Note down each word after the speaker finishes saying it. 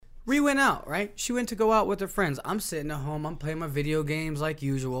We went out, right? She went to go out with her friends. I'm sitting at home. I'm playing my video games like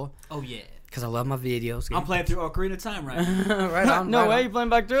usual. Oh, yeah. Because I love my videos. I'm playing through Ocarina of Time right now. Right on. No right way, on. you playing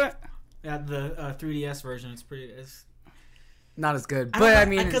back through it? Yeah, the 3DS version. It's Not as good. But I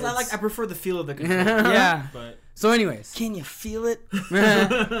mean. Because I prefer the feel of the controller. Yeah. But So anyways. Can you feel it?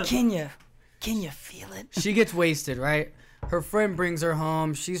 Can you feel it? She gets wasted, right? Her friend brings her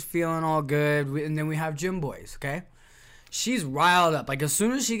home. She's feeling all good. And then we have Gym Boys, okay? She's riled up. Like, as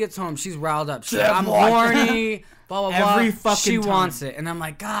soon as she gets home, she's riled up. She's like, I'm horny, blah, blah, blah. Every fucking She time. wants it. And I'm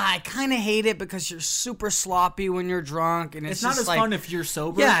like, God, I kind of hate it because you're super sloppy when you're drunk. And it's just not as like, fun if you're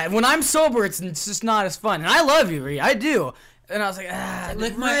sober. Yeah, when I'm sober, it's just not as fun. And I love you, Ree. I do. And I was like,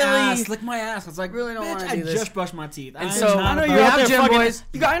 Lick my really? ass. Lick my ass. It's like, Really don't bitch, wanna I do this. just brushed my teeth. And I so, am I know not you're We out have there Gym fucking. Boys.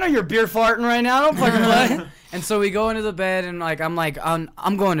 I know you're beer farting right now. Don't fucking play. And so we go into the bed and like I'm like I'm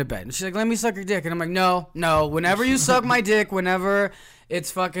going to bed. And she's like, let me suck your dick. And I'm like, no. Whenever you suck my dick, whenever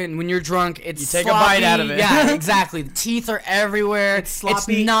it's fucking when you're drunk, it's You take a sloppy. bite out of it. Yeah, exactly. The teeth are everywhere. It's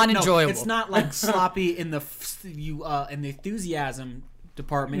sloppy. It's not No, enjoyable. it's not like sloppy in the in the enthusiasm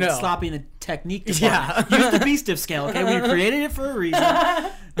department. No. It's sloppy in the technique department. Yeah. Use the B-stiff scale. Okay, we created it for a reason.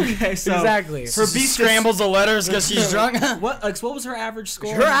 Okay, so Exactly. Her She B-stiff scrambles the letters because she's drunk. What was her average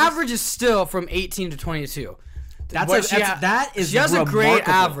score? Her average is still from 18 to 22. That is she has a great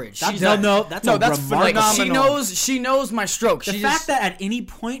remarkable. average. That's, She no, does. no, that's No, a that's remarkable. Like phenomenal. she knows my stroke. The She fact just, that at any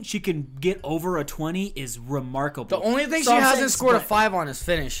point she can get over a 20 is remarkable. the only thing So she I'm hasn't saying- scored a but- 5 on is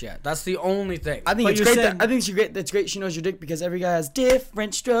finish yet. That's the only thing. I think But it's you're great. saying- I think she's great. That's great. She knows your dick because every guy has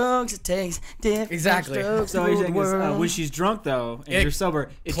different strokes. It takes different Exactly. strokes. So to you're rule saying the is, world. when she's drunk though and It you're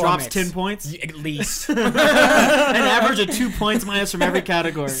sober, it plummets. drops 10 points. At least. An average of 2 points minus from every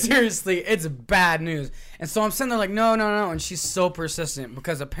category. Seriously, it's bad news. And so I'm sitting there like, no. And she's so persistent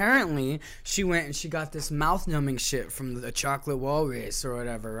because apparently she went and she got this mouth numbing shit from the chocolate walrus or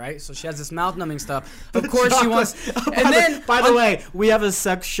whatever, right? So she has this mouth numbing stuff. Of course she wants. And then, by the way, we have a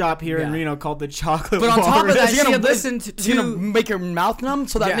sex shop here in Yeah. Reno called the Chocolate but on top of Walrus. that, She's she gonna- had listened It's gonna to. make your mouth numb,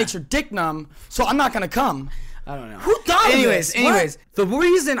 so that Yeah. makes your dick numb. So I'm not gonna come. I don't know. Who thought of this? Anyways, the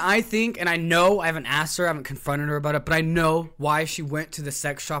reason I think, and I know I haven't asked her, I haven't confronted her about it, but I know why she went to the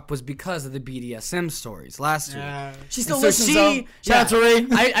sex shop was because of the BDSM stories last year. She still And so listens. Though. Shout out to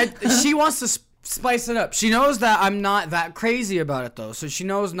Ray. she wants to spice it up. She knows that I'm not that crazy about it though, so she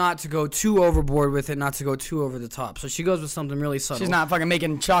knows not to go too overboard with it, not to go too over the top. So she goes with something really subtle. She's not fucking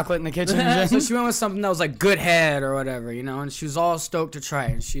making chocolate in the kitchen. So she went with something that was like good head or whatever, you know, and she was all stoked to try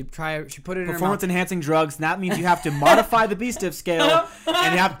it. And she put it in her mouth. Performance enhancing drugs. That means you have to modify the B-stiff scale,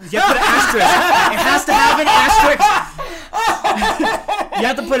 and you have to put an asterisk. It has to have an asterisk. You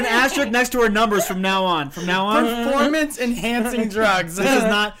have to put an asterisk next to her numbers from now on. Performance enhancing drugs. This is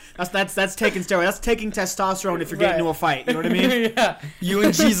not. That's taking steroids. That's taking testosterone if you're getting into a fight. You know what I mean? Yeah. You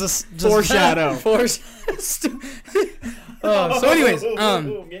and Jesus. Just Foreshadow. So anyways,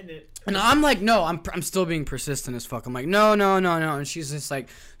 I'm getting it. and I'm like, no, I'm still being persistent as fuck. I'm like, no, and she's just like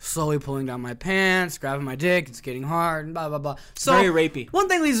slowly pulling down my pants, grabbing my dick, it's getting hard, and blah blah blah. So Very rapey. One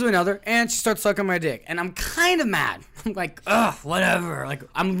thing leads to another, and she starts sucking my dick, and I'm kind of mad. I'm like, ugh, whatever. Like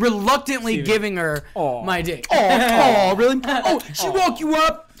I'm reluctantly giving her Aw. my dick. Oh, really? Oh, she woke you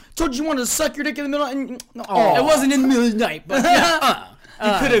up, told you wanted to suck your dick in the middle, and It wasn't in the middle of the night, but yeah.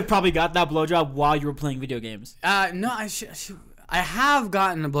 You could have probably got that blowjob while you were playing video games. No, I have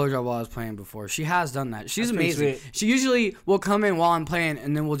gotten a blowjob while I was playing before. She has done that. She's That's pretty amazing. sweet. She usually will come in while I'm playing,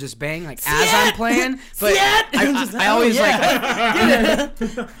 and then we'll just bang like as I'm playing. But I always like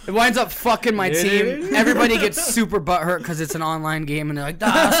it winds up fucking my team. Everybody gets super butthurt because it's an online game, and they're like,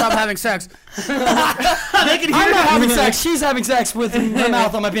 stop having sex. I'm not having sex. She's having sex with her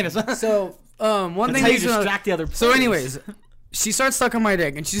mouth on my penis. So one That's thing how you leads to another. distract the other. So, players. anyways, she starts sucking my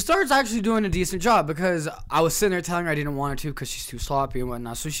dick, and she starts actually doing a decent job because I was sitting there telling her I didn't want her to because she's too sloppy and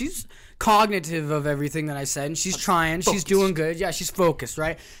whatnot. So she's cognitive of everything that I said, and she's trying. She's doing good. Yeah, she's focused,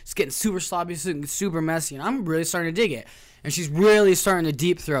 right? It's getting super sloppy, super messy, and I'm really starting to dig it. And she's really starting to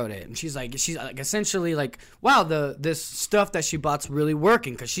deep throat it. And she's like essentially like, wow, this stuff that she bought's really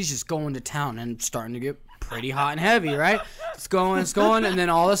working because she's just going to town and starting to get pretty hot and heavy, right? It's going, and then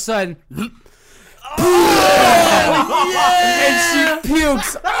all of a sudden. And she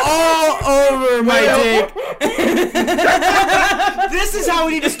pukes all over my dick. This is how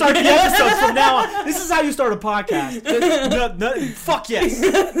we need to start the episodes from now on. This is how you start a podcast. Fuck yes.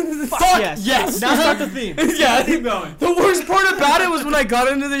 Fuck yes. Now start the theme. Yeah, Keep going. The worst part about it was when I got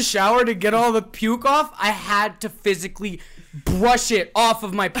into the shower to get all the puke off, I had to physically brush it off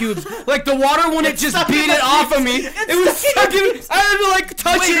of my pubes. Like the water wouldn't just beat it off of me. It was fucking. I had to like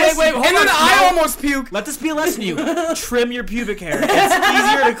touch it. Wait, hold and on. then I No. almost puked. Let this be a lesson to you. Trim your pubic hair.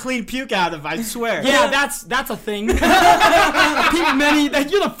 It's easier to clean puke out of, I swear. Yeah, that's a thing. You're the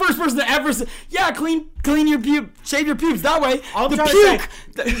first person to ever say, yeah, clean your pubes, shave your pubes. That way, All I'm the trying to puke.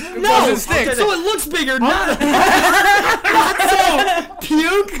 No, doesn't stick. so it looks bigger. Not so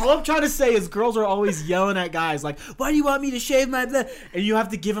puke. All I'm trying to say is girls are always yelling at guys like, why do you want me to shave my blah? And you have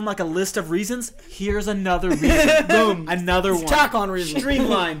to give them like a list of reasons. Here's another reason. Boom. Another one. Tack on reason.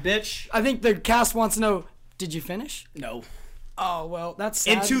 Streamline, bitch. I think the cast wants to know, did you finish? No. Oh, well, that's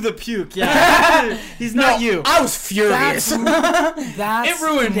sad. Into the puke, yeah. He's not you. I was furious. That's It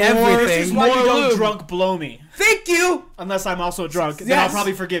ruined This everything. is why you More don't lube. drunk blow me. Thank you. Unless I'm also drunk. Then I'll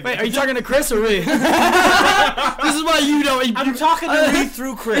probably forgive Wait, you. are you talking to Chris or me? This is why you don't. I'm talking to me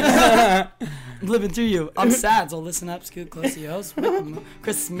through Chris. Living through you. I'm sad, so listen up, scoot close to your host.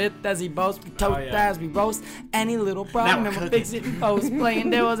 Chris Smith as he boasts, we toast as we roast. Any little problem, Now and we're we'll fix it and post. Playing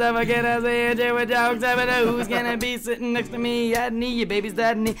devils ever get us a here with jokes. Ever know who's gonna be sitting next to me? At me, your baby's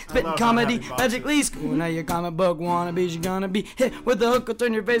dad and spitting love comedy. having boxes. Magically school, now your comic book wannabes. You're gonna be hit with the hook, will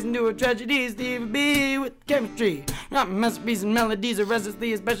turn your face into a tragedy. Steve B with chemistry. Not masterpieces and melodies are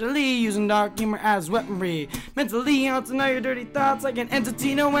restlessly, especially using dark humor as weaponry. Mentally, out to know your dirty thoughts like an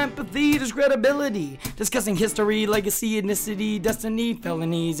entity, no empathy, just credibility. Discussing history, legacy, ethnicity, destiny,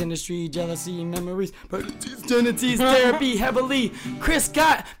 felonies, industry, jealousy, memories, opportunities, therapy, heavily. Chris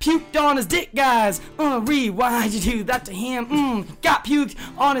got puked on his dick, guys. Why'd you do that to him? Got puked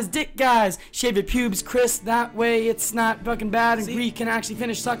on his dick, guys. Shave your pubes, Chris, that way it's not fucking bad, and Bree can actually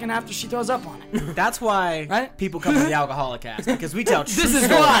finish sucking after she throws up on it. That's why Right? people come to the Alcoholic Cast. Because we tell true This is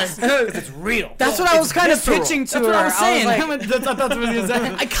stories. why. Because it's real. That's what I was kind of visceral. pitching to That's her. what I was saying. like, That's what I was gonna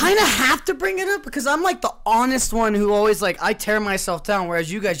say. I kind of have to bring it up because I'm like the honest one who always like I tear myself down,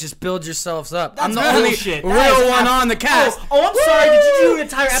 whereas you guys just build yourselves up. I'm the That's only bullshit. real That is one on the cast. Oh, I'm sorry. Did you do an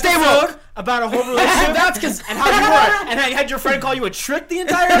entire Stay episode woke. about a whole relationship? That's because And how you were? And how you had your friend call you a trick the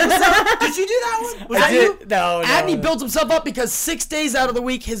entire episode? Did you do that one? Was that you? No, Adney builds himself up because 6 days out of the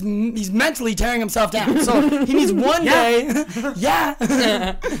week he's mentally tearing himself down. So he needs one day.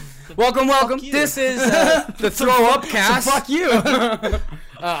 Yeah. Welcome. you. This is the Throw Up Cast. Fuck you.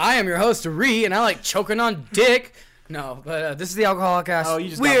 I am your host, Ree, and I like choking on dick. No, but this is the Alcoholic Cast. Oh, you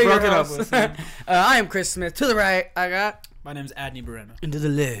just We got are your broken up hosts. with, man. I am Chris Smith. To the right, I got My name's Adney Barreno. into the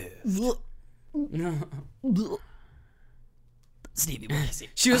left. Stevie.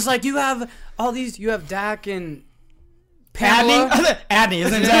 She was like, "You have all these. You have Dak and Pamela. Adney,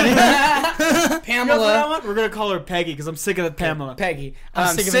 isn't it? You know what I Pamela." want? We're going to call her Peggy because I'm sick of the Pamela. Peggy,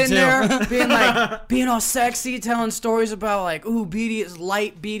 I'm sick of it sitting too. there being all sexy, telling stories about like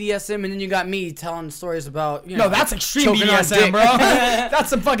light BDSM, and then you got me telling stories about No, that's extreme choking on BDSM, dick. bro. That's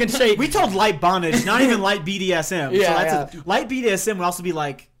some fucking shit. We told light bondage, not even light BDSM. Yeah, Light BDSM would also be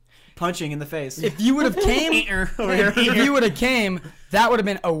like punching in the face. If you would have came, Over here. if you would have came, that would have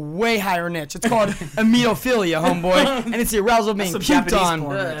been a way higher niche. It's called emetophilia, homeboy, and it's the arousal being some puked Japanese on.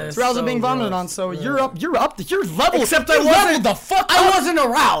 porn right there. It's arousal So being vomited gross. on. So you're level. Except I you're wasn't leveled the fuck. I up. wasn't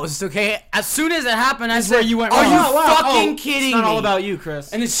aroused. Okay, as soon as it happened, I This is said, where you went "Are wrong." you Oh, wow. fucking Oh, kidding It's not me?" all about you,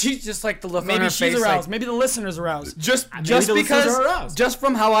 Chris. And then she's just like the look on Maybe her she's face, like, aroused. Maybe the listener's aroused. just the listeners because are aroused. just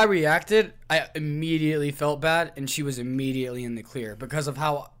from how I reacted, I immediately felt bad, and she was immediately in the clear because of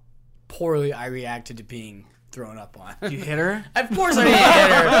how poorly I reacted to being thrown up on. You hit her? Of course I didn't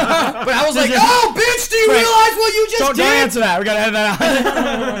hit her, but I was like, "Oh, bitch! Do you Frank, realize what you just Don't did?" answer that. We gotta edit that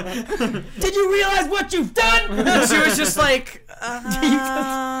out. Did you realize what you've done? And she was just like,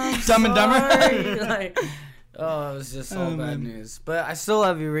 Dumb and Dumber? sorry." Like, oh, it was just all bad news. But I still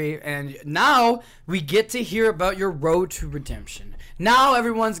love you, Ree. And now we get to hear about your road to redemption. Now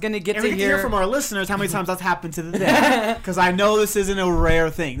everyone's gonna get And to we get to hear hear from our listeners how many times that's happened to them. Because I know this isn't a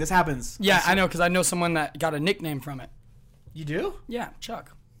rare thing. This happens. Yeah, I know, because I know someone that got a nickname from it. You do? Yeah,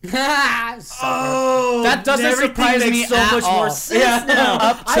 Chuck. Oh, That doesn't everything surprise makes me so at much all. more sense now.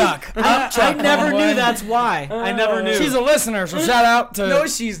 Up Chuck. I never homeboy. knew that's why. I never knew. She's a listener, so shout out to, No,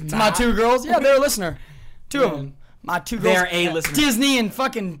 she's to my not. 2 girls. Yeah, they're a listener. 2 of them. My 2 girls. They're a listener. Disney and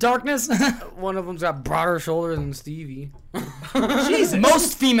fucking darkness. One of them's got broader shoulders than Stevie. Jesus.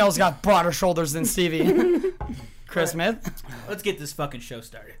 Most females got broader shoulders than Stevie. Chris Smith. Let's get this fucking show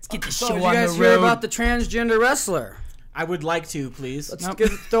started. Let's get this So show did you on guys the hear road. about the transgender wrestler? I would like to, please. Let's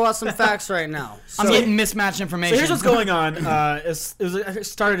throw out some facts right now. I'm So- getting mismatched information. So here's what's going on. It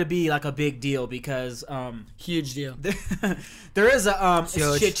started to be like a big deal because Huge deal. there is a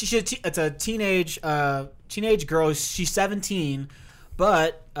Huge. it's a teenage girl. She's 17,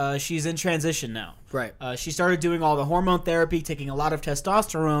 but she's in transition now. Right. She started doing all the hormone therapy, taking a lot of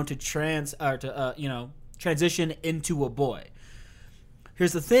testosterone to transition into a boy.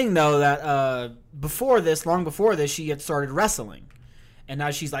 Here's the thing, though, that long before this, she had started wrestling, and now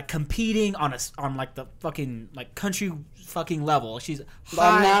she's like competing on like the fucking like country fucking level. She's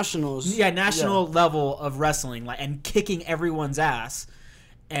high, nationals. Yeah, national level of wrestling, like, and kicking everyone's ass.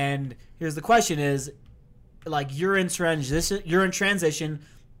 And here's the question: is like you're in transition.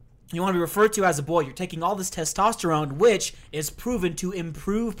 You want to be referred to as a boy. You're taking all this testosterone, which is proven to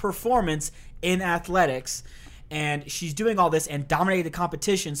improve performance in athletics. And she's doing all this and dominating the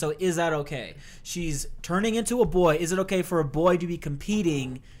competition. So is that okay? She's turning into a boy. Is it okay for a boy to be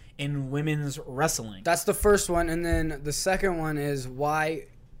competing in women's wrestling? That's the first one. And then the second one is, why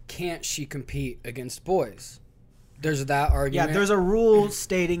can't she compete against boys? There's that argument. Yeah, there's a rule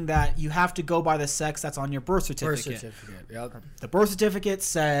stating that you have to go by the sex that's on your birth certificate. Yep. The birth certificate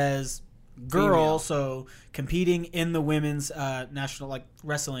says girl, female. So competing in the women's national like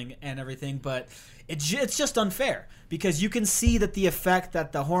wrestling and everything, but it's just unfair because you can see that the effect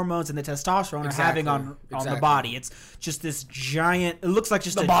that the hormones and the testosterone are having on the body. It's just this giant. It looks like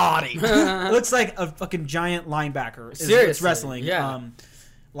just the body. It looks like a fucking giant linebacker. Seriously, it's wrestling. Yeah.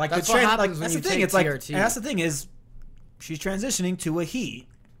 Like that's the what happens when that's you the thing. take It's like TRT. and that's the thing is she's transitioning to a he.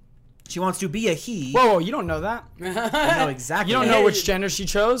 She wants to be a he. Whoa, you don't know that. I know exactly. You don't know which gender she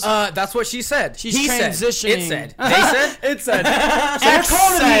chose? That's what she said. She's he transitioning. Said. It said. They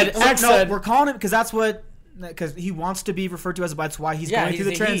said. It said. We're calling him because that's what. Because he wants to be referred to as a boy. That's why he's going through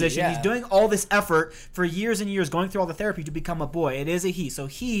the transition. He's doing all this effort for years and years, going through all the therapy to become a boy. It is a he. So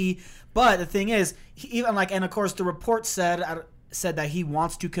but the thing is, and of course the report said that he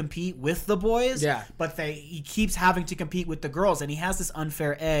wants to compete with the boys. Yeah. But he keeps having to compete with the girls, and he has this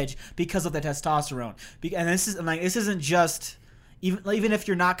unfair edge because of the testosterone. And this isn't just even if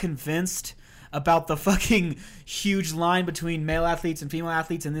you're not convinced about the fucking huge line between male athletes and female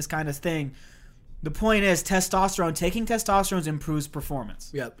athletes and this kind of thing. The point is, taking testosterone improves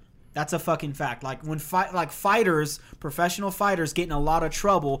performance. Yep. That's a fucking fact. Like when fighters, professional fighters, get in a lot of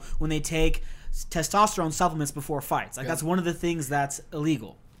trouble when they take testosterone supplements before fights. Like that's one of the things that's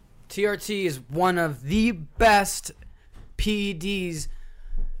illegal. TRT is one of the best PEDs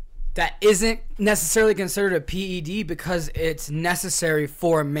that isn't necessarily considered a PED because it's necessary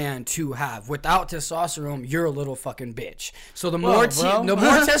for a man to have. Without testosterone, you're a little fucking bitch. So the more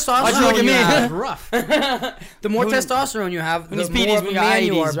testosterone you have, rough. the more testosterone you have, the more of a man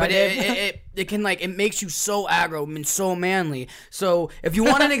you are. But it can it makes you so aggro and so manly. So if you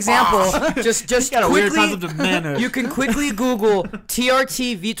want an example, just got a quickly, weird concept of manhood. You can quickly Google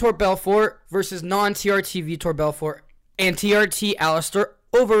TRT Vitor Belfort versus non-TRT Vitor Belfort and TRT Alistair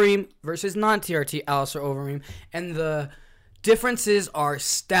Overeem versus non-TRT Alistair Overeem, and the differences are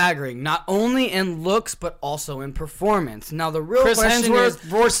staggering, not only in looks but also in performance. Now the real question is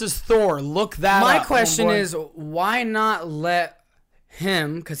versus Thor. Look that my up. question is, why not let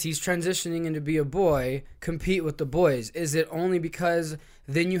him, because he's transitioning into be a boy, compete with the boys? Is it only because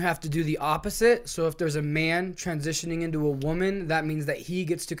then you have to do the opposite? So if there's a man transitioning into a woman, that means that he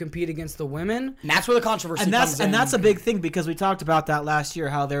gets to compete against the women? And that's where the controversy comes in. And that's a big thing because we talked about that last year,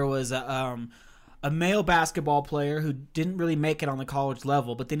 how there was a male basketball player who didn't really make it on the college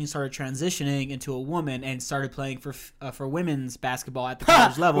level, but then he started transitioning into a woman and started playing for women's basketball at the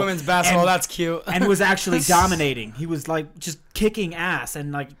college level. Women's basketball, that's cute. And was actually dominating. He was just kicking ass,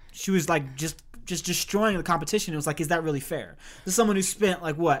 and she was just destroying the competition. It was is that really fair? This is someone who spent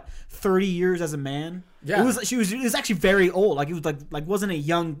 30 years as a man. Yeah. It was actually very old. It was wasn't a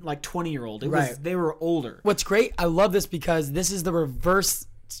young 20-year-old. They were older. What's great, I love this because this is the reverse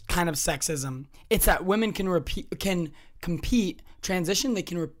kind of sexism. It's that women can compete, transition, they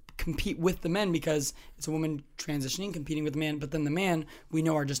can compete with the men because it's a woman transitioning, competing with a man, but then the man, we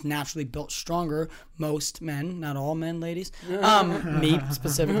know, are just naturally built stronger. Most men, not all men, ladies. Me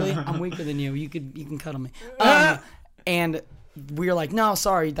specifically. I'm weaker than you. You can cuddle me. And we're like, no,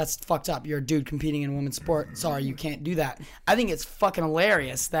 sorry, that's fucked up. You're a dude competing in a women's sport. Sorry, you can't do that. I think it's fucking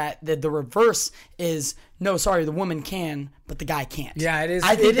hilarious that the reverse is, no, sorry, the woman can, but the guy can't. Yeah, it is.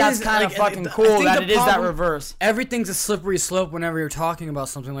 I think that's kind of fucking cool that it is that reverse. Everything's a slippery slope whenever you're talking about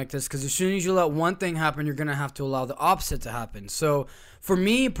something like this, because as soon as you let one thing happen, you're going to have to allow the opposite to happen. So for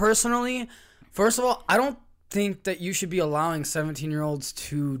me personally, first of all, I don't think that you should be allowing 17-year-olds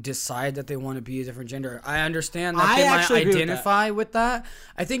to decide that they want to be a different gender. I understand that they might identify with that.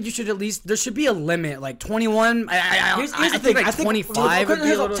 I think you should at least, there should be a limit, 21. Here's the thing. I think 25 would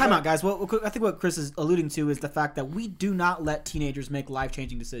be a little... Time out, guys. I think what Chris is alluding to is the fact that we do not let teenagers make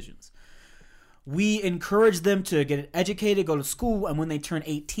life-changing decisions. we encourage them to get educated, go to school, and when they turn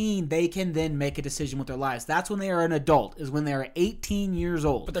 18, they can then make a decision with their lives. That's when they are an adult, is when they are 18 years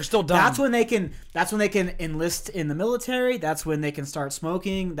old. But they're still dumb. That's when they can enlist in the military. That's when they can start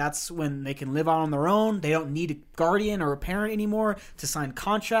smoking. That's when they can live out on their own. They don't need a guardian or a parent anymore to sign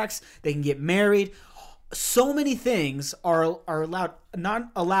contracts. They can get married. So many things are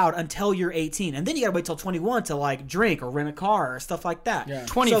not allowed until you're 18, and then you gotta wait till 21 to like drink or rent a car or stuff like that. Yeah.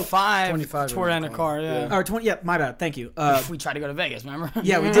 25 to rent a car. Yeah. Or 20. Yeah, my bad. Thank you. We tried to go to Vegas, remember?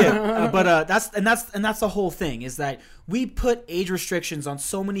 Yeah, we did. But that's the whole thing, is that we put age restrictions on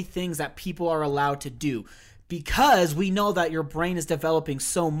so many things that people are allowed to do. Because we know that your brain is developing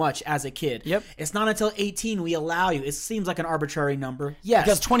so much as a kid. Yep. It's not until 18 we allow you. It seems like an arbitrary number. Yes.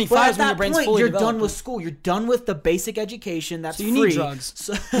 Because 25 but is when your brain's point, fully you're developed. done with school. You're done with the basic education that's So you free. need drugs.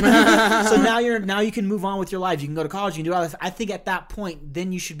 So now you can move on with your life. You can go to college. You can do all this. I think at that point,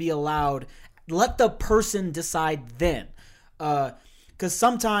 then you should be allowed. Let the person decide then. Because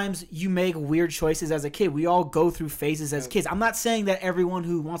sometimes you make weird choices as a kid. We all go through phases as kids. I'm not saying that everyone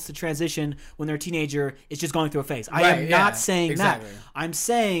who wants to transition when they're a teenager is just going through a phase. I am not saying that. I'm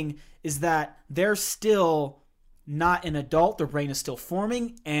saying is that they're still not an adult. Their brain is still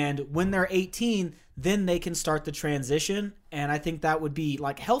forming. And when they're 18, then they can start the transition. And I think that would be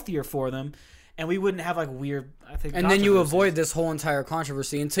like healthier for them. And we wouldn't have like weird, I think. And then you avoid this whole entire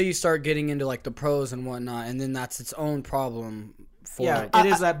controversy until you start getting into like the pros and whatnot. And then that's its own problem. Yeah, it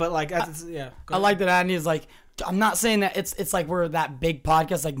is that, but like, yeah. I like that Andy is like, I'm not saying that it's like we're that big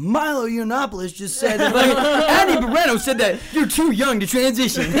podcast. Like Milo Yiannopoulos just said that. Like, Andy Moreno said that you're too young to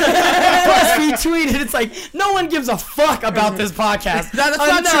transition. BuzzFeed tweeted. It's like no one gives a fuck about this podcast. That's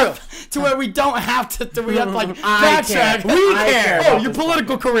not true. To where we don't have to. We have to like backtrack. We care. Oh, your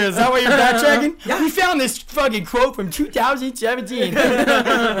political career, is that why you're backtracking? Yeah. We found this fucking quote from 2017.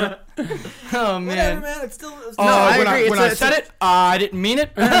 Oh man. Whatever, man. It's still. Oh, I when agree. when I said it, I didn't mean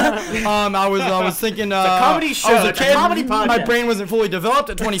it. I was thinking. a comedy show. I was a It's a kid. comedy My podcast. brain wasn't fully developed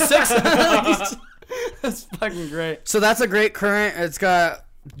at 26. That's fucking great. So that's a great current. It's got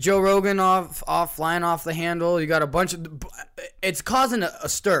Joe Rogan flying off the handle. You got a bunch of. It's causing a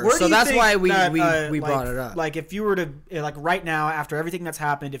stir. Where do So you that's think why we that, brought it up. Like if you were to like right now after everything that's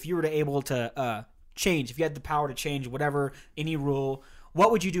happened, if you were to able to change, if you had the power to change whatever any rule,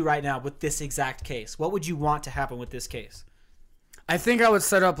 what would you do right now with this exact case? What would you want to happen with this case? I think I would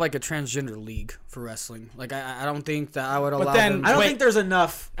set up like a transgender league for wrestling. Like I don't think that I would allow then- them. I don't Wait. think there's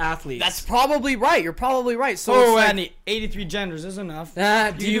enough athletes. That's probably right. You're probably right. So Oh, it's like, Andy, 83 genders is enough.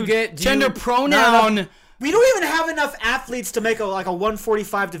 do you get gender you, pronoun? we don't even have enough athletes to make a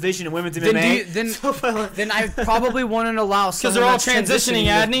 145 division in women's MMA. Then I probably wouldn't allow Because someone they're all that's transitioning,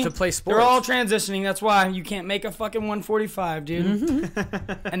 Adney. to play sports. They're all transitioning. That's why you can't make a fucking 145, dude.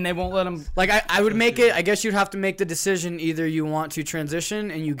 And they won't let them. Like I would make it. I guess you'd have to make the decision. Either you want to transition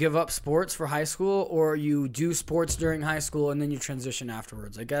and you give up sports for high school, or you do sports during high school and then you transition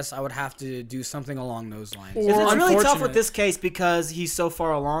afterwards. I guess I would have to do something along those lines. It's really tough Unfortunate. with this case because he's so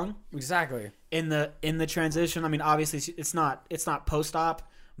far along Exactly. in the transition. I mean, obviously it's not post-op,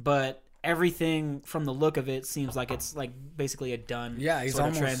 but everything from the look of it seems like it's like basically a done Yeah, he's sort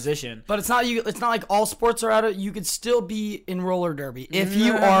of almost- transition. But it's not you. It's not like all sports are out of. You could still be in roller derby if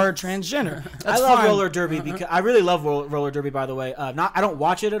you are transgender. I That's love fine. roller derby because I really love roller derby. By the way, I don't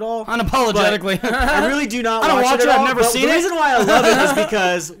watch it at all. Unapologetically. I really do not. I don't watch it. it, At I've all, never but seen the it. reason why I love it is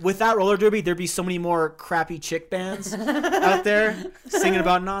because without roller derby, there'd be so many more crappy chick bands out there singing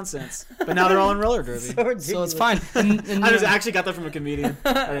about nonsense. But now they're all in roller derby. So it's fine. And I just actually got that from a comedian.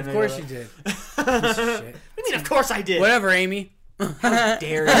 Of course you did. I mean, of course I did. Whatever, Amy. How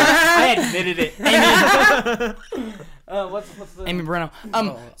dare you? I admitted it. What's the Amy Moreno.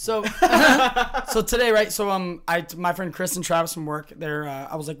 So today, right? So my friend Chris and Travis from work,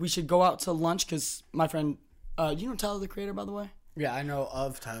 I was like, we should go out to lunch because my friend, you know Tyler the Creator, by the way. Yeah, I know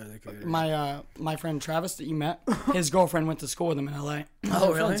of Tyler the Creator. My friend Travis that you met, his girlfriend went to school with him in LA.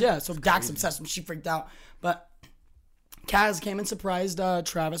 Oh, really? Yeah. So Doc's obsessed with him. She freaked out, but Kaz came and surprised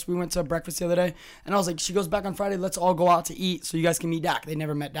Travis. We went to breakfast the other day, and I was like, she goes back on Friday. Let's all go out to eat so you guys can meet Dak. They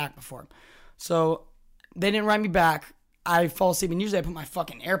never met Dak before, so they didn't write me back. I fall asleep, and usually I put my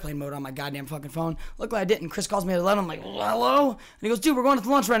fucking airplane mode on my goddamn fucking phone. Luckily I didn't. Chris calls me at 11. I'm like, hello? And he goes, dude, we're going to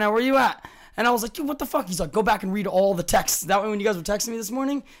lunch right now. Where are you at? And I was like, dude, what the fuck? He's like, go back and read all the texts. That way when you guys were texting me this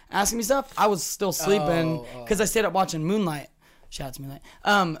morning, asking me stuff, I was still sleeping because I stayed up watching Moonlight. Shout out to Moonlight.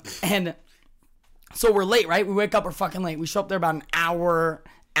 And so we're late, right? We wake up, we're fucking late. We show up there about an hour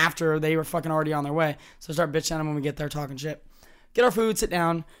after they were fucking already on their way. So I start bitching at them when we get there talking shit. Get our food, sit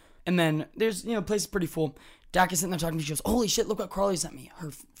down, and then there's, place is pretty full. Dak is sitting there talking to me. She goes, holy shit, look what Carly sent me.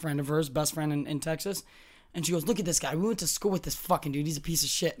 Her friend of hers, best friend in Texas. And she goes, look at this guy. We went to school with this fucking dude. He's a piece of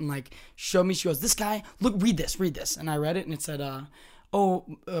shit. And like, showed me. She goes, this guy, look, read this. And I read it and it said,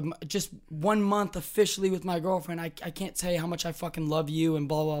 just 1 month officially with my girlfriend. I can't tell you how much I fucking love you and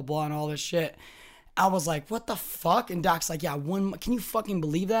blah, blah, blah and all this shit. I was like, what the fuck? And Doc's like, yeah, can you fucking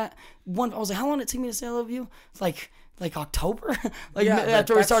believe that? I was like, how long did it take me to say I love you? It's like October?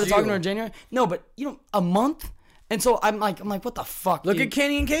 After we started talking to her in January? No, but a month? And so I'm like, what the fuck? Look at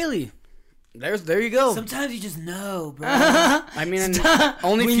Kenny and Kaylee. There you go. Sometimes you just know, bro. I mean,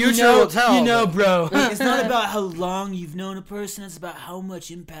 only future will tell. You know, bro. It's not about how long you've known a person. It's about how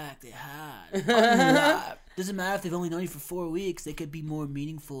much impact they had. Doesn't matter if they've only known you for 4 weeks. They could be more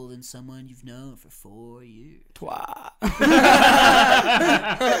meaningful than someone you've known for 4 years.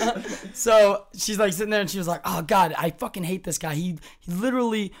 So she's like sitting there and she was like, oh God, I fucking hate this guy. He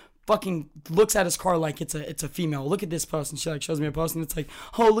literally fucking looks at his car like it's a female. Look at this post. And she like shows me a post and it's like,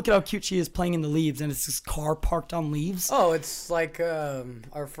 oh, look at how cute she is playing in the leaves. And it's this car parked on leaves. Oh, it's like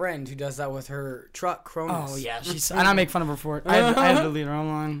our friend who does that with her truck, Cronus. Oh yeah, and I make fun of her for it. I had to delete her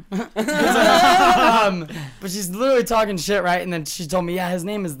online. But she's literally talking shit, right? And then she told me, yeah, his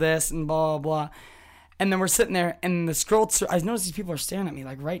name is this and blah, blah, blah. And then we're sitting there and the scroll, I noticed these people are staring at me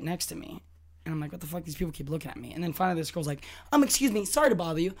like right next to me. And I'm like, what the fuck? These people keep looking at me. And then finally this girl's like, excuse me, sorry to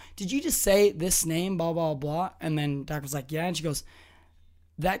bother you. Did you just say this name, blah, blah, blah? And then Doc was like, yeah. And she goes,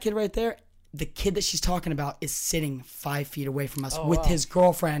 that kid right there, the kid that she's talking about is sitting 5 feet away from us with his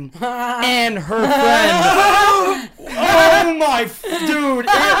girlfriend and her friend. Oh my, dude,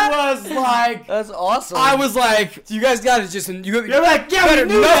 it was like. That's awesome. I was like. You guys got it. You're like, yeah, better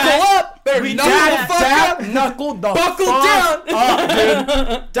we knew knuckle that. up. Better We knuckle the fuck up. Knuckle the Buckle fuck down. up,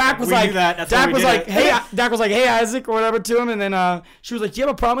 dude. Dak was We like, knew that. That's why we did it. Dak was like, hey, Isaac, or whatever to him. And then she was like, do you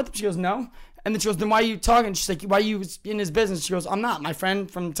have a problem with him? She goes, no. And then she goes, then why are you talking? She's like, why are you in his business? She goes, I'm not. My friend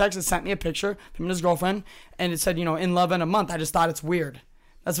from Texas sent me a picture of him and his girlfriend, and it said, in love in a month. I just thought it's weird.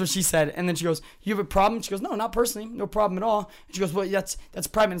 That's what she said. And then she goes, you have a problem? She goes, no, not personally. No problem at all. And she goes, well, that's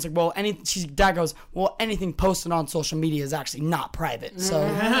private. And it's like, well, Dad goes, well, anything posted on social media is actually not private. So,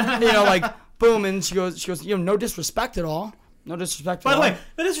 like, boom. And she goes, no disrespect at all. No disrespect. By the way,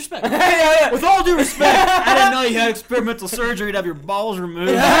 no disrespect. With all due respect, I didn't know you had experimental surgery to have your balls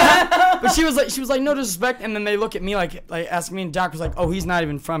removed. But she was like, no disrespect. And then they look at me like asking me, and Doc was like, oh, he's not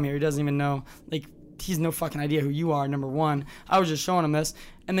even from here. He doesn't even know. Like, he's no fucking idea who you are. Number one, I was just showing him this.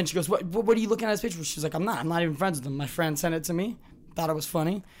 And then she goes, what are you looking at his picture? She's like, I'm not even friends with him. My friend sent it to me. Thought it was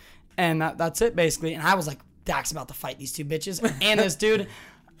funny, and that's it basically. And I was like, Doc's about to fight these two bitches and this dude.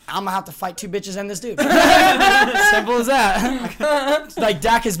 I'm gonna have to fight two bitches and this dude. Simple as that. Like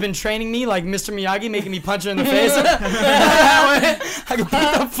Dak has been training me like Mr. Miyagi, making me punch her in the face. I can beat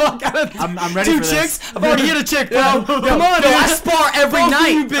the fuck out of I'm ready two for chicks. this. I've already hit a chick, bro. Come on, dude. I spar every both night.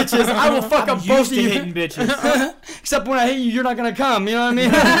 Of you bitches. I will fuck up both Used of to you. hitting bitches. Except when I hit you, you're not gonna come. You know what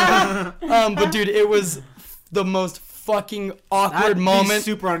I mean? But dude, it was the most fucking awkward That'd be moment.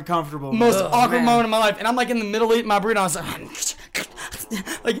 super uncomfortable. Most awkward man. moment of my life. And I'm like in the middle eating my burrito. I was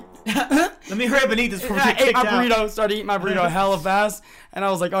like, Let me hurry up and eat this before we I get ate kicked my out. burrito, started eating my burrito hella fast. And I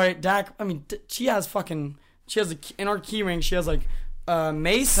was like, all right, Dak, she has in our key ring, she has like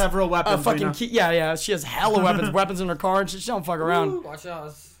mace. Several weapons. Fucking key, yeah. She has hella weapons in her car and she don't fuck around. Ooh, watch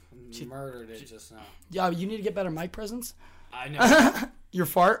out. She murdered it just now. Yeah, you need to get better mic presence. I know. Your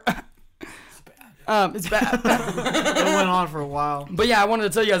fart. It's bad. It went on for a while. But yeah, I wanted to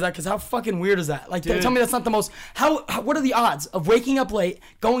tell you guys that because how fucking weird is that? Like, Dude. tell me that's not the most. What are the odds of waking up late,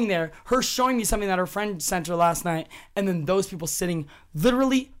 going there, her showing me something that her friend sent her last night, and then those people sitting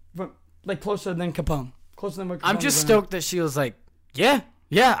literally like closer than Capone, closer than what Capone I'm just was in. stoked that she was like, yeah,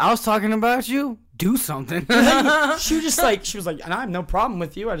 I was talking about you. Do something. She was like, and I have no problem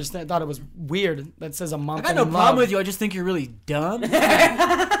with you. I just thought it was weird. That says a month. I got no problem with you. I just think you're really dumb.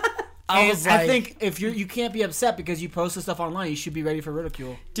 I think if you can't be upset because you posted stuff online, you should be ready for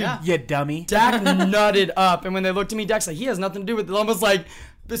ridicule. Dude, you dummy. Dak nutted up, and when they looked at me, Dak's like, he has nothing to do with it. Almost like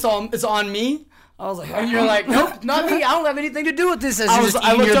it's on me. I was like, And you're like, nope, not me. I don't have anything to do with this. As I you're was. just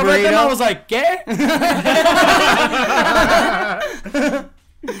I eating looked your over at them. burrito. I was like, gay.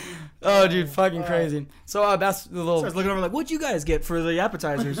 Oh, dude, fucking crazy. So that's the I little. was looking over like, what'd you guys get for the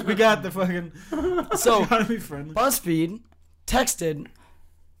appetizers? We got the fucking. So Trying to be friendly. BuzzFeed texted,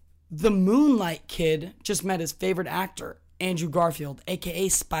 the Moonlight Kid just met his favorite actor, Andrew Garfield, aka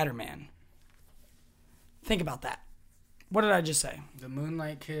Spider-Man. Think about that. What did I just say? The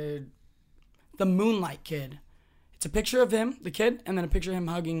Moonlight Kid. The Moonlight Kid. It's a picture of him, the kid, and then a picture of him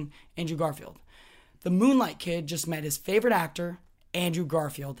hugging Andrew Garfield. The Moonlight Kid just met his favorite actor, Andrew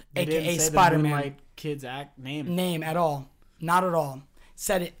Garfield, They didn't aka say the Spider-Man. Moonlight Kid's name. Name at all. Not at all.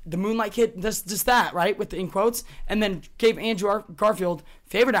 Said it. The Moonlight Kid, just that, right? With the in quotes. And then gave Andrew Garfield,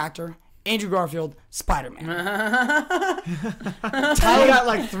 favorite actor, Andrew Garfield, Spider-Man. Tyler got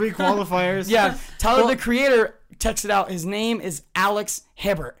like 3 qualifiers. Yeah. Tyler, the creator, texted out, his name is Alex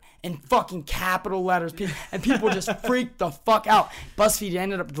Hibbert. In fucking capital letters. And people just freaked the fuck out. BuzzFeed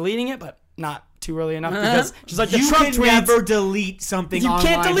ended up deleting it, but not too early enough because just like the You Trump can tweets. never delete something You online.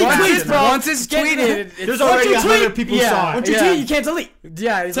 can't delete by tweets, accident. bro. Once it's tweeted, There's already 100 people saw it. Once you Yeah. tweet, you can't delete.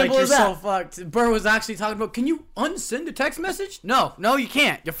 Yeah, it's Simple like you're as that. so fucked. Burr was actually talking about, can you unsend a text message? No, you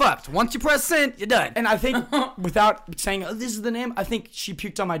can't. You're fucked. Once you press send, you're done. And I think, without saying, oh, this is the name, I think she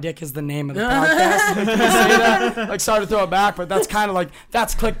puked on my dick is the name of the podcast. Like, can I say that? Like, sorry to throw it back, but that's kind of like,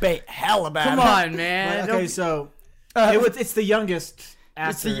 that's clickbait. Hella bad. Come on, man. Okay, so it's the youngest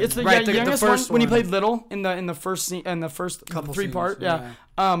It's actor. the Right, the youngest first one when he one. played Little in the first scene, in the first Couple 3 scenes, part, yeah.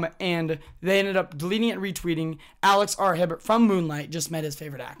 and they ended up deleting it, retweeting. Alex R. Hibbert from Moonlight just met his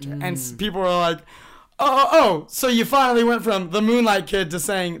favorite actor, and people were like, "Oh, so you finally went from the Moonlight Kid to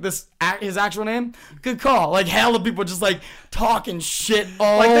saying his actual name? Good call." Like hell of people just like talking shit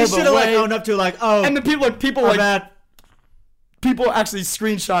all like they the should have like way. owned up to like, oh, And the people our like bad. people actually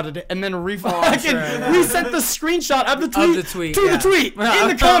screenshotted it and then resent the screenshot of the tweet, tweet, the tweet in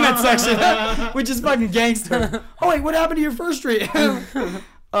the comment section, which is fucking gangster. Oh wait, what happened to your first tweet?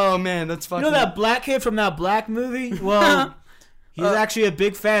 Oh man, that's fucking. You know that black kid from that black movie? Well, he's actually a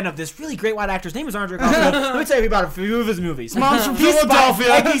big fan of this really great white actor. His name is Andrew Garfield. Let me tell you about a few of his movies. Mom's from He's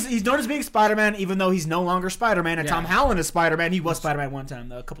Philadelphia. he's known as being Spider-Man, even though he's no longer Spider-Man. And Tom Holland is Spider-Man. He was Spider-Man one time,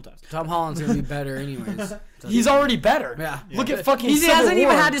 though, a couple times. Tom Holland's gonna be better anyways. He's already better. Yeah. Look at fucking. He Civil hasn't War.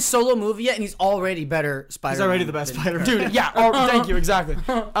 even had his solo movie yet, and he's already better Spider-Man. He's already the best than- Spider-Man. Dude, yeah. Thank you. Exactly.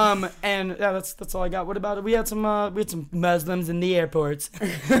 And yeah, that's all I got. What about it? We had some Muslims in the airports.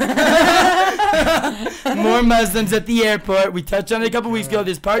 More Muslims at the airport. We touched on it a couple weeks ago.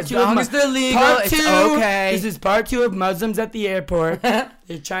 There's part 2 long of as they're legal, part it's 2. okay. This is part 2 of Muslims at the airport. They're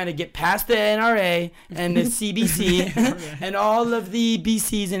trying to get past the NRA and the CBC and all of the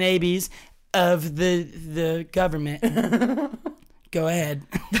BCs and ABs of the government. Go ahead.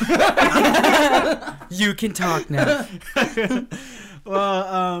 You can talk now.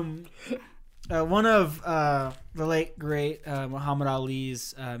 Well, one of the late great Muhammad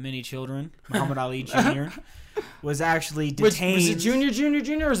Ali's many children, Muhammad Ali Jr., was actually detained. Was it junior,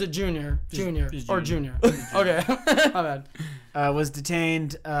 or is it junior? Junior. Just Or junior. junior. Okay. My bad. Was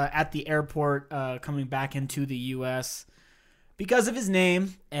detained at the airport coming back into the U.S. because of his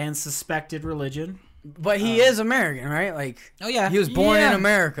name and suspected religion. But he is American, right? Like, Oh yeah, he was born in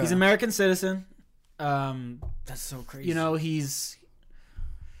America. He's an American citizen. That's so crazy. You know, he's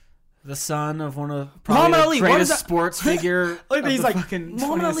the son of one of Muhammad probably Ali, the what greatest is that- sports figure Like, of he's the like, fucking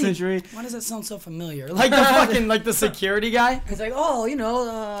Muhammad 20th Ali. century. Why does that sound so familiar? Like the fucking, like the security guy? he's like, oh, you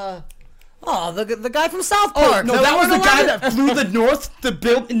know, the guy from South Oh, Park. no, that was the won guy 11. that flew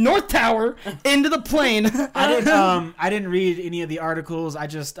the North Tower into the plane. I didn't read any of the articles. I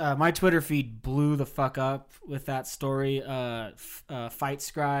just my Twitter feed blew the fuck up with that story. Fight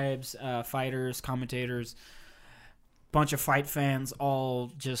scribes, fighters, commentators, bunch of fight fans,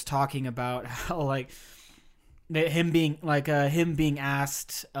 all just talking about how like him being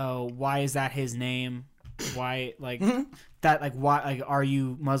asked, why is that his name? Why like that? Like why? Like are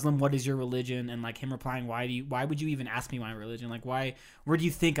you Muslim? What is your religion? And like him replying, why would you even ask me my religion? Like where do you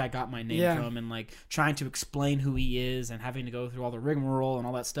think I got my name from? And like trying to explain who he is and having to go through all the rigmarole and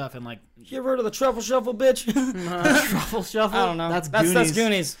all that stuff. And like You ever heard of the Truffle Shuffle, bitch? truffle shuffle. I don't know. That's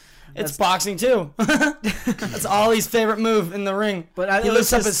Goonies. It's That's- boxing too. That's Ollie's favorite move in the ring. But He it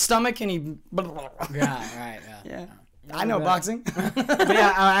lifts was up his just- stomach and he. Yeah, right. Yeah. I know boxing. But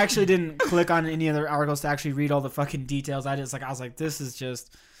yeah, I actually didn't click on any other articles to actually read all the fucking details. I was like, this is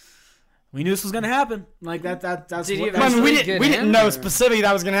just. We knew this was gonna happen. Like that's. Did he what, I mean, we Actually didn't get him, know or- specifically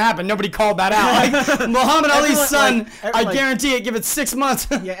that was gonna happen. Nobody called that out. Like Muhammad Ali's Everyone, son, like, I like- guarantee it. Give it 6 months.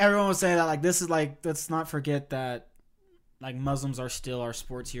 yeah, everyone was saying that. Like this is like. Let's not forget that. Like Muslims are still our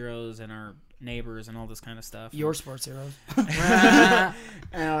sports heroes and our neighbors and all this kind of stuff. Your sports heroes. and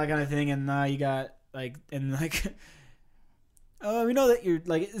all that kind of thing. And you got like we know that you're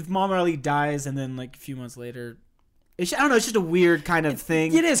like if Muhammad Ali dies and then like a few months later, I don't know. It's just a weird kind of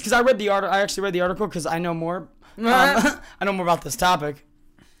thing. It is because I read the article. I actually read the article because I know more. I know more about this topic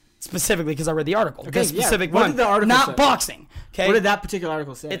specifically because I read the article. Okay, This specific yeah. What one, did the article not say? boxing. Okay, What did that particular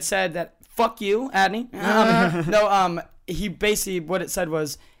article say? it said that fuck you, Adney. He basically what it said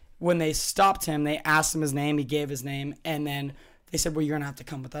was when they stopped him, they asked him his name. He gave his name, and then they said, well, you're going to have to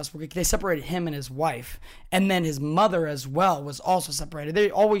come with us. They separated him and his wife. And then his mother as well was also separated. They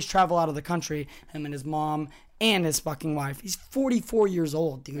always travel out of the country, him and his mom and his fucking wife. He's 44 years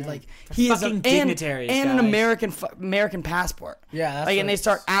old, dude. Like, he is dignitaries, and an guys. American passport. Yeah, that's like, and they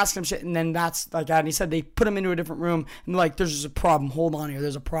start asking him shit, and then that's like that. And he said they put him into a different room, and like, there's just a problem. Hold on here,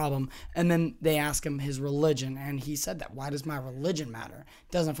 there's a problem. And then they ask him his religion, and he said that. Why does my religion matter?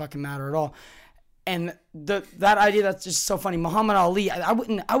 It doesn't fucking matter at all. And that idea, that's just so funny. Muhammad Ali, I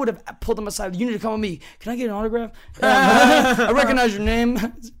would have pulled him aside. You need to come with me. Can I get an autograph? I recognize your name.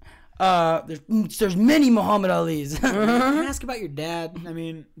 There's many Muhammad Alis. Can I ask about your dad? I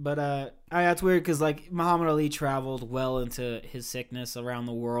mean, but that's weird because like Muhammad Ali traveled well into his sickness around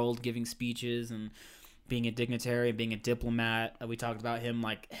the world, giving speeches and being a dignitary, being a diplomat. We talked about him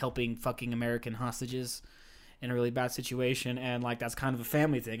like helping fucking American hostages in a really bad situation, and like that's kind of a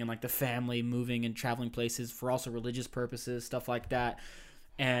family thing, and like the family moving and traveling places for also religious purposes, stuff like that.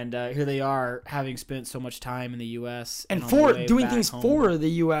 And here they are, having spent so much time in the U.S. and for doing things home. For the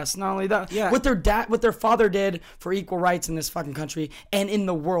U.S. Not only that, what their father did for equal rights in this fucking country and in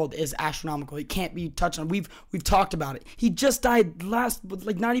the world is astronomical. It can't be touched on. We've talked about it. He just died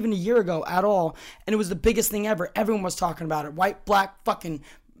not even a year ago at all, and it was the biggest thing ever. Everyone was talking about it. White, black, fucking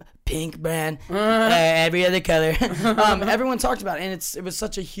pink, brown, every other color. Everyone talked about it, and it was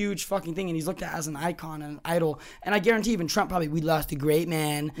such a huge fucking thing, and he's looked at as an icon and an idol. And I guarantee even Trump probably, we lost a great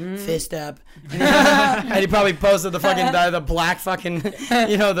man, fist up. And he probably posted the fucking the black fucking, the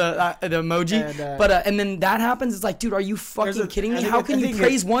emoji. And then that happens. It's like, dude, are you fucking kidding me? How can you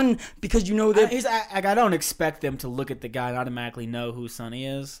praise one because you know that? I don't expect them to look at the guy and automatically know who Sonny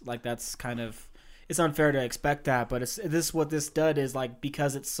is. Like that's kind of. It's unfair to expect that, but what this did is like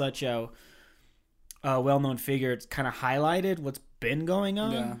because it's such a well-known figure, it's kind of highlighted what's been going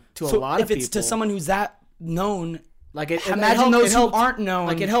on to a lot of people. If it's to someone who's that known, like imagine those who aren't known.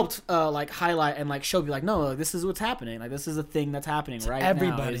 Like it helped like highlight and like show you like no, this is what's happening. Like this is a thing that's happening to right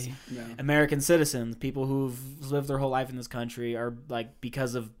everybody. Now. American citizens, people who've lived their whole life in this country are like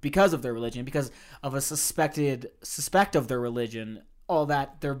because of their religion, because of a suspect of their religion. All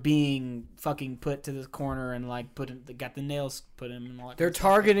that they're being fucking put to this corner and like got the nails put in and all that. They're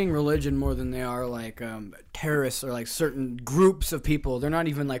targeting religion more than they are like terrorists or like certain groups of people. They're not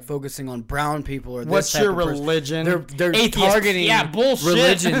even like focusing on brown people or this what's type your of person. religion? They're targeting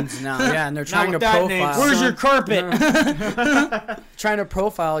religions now. Yeah, and they're trying to profile. Where's your carpet? Trying to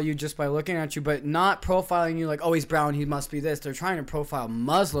profile you just by looking at you, but not profiling you like, oh, he's brown, he must be this. They're trying to profile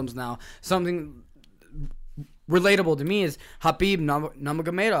Muslims now. Something relatable to me is Habib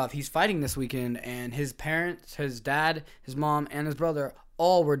Nurmagomedov. He's fighting this weekend, and his parents, his dad, his mom, and his brother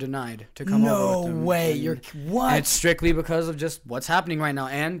all were denied to come over with him. No way. You're what? And it's strictly because of just what's happening right now.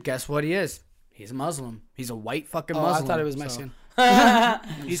 And guess what he is? He's a Muslim. He's a white fucking Muslim. I thought it was Mexican.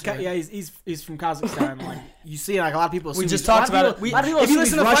 He's from Kazakhstan. Like you see, like a lot of people. We just talked about it. If you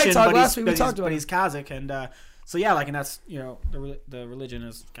listen to Fight Talk last week, we talked about it. But he's Kazakh, and so yeah, like, and that's the religion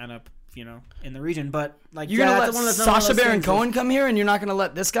is kind of. In the region, but like you're gonna let Sacha Baron Cohen come here, and you're not gonna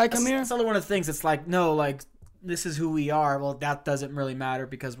let this guy come here. That's another one of the things. It's like no, like this is who we are. Well, that doesn't really matter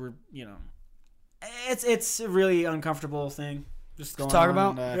because we're it's a really uncomfortable thing. Just going talk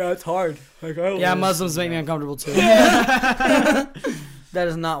about. Yeah, it's hard. Like, Muslims make me uncomfortable too. That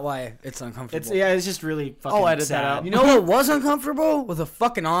is not why it's uncomfortable. It's just really fucking. I'll edit sad. that out. You know what was uncomfortable? Was the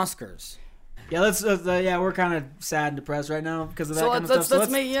fucking Oscars. Yeah, we're kind of sad and depressed right now because of that kind of stuff. So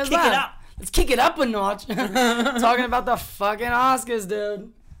let's kick it up. Let's kick it up a notch. Talking about the fucking Oscars,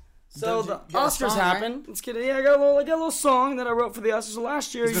 dude. So the Oscars happened. Right? Let's get it. Yeah, I got a little song that I wrote for the Oscars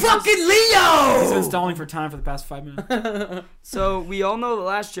last year. Fucking Leo! He's been stalling for time for the past 5 minutes. So we all know that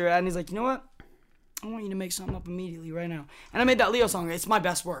last year, and he's like, you know what? I want you to make something up immediately right now. And I made that Leo song. It's my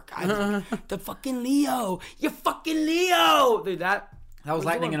best work. The fucking Leo. You fucking Leo. Dude, that was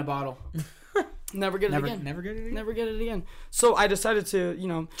lightning in a bottle. Never get it again. Never get it again? Never get it again. So I decided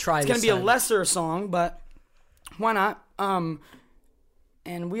to, try. It's going to be a lesser song, but why not? And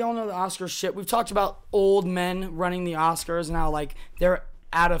we all know the Oscars shit. We've talked about old men running the Oscars and how, like, they're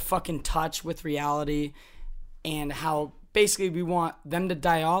out of fucking touch with reality and how basically we want them to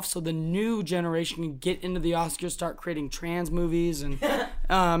die off so the new generation can get into the Oscars, start creating trans movies and,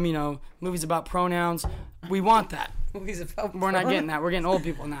 movies about pronouns. We want that. We're not getting that. We're getting old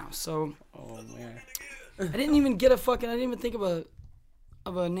people now. So, man. I didn't even think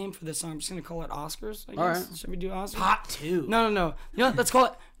of a name for this song. I'm just gonna call it Oscars. I guess. All right. Should we do Oscars? Part 2. No. You know what? Let's call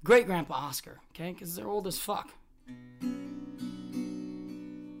it Great Grandpa Oscar. Okay, because they're old as fuck. You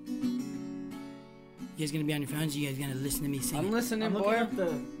guys gonna be on your phones? You guys gonna listen to me sing? I'm listening, I'm boy. looking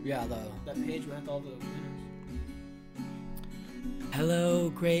at that page with all the winners. Hello,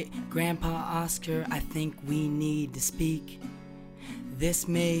 great Grandpa Oscar, I think we need to speak. This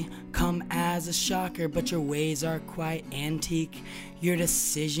may come as a shocker, but your ways are quite antique. Your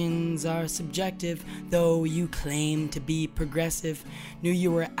decisions are subjective, though you claim to be progressive. Knew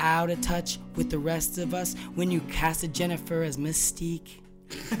you were out of touch with the rest of us when you casted Jennifer as Mystique.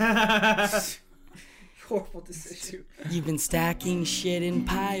 Horrible decision. You've been stacking shit in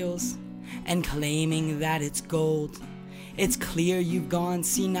piles and claiming that it's gold. It's clear you've gone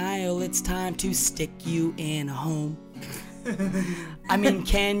senile, it's time to stick you in a home. I mean,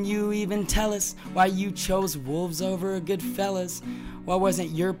 can you even tell us why you chose wolves over Goodfellas? Why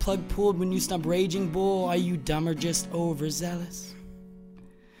wasn't your plug pulled when you snubbed Raging Bull? Are you dumb or just overzealous?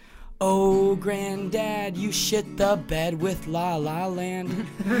 Oh, granddad, you shit the bed with La La Land.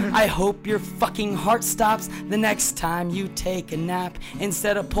 I hope your fucking heart stops the next time you take a nap.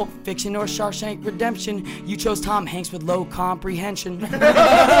 Instead of Pulp Fiction or Shawshank Redemption, you chose Tom Hanks with low comprehension.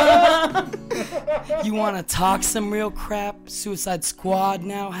 You wanna talk some real crap? Suicide Squad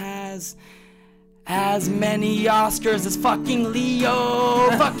now has as many Oscars as fucking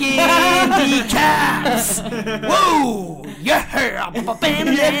Leo fucking DiCaprio. Whoa! Yeah!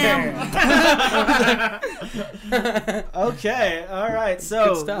 Okay, all right.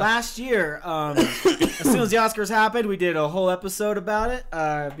 So last year, as soon as the Oscars happened, we did a whole episode about it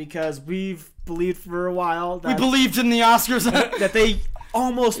because we've believed for a while that, We believed in the Oscars. that they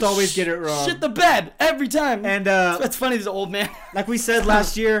almost always get it wrong. Shit the bed every time. And That's funny, this old man. like we said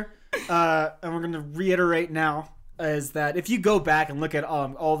last year, and we're going to reiterate now, is that if you go back and look at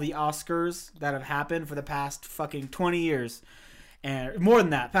all the Oscars that have happened for the past fucking 20 years, and more than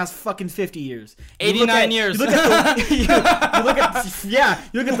that, past fucking 50 years, 89 years. You look at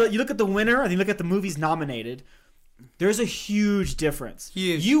the winner, and you look at the movies nominated. There's a huge difference.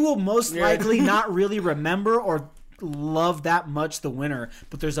 Huge. You will most likely not really remember or love that much the winner,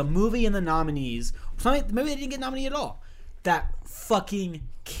 but there's a movie in the nominees. Maybe they didn't get nominated at all. That fucking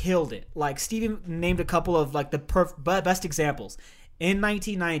killed it. Like Steven named a couple of like the best examples. In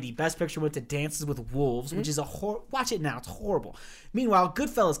 1990, Best Picture went to Dances with Wolves, which is watch it now. It's horrible. Meanwhile,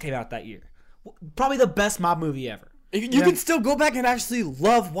 Goodfellas came out that year. Probably the best mob movie ever. You can still go back and actually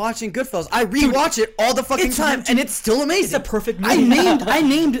love watching Goodfellas. I rewatch it all the fucking time, and it's still amazing. It's a perfect movie. I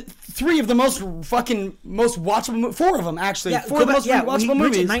named 3 of the most watchable, 4 of them actually. 4 of the most rewatchable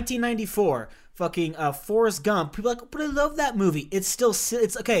movies. In 1994, fucking Forrest Gump. People are like, but I love that movie. It's still,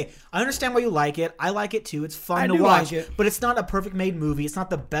 it's okay. I understand why you like it. I like it too. It's fun to watch. But it's not a perfect made movie. It's not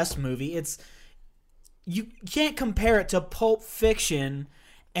the best movie. You can't compare it to Pulp Fiction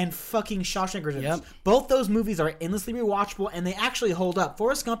and fucking Shawshank Redemption. Yep. Both those movies are endlessly rewatchable, and they actually hold up.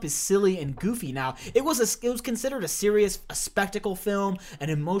 Forrest Gump is silly and goofy now. It was considered a spectacle film, an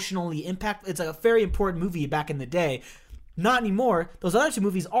emotionally impact. It's like a very important movie back in the day. Not anymore. Those other 2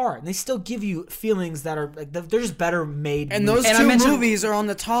 movies are, and they still give you feelings that are like they're just better made. And those 2 movies are on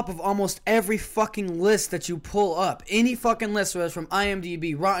the top of almost every fucking list that you pull up. Any fucking list, whether it's from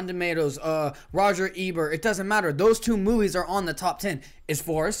IMDb, Rotten Tomatoes, Roger Ebert, it doesn't matter. Those 2 movies are on the top 10. Is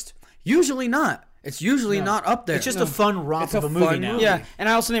Forrest? Usually not. It's usually not up there. It's just a fun romp of a movie now. Yeah, and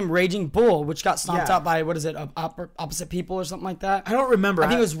I also named Raging Bull, which got stomped out by, what is it, Opposite People or something like that? I don't remember. I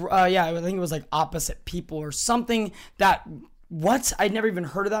think it was, I think it was like Opposite People or something that... What? I'd never even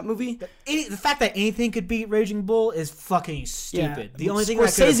heard of that movie. The fact that anything could beat Raging Bull is fucking stupid. Yeah. The only thing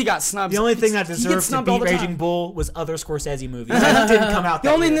Scorsese got snubbed. The only thing that He gets deserves to snubbed all beat the time. Raging Bull was other Scorsese movies that didn't come out.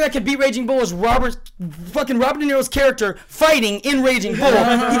 The only thing that could beat Raging Bull was Robert De Niro's character fighting in Raging Bull.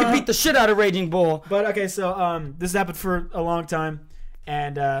 He could beat the shit out of Raging Bull. But okay, so this has happened for a long time,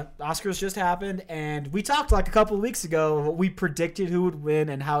 and Oscars just happened, and we talked like a couple of weeks ago. We predicted who would win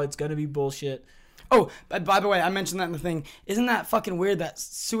and how it's gonna be bullshit. Oh, by the way, I mentioned that in the thing. Isn't that fucking weird that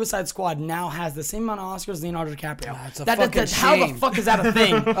Suicide Squad now has the same amount of Oscars as Leonardo DiCaprio? It's a fucking how the shame. fuck is that a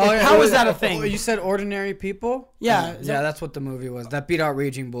thing? How is that a thing? You said Ordinary People? Yeah. Yeah, that's what the movie was. That beat out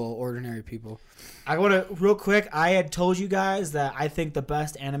Raging Bull, Ordinary People. I want to real quick. I had told you guys that I think the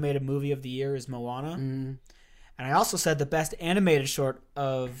best animated movie of the year is Moana, and I also said the best animated short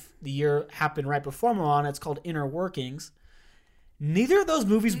of the year happened right before Moana. It's called Inner Workings. Neither of those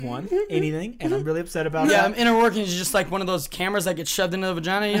movies won anything, and I'm really upset about that. Inner Workings is just like one of those cameras that gets shoved into the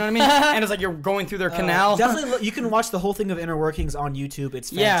vagina, you know what I mean? And it's like you're going thugh their canal. Definitely, you can watch the whole thing of Inner Workings on YouTube.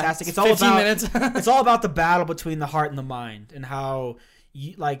 It's fantastic. It's all 15 about minutes. It's all about the battle between the heart and the mind, and how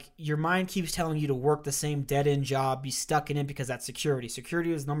your mind keeps telling you to work the same dead-end job, be stuck in it because that's security.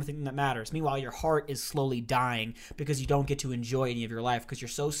 Security is the number thing that matters. Meanwhile, your heart is slowly dying because you don't get to enjoy any of your life because you're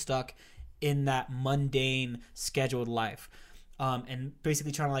so stuck in that mundane, scheduled life. And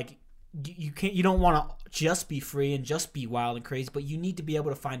basically trying to you don't want to just be free and just be wild and crazy, but you need to be able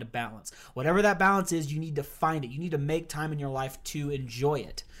to find a balance. Whatever that balance is, you need to find it. You need to make time in your life to enjoy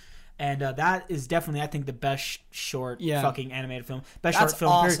it. And that is definitely, I think, the best short fucking animated film. Best That's short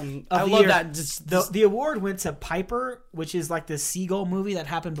film. awesome. Of I the love year. that. The award went to Piper, which is like this seagull movie that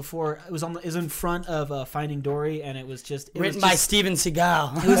happened before. It was in front of Finding Dory, and it was just Written by Steven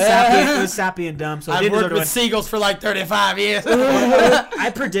Seagal. It was sappy and dumb. So I've worked with seagulls for like 35 years.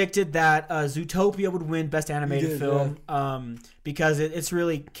 I predicted that Zootopia would win Best Animated Film because it's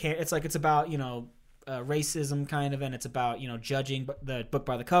really it's about racism kind of, and it's about judging the book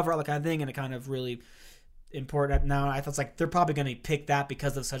by the cover, all that kind of thing, and it kind of really important. Now I thought it's like they're probably going to pick that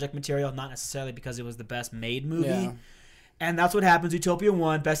because of subject material, not necessarily because it was the best made movie. Yeah. And that's what happens. Zootopia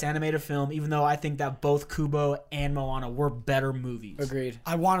won Best Animated Film, even though I think that both Kubo and Moana were better movies. Agreed.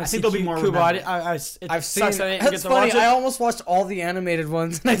 I want to see there'll be more Kubo. I've seen it. That's funny. I almost watched all the animated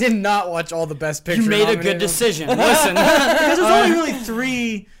ones, and I did not watch all the Best Picture. You made a good decision. Listen. Because there's only really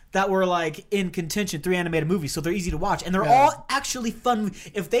 3 that were like in contention, 3 animated movies, so they're easy to watch, and they're all actually fun.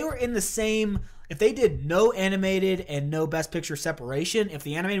 If they were in the same, if they did no animated and no Best Picture separation, if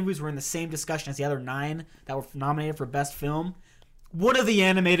the animated movies were in the same discussion as the other 9 that were nominated for Best Film, one of the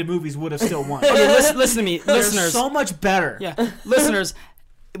animated movies would have still won. Okay, listen to me, They're listeners. so much better. Yeah, listeners.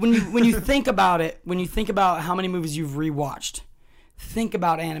 When you think about it, when you think about how many movies you've rewatched. Think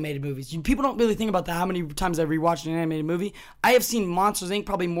about animated movies. People don't really think about how many times I've rewatched an animated movie. I have seen Monsters, Inc.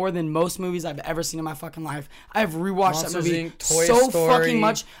 probably more than most movies I've ever seen in my fucking life. I have rewatched that movie Inc., Toy so Story, fucking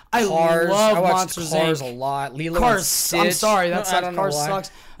much. I Cars. love I watched Monsters, Cars Inc. a lot. Lilo Cars, and Stitch. I'm sorry, that I sucks. don't know Cars why.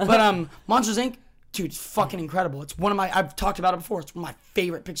 sucks. But Monsters, Inc., dude, it's fucking incredible. It's one of my, I've talked about it before. It's one of my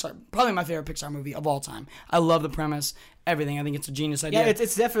favorite Pixar, probably my favorite Pixar movie of all time. I love the premise, everything. I think it's a genius idea. Yeah,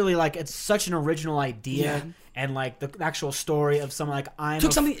 it's definitely like, it's such an original idea. Yeah. And like the actual story of someone like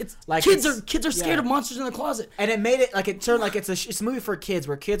kids are scared of monsters in the closet, and it made it like it turned like it's a movie for kids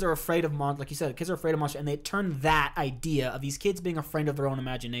where kids are afraid of monsters, like you said, kids are afraid of monsters, and they turned that idea of these kids being afraid of their own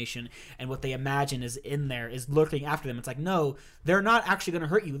imagination and what they imagine is in there is lurking after them. It's like, no, they're not actually going to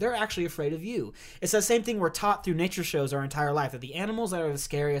hurt you. They're actually afraid of you. It's the same thing we're taught through nature shows our entire life, that the animals that are the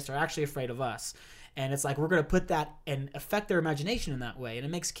scariest are actually afraid of us. And it's like we're going to put that and affect their imagination in that way. And it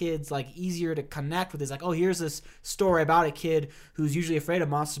makes kids like easier to connect with. It's like, oh, here's this story about a kid who's usually afraid of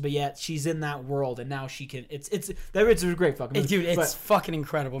monsters, but yet she's in that world and now she can. It's a great fucking movie. Dude, it's fucking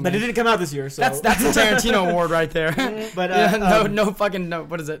incredible, man. But it didn't come out this year, so that's a Tarantino award right there. But no,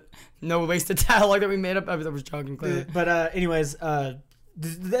 what is it? No wasted dialogue that we made up. I was joking, clearly. But anyways,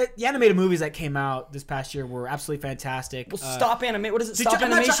 the animated movies that came out this past year were absolutely fantastic. Well, stop animate. What is it? Stop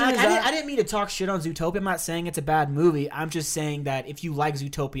animation. I didn't mean to talk shit on Zootopia. I'm not saying it's a bad movie. I'm just saying that if you like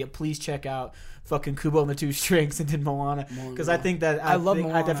Zootopia, please check out fucking Kubo and the Two Strings and then Moana, because I think that I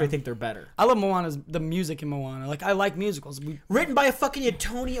definitely think they're better. I love Moana's the music in Moana. Like, I like musicals. Written by a fucking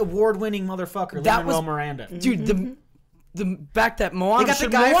Tony Award-winning motherfucker, Lin-Manuel Miranda. Dude, the fact that Moana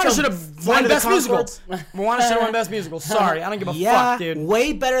should have won Best Musical. Moana should have won Best Musical. Sorry, I don't give a fuck, dude.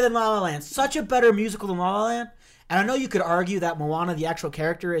 Way better than La La Land. Such a better musical than La La Land. And I know you could argue that Moana, the actual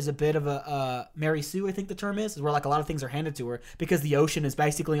character, is a bit of a Mary Sue, I think the term is where like a lot of things are handed to her because the ocean is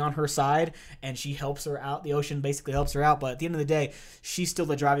basically on her side and she helps her out. The ocean basically helps her out, but at the end of the day, she's still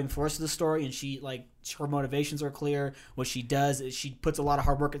the driving force of the story, and she like her motivations are clear. What she does is she puts a lot of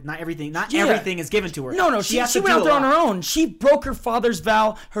hard work. Not everything is given to her. No, she went out there on her own. She broke her father's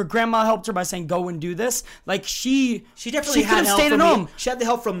vow. Her grandma helped her by saying, "Go and do this." Like she definitely had help stayed at home. She had the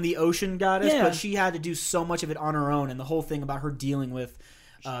help from the ocean goddess, but she had to do so much of it on her own. And the whole thing about her dealing with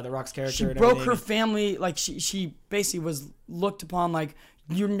the Rock's character, she and broke everything. her family. Like she basically was looked upon like,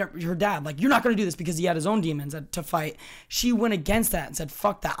 her dad, like, you're not going to do this because he had his own demons to fight. She went against that and said,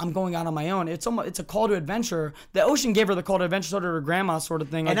 fuck that, I'm going out on my own. It's a call to adventure. The ocean gave her the call to adventure, so did her grandma, sort of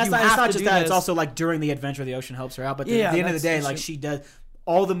thing. And like, it's not just that, it's also like during the adventure the ocean helps her out, but at the end of the day, like, she does,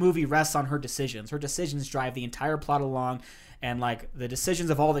 all the movie rests on her decisions. Her decisions drive the entire plot along. And like the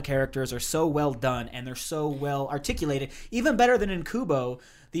decisions of all the characters are so well done and they're so well articulated, even better than in Kubo.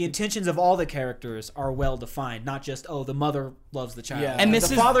 The intentions of all the characters are well defined, not just the mother loves the child. Yeah. And the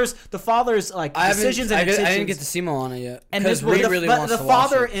father's like decisions and intentions. I didn't get to see Moana yet. And this really wants the to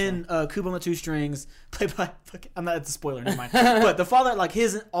father watch it, in Kubo and the Two Strings, played by I'm not, it's a spoiler, never mind. But the father, like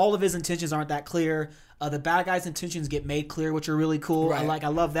all of his intentions aren't that clear. The bad guy's intentions get made clear, which are really cool. Right. I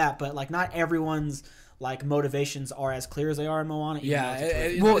love that, but like not everyone's like motivations are as clear as they are in Moana. Yeah,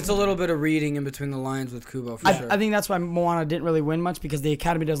 it's a little bit of reading in between the lines with Kubo for sure. I think that's why Moana didn't really win much, because the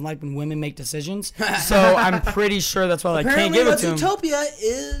Academy doesn't like when women make decisions. So I'm pretty sure that's why they can't give it to him. Zootopia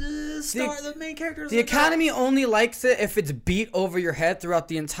is the main character. The Academy only likes it if it's beat over your head throughout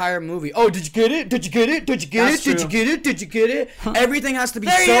the entire movie. Oh, did you get it? Did you get it? Did you get it? Did you get it? Did you get it? Everything has to be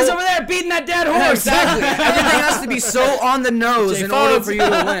There he is over there beating that dead horse. Exactly. Everything has to be so on the nose in order for you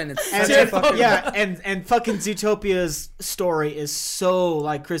to win. It's such a fucking and fucking Zootopia's story is so,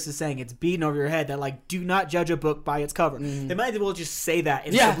 like Chris is saying, it's beaten over your head that, like, do not judge a book by its cover. They might as well just say that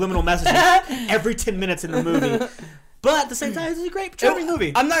in subliminal messages every 10 minutes in the movie. But at the same time, it's a great, charming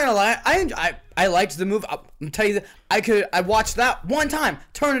movie. I'm not gonna lie, I liked the movie. I'm telling you that I watched that one time,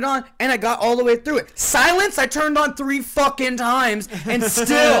 turned it on, and I got all the way through it. Silence, I turned on 3 fucking times, and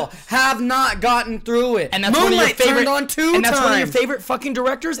still have not gotten through it. And that's Moonlight one of your favorite, turned on 2 and that's times. one of your favorite fucking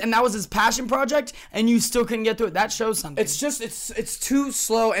directors, and that was his passion project, and you still couldn't get through it. That shows something. It's just it's too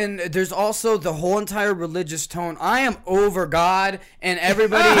slow, and there's also the whole entire religious tone. I am over God and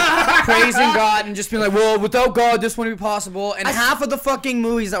everybody praising God and just being like, well, without God, this wouldn't be possible. And half of the fucking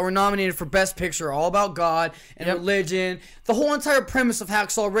movies that were nominated for Best Picture are all about God and religion. The whole entire premise of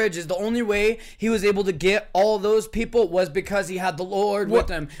Hacksaw Ridge is the only way he was able to get all those people was because he had the Lord with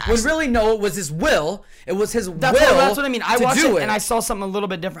him. When really, no, it was his will. It was his will. That's what I mean. I watched it and I I saw something a little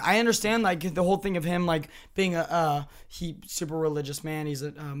bit different. I understand like the whole thing of him like being a super religious man. He's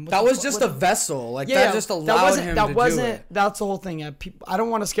a that was just a vessel. Like that just allowed him to do it. That's the whole thing. I don't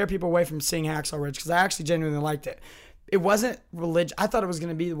want to scare people away from seeing Hacksaw Ridge because I actually genuinely liked it. It wasn't religious. I thought it was going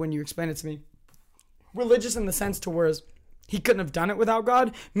to be when you explained it to me. Religious in the sense to where he couldn't have done it without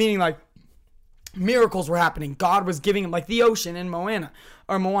God, meaning like miracles were happening. God was giving him like the ocean in Moana,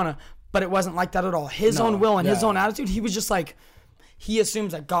 but it wasn't like that at all. His own will and his own attitude. He was just like, he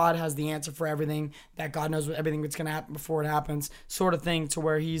assumes that God has the answer for everything, that God knows everything that's going to happen before it happens, sort of thing, to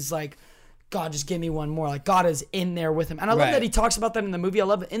where he's like, God, just give me one more. Like God is in there with him. And I love that he talks about that in the movie. I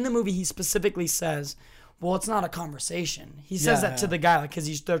love it. In the movie, he specifically says, well, it's not a conversation. He says that to the guy, like,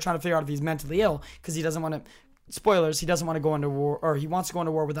 because they're trying to figure out if he's mentally ill, because he doesn't want to. Spoilers: he doesn't want to go into war, or he wants to go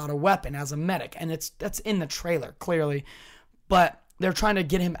into war without a weapon as a medic, and that's in the trailer clearly. But they're trying to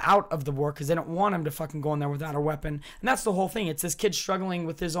get him out of the war because they don't want him to fucking go in there without a weapon, and that's the whole thing. It's this kid struggling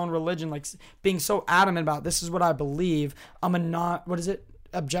with his own religion, like being so adamant about this is what I believe. I'm a not what is it?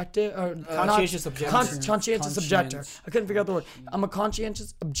 Objective or conscientious objector. Conscientious objector. I couldn't figure out the word. I'm a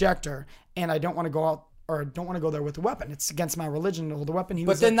conscientious objector, and I don't want to go out. Or don't want to go there with a weapon. It's against my religion to hold a weapon. He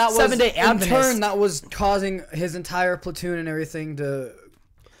was then that was 7-day in turn that was causing his entire platoon and everything to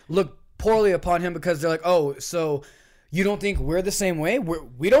look poorly upon him because they're like, oh, so you don't think we're the same way?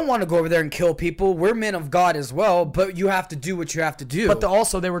 We don't want to go over there and kill people. We're men of God as well, but you have to do what you have to do. But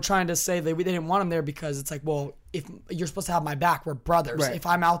also they were trying to say they didn't want him there because it's like, well, if you're supposed to have my back, we're brothers. Right. If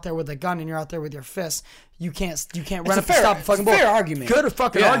I'm out there with a gun and you're out there with your fists, you can't run up fair, and stop a fucking bullet. fair argument. Good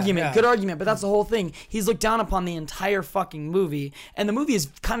fucking argument. Yeah. Good argument. But that's the whole thing. He's looked down upon the entire fucking movie, and the movie is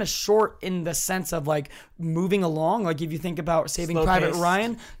kind of short in the sense of like moving along. Like if you think about Saving Slow Private paced.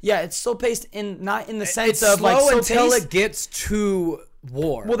 Ryan, yeah, it's slow paced not in the sense it's of slow like slow until paced. it gets to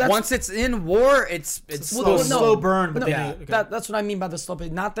war. Well, once it's in war, it's slow burn. But That's what I mean by the slow pace.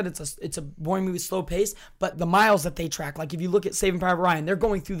 Not that it's a boring movie, slow pace, but the miles that they track. Like if you look at Saving Private Ryan, they're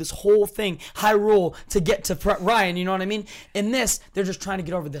going through this whole thing, Hyrule, to get to Ryan. You know what I mean? In this, they're just trying to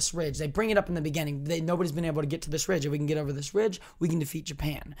get over this ridge. They bring it up in the beginning. Nobody's been able to get to this ridge. If we can get over this ridge, we can defeat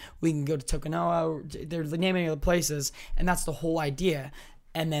Japan. We can go to Tokunoa. They're naming other places, and that's the whole idea.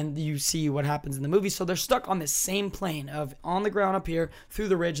 And then you see what happens in the movie. So they're stuck on this same plane of on the ground up here, through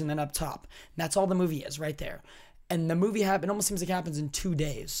the ridge, and then up top. And that's all the movie is right there. And the movie it almost seems like it happens in 2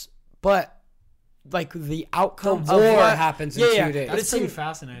 days. But like the outcome The of war what happens in 2 days. But That's pretty seemed-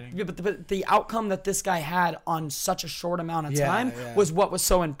 fascinating. Yeah, but the outcome that this guy had on such a short amount of Yeah, time yeah. was what was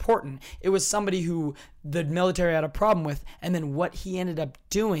so important. It was somebody who the military had a problem with, and then what he ended up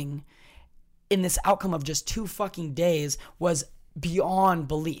doing in this outcome of just 2 fucking days was beyond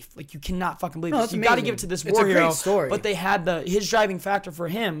belief. Like you cannot fucking believe No, this. it's You got to amazing. give it to this It's war a great hero. story. But they had his driving factor for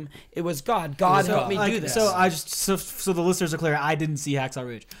him. It was God. God help me do this. So I just so the listeners are clear. I didn't see Hacksaw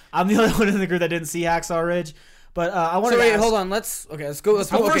Ridge. I'm the only one in the group that didn't see Hacksaw Ridge. But I wanted So to wait, ask, hold on. Let's go. Let's go.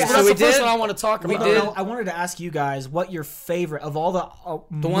 First, Okay, that's so we the first did. one I want to talk about. I wanted to ask you guys what your favorite of all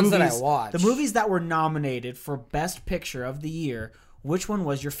the ones that I movies- watched. the movies that were nominated for Best Picture of the year. Which one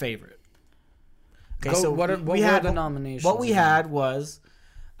was your favorite? Okay, Go- what we were had the nominations What we again? had was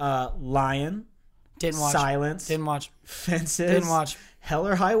Lion, Didn't watch. Silence, Didn't watch. Fences, Didn't watch. Hell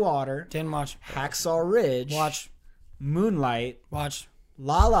or High Water, Didn't watch. Hacksaw Ridge, Watch. Moonlight, Watch.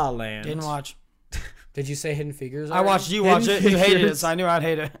 La La Land. Didn't watch. Did you say Hidden Figures? I already? watched you watch it. You hated it, Figures. so I knew I'd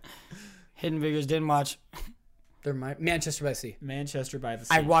hate it. Hidden Figures didn't watch. Manchester by the Sea. Manchester by the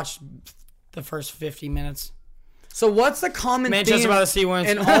Sea. I watched the first 50 minutes. So what's the common Manchester theme by the Sea wins.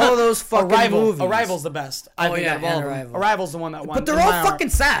 in all of those fucking movies? Arrival's the best. I think yeah, out of all of them. Arrival. Arrival's the one that won. But they're in all my heart. fucking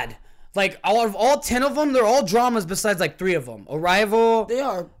sad. Like all 10 of them, they're all dramas besides like 3 of them. Arrival, They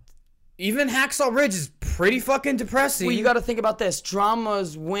are. even Hacksaw Ridge is pretty fucking depressing. Well, you got to think about this.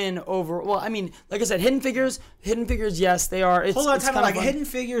 Dramas win over. Well, I mean, like I said, Hidden Figures. Yes, they are. It's, Hold on, it's time kind out. of Like fun. Hidden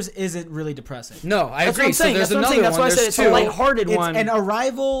Figures isn't really depressing. No, I That's agree. what I'm saying. So there's That's what I'm another saying. That's one. why I said There's it's 2. a lighthearted one. And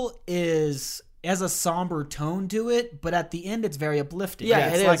Arrival has a somber tone to it, but at the end it's very uplifting. Yeah,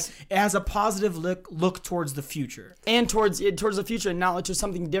 it's it like, is. it has a positive look towards the future. and towards the future, and not like just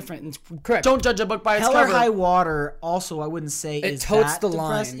something different. And Correct. Don't judge a book by its Hell or cover. High Water also I wouldn't say It is totes that the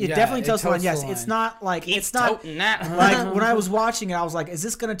depressing. line. It Yeah, definitely it totes the line. totes Yes, the it's line. not like Keep it's not toting that. like when I was watching it, I was like, "Is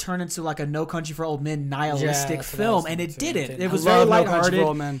this going to turn into like a No Country for Old Men nihilistic that's what I was film?" And it thinking, too. It didn't. didn't. It was I very love No Country for lighthearted.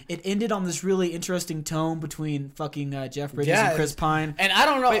 Old Men. It ended on this really interesting tone between fucking Jeff Bridges Yeah, and Chris Pine. And I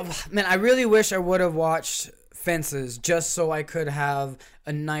don't know, man. I really wish I would have watched Fences just so I could have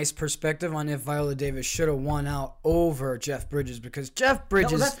a nice perspective on if Viola Davis should have won out over Jeff Bridges, because Jeff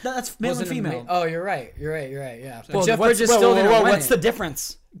Bridges that's male and wasn't female. Oh, you're right. Yeah. Well, Jeff what's- Bridges whoa, still whoa, didn't whoa, win what's it. the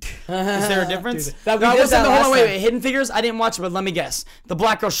difference? Is there a difference? Dude, that we no, did listen, that hold on, last wait, time. wait. Hidden Figures, I didn't watch it, but let me guess. The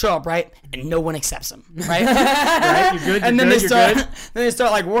black girls show up, right? And no one accepts them, right? Right? You're good. And then you're they good, start, you're good. then they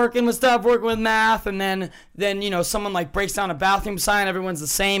start like working with stuff, working with math, and then someone like breaks down a bathroom sign. Everyone's the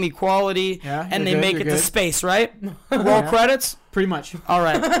same, equality, Yeah, and you're they good, make you're it to good. space, right? Roll credits. Pretty much. All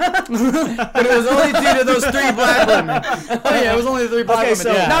right. But it was only due to those 3 black women. Oh yeah, it was only the 3 black Okay, women,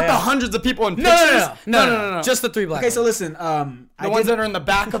 so- not yeah. the hundreds of people in No, pictures. no. Just the 3 black Okay, so women. listen. The ones that are in the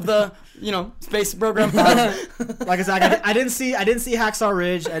back of the space program. Like I said, I didn't see Hacksaw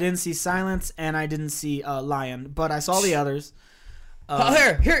Ridge, I didn't see Silence, and I didn't see Lion, but I saw the others.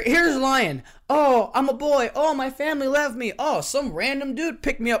 Here's Lion. Oh, I'm a boy. Oh, my family left me. Oh, some random dude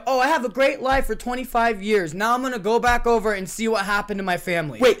picked me up. Oh, I have a great life for 25 years. Now I'm gonna go back over and see what happened to my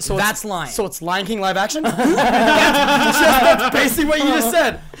family. Wait, so that's it's, Lion. So it's Lion King live action? that's basically what you just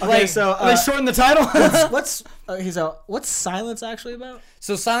said. Okay, so they shortened the title. what's Silence actually about?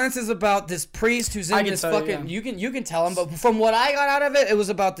 So Silence is about this priest who's I in can this tell you, fucking. yeah. You can tell him, but from what I got out of it, it was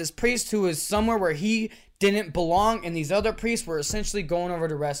about this priest who is somewhere where he didn't belong, and these other priests were essentially going over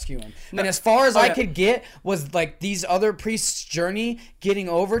to rescue him. And as far as I could get was like these other priests' journey getting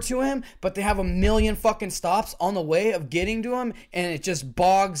over to him, but they have a million fucking stops on the way of getting to him, and it just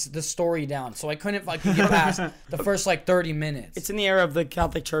bogs the story down. So I couldn't fucking get past the first like 30 minutes. It's in the era of the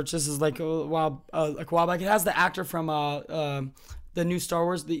Catholic Church. This is like a while back. It has the actor from the new Star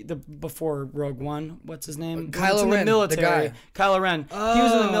Wars, the before Rogue One. What's his name? Kylo It's in Ren, the military. the guy. Kylo Ren. He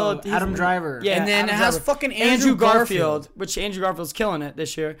was in the military. Adam Driver. Yeah, And then Adam it has Driver. fucking Andrew Garfield. which Andrew Garfield's killing it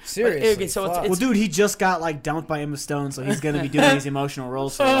this year. Seriously, Okay, so fuck. it's Well, dude, he just got like dumped by Emma Stone, so he's gonna be doing these emotional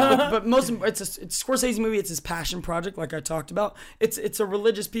roles for a while. but it's Scorsese's movie. It's his passion project, like I talked about. It's a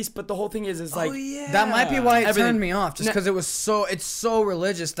religious piece, but the whole thing is like That might be why it Everything. turned me off, just No. because it's so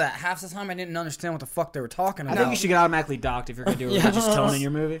religious that half the time I didn't understand what the fuck they were talking I about. think you should get automatically docked if you're gonna do a religious tone in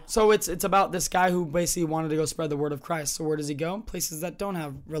your movie. So it's about this guy who basically wanted to go spread the word of Christ. So where does he go? Places that don't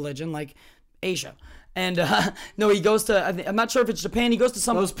have religion, like Asia. And no, he goes to. I'm not sure if it's Japan. He goes to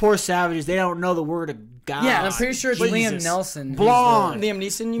some. Those poor savages, they don't know the word of God. Yeah, and I'm pretty sure it's Jesus. Liam Nelson. who's Blonde. Liam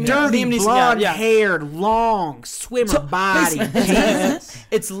Neeson. You mean? Dirty, Liam Neeson, blonde yeah. haired, long, swimmer body. Jesus.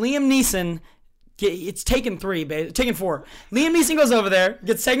 It's Liam Neeson. It's Taken 3, babe. Taken 4. Liam Neeson goes over there,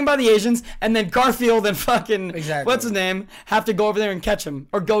 gets taken by the Asians, and then Garfield and fucking what's his name have to go over there and catch him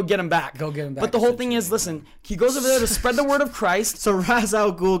or go get him back. Go get him back, But the whole thing is, listen, he goes over there to spread the word of Christ. So Ra's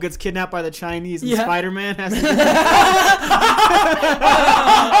al Ghul gets kidnapped by the Chinese, and Yeah. Spider-Man has to.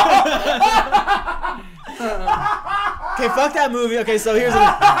 Okay, fuck that movie. Okay, so here's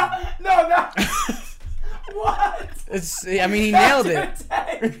I mean, he nailed it.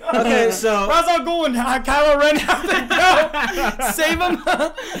 okay. So Ra's al Ghul and Kylo Ren have to go save him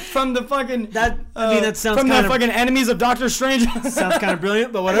from the fucking that sounds from the kind of fucking enemies of Doctor Strange. sounds kind of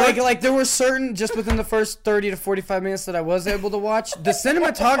brilliant, but whatever. Like there were certain just within the first 30 to 45 minutes that I was able to watch. The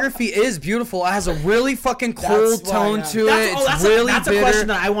cinematography is beautiful. It has a really fucking cold That's why, tone yeah. to it. It's that's really a bitter. question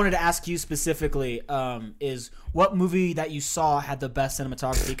that I wanted to ask you specifically. Is what movie that you saw had the best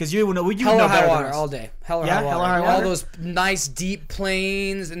cinematography? Because you know Hell know or High better than Water us. all day. Hell or Yeah, High Hell Water. or High All Water? those nice deep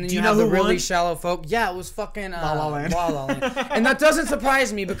plains, and then Do you you have know the who really won? shallow folk. Yeah, it was fucking La La Land. La La Land. And that doesn't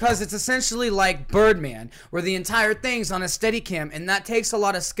surprise me because it's essentially like Birdman, where the entire thing's on a Steadicam, and that takes a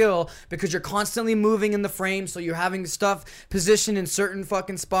lot of skill because you're constantly moving in the frame, so you're having stuff positioned in certain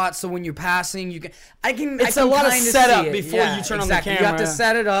fucking spots. So when you're passing, you can. It's I a can lot of kinda setup see it. before Yeah, you turn exactly. on the You have to camera.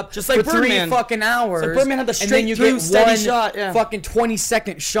 set it up Just like for 3 Birdman. fucking hours. So Birdman had the and straight then you get steady one shot, yeah. fucking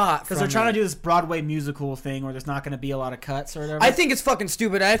 20-second shot. Because they're trying to do this Broadway musical thing where there's not going to be a lot of cuts or whatever. I think it's fucking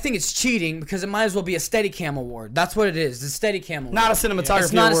stupid. I think it's cheating because it might as well be a Steadicam award. That's what it is. The Steadicam award. Not a cinematography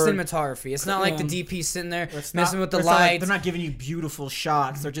It's not award. a cinematography. It's not like the DP sitting there It's messing not- with the it's not like- lights. they're not giving you beautiful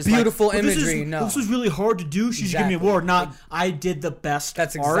shots. They're just Beautiful like, imagery, no. This was really hard to do. She should give me an Exactly. award. Not I did the best.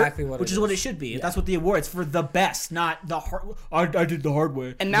 That's art, exactly what it which is what it should be. That's what the award. It's for the best, not the hard. I did the hard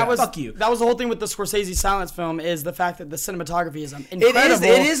way. And that was fuck you. That was the whole thing with the Scorsese silence film is the fact that the cinematography is incredible.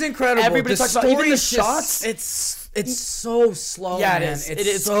 It is incredible. Everybody The talks about even story the is shots. just- It's so slow. Yeah, man. it is. It's It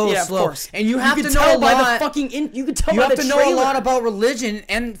is. so Yeah, slow. of course. And you have can to know tell a by lot. the fucking. You can tell You by have the to know a trailer. lot about religion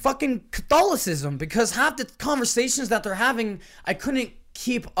and fucking Catholicism because half the conversations that they're having, I couldn't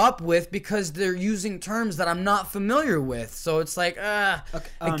keep up with because they're using terms that I'm not familiar with. So it's like,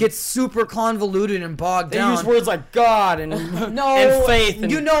 it gets super convoluted and bogged They down. use words like God and no, and faith. And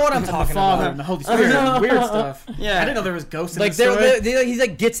you know what I'm talking Father about. and the Holy Spirit and weird stuff. Yeah. I didn't know there was ghosts in Like the story. he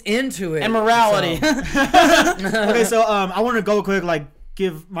like gets into it. and morality. Okay, so I want to go quick, like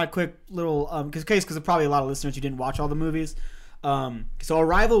give my quick little because probably a lot of listeners who didn't watch all the movies. So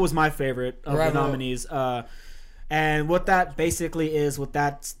Arrival was my favorite of the nominees. And what that basically is, what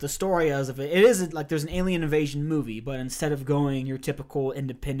that's the story is of it isn't like there's an alien invasion movie, but instead of going your typical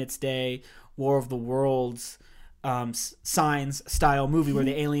Independence Day, War of the Worlds, Signs style movie where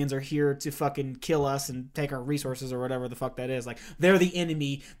the aliens are here to fucking kill us and take our resources or whatever the fuck that is, like they're the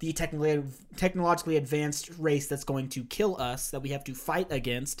enemy, the technologically advanced race that's going to kill us that we have to fight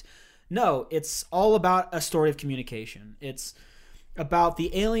against. No, it's all about a story of communication. It's about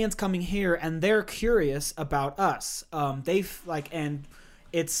the aliens coming here and they're curious about us.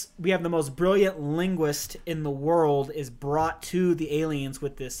 We have the most brilliant linguist in the world is brought to the aliens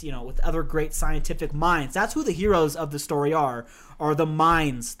with this, with other great scientific minds. That's who the heroes of the story are the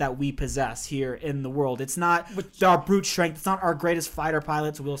minds that we possess here in the world. It's not our brute strength. It's not our greatest fighter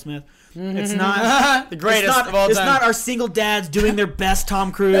pilots, Will Smith. It's not The greatest it's not, of all It's time. not our single dads doing their best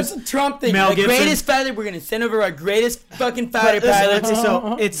Tom Cruise. That's a Trump thing. Mel The Gibson. greatest fighter. We're gonna send over our greatest fucking fighter Listen, pilot. so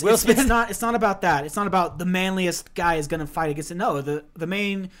Will it's Smith. not about that. It's not about the manliest guy is going to fight against it. No, the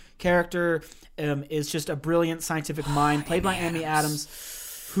main character is just a brilliant scientific mind played by Amy Adams,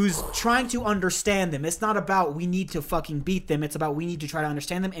 who's trying to understand them. It's not about we need to fucking beat them. It's about we need to try to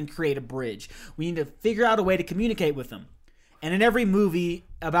understand them and create a bridge. We need to figure out a way to communicate with them. And in every movie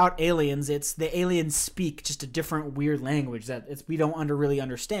about aliens, it's the aliens speak just a different weird language that we don't really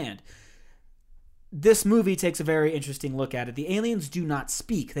understand. This movie takes a very interesting look at it. The aliens do not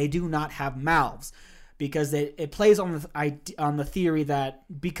speak. They do not have mouths because it plays on the theory that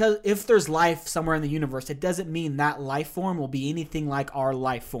because if there's life somewhere in the universe, it doesn't mean that life form will be anything like our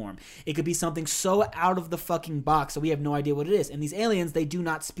life form. It could be something so out of the fucking box that we have no idea what it is. And these aliens, they do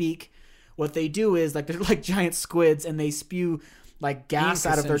not speak. What they do is like they're like giant squids and they spew like gas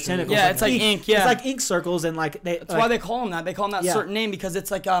Ink, out of their essentially. tentacles. Yeah, it's like ink, yeah. It's like ink circles and like they. That's why they call them that. They call them that Yeah. certain name because it's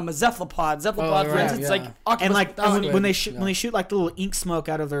like a cephalopod. Cephalopod, for right, instance, it's yeah. like octopus and like without when, it. when they shoot like the little ink smoke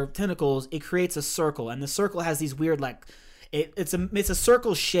out of their tentacles, it creates a circle, and the circle has these weird like. It's a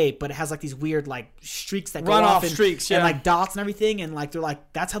circle shape, but it has like these weird like streaks that go Run-off off and, streaks, and yeah. like dots and everything, and like they're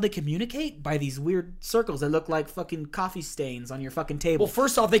like that's how they communicate by these weird circles that look like fucking coffee stains on your fucking table. Well,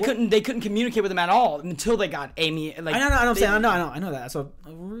 first off, they couldn't communicate with them at all until they got Amy. Like, I know what I'm saying. I know that. So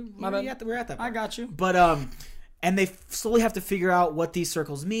bad. we're at that. I Part. got you. But and they slowly have to figure out what these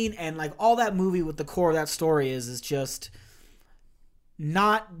circles mean, and like all that movie with the core of that story is just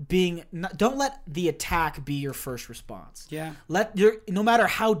don't let the attack be your first response. Yeah. No matter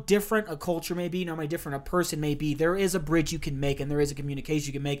how different a culture may be, no matter how different a person may be, there is a bridge you can make and there is a communication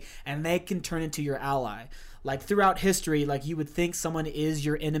you can make, and they can turn into your ally. Like throughout history, like you would think someone is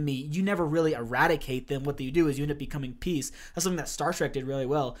your enemy. You never really eradicate them. What you do is you end up becoming peace. That's something that Star Trek did really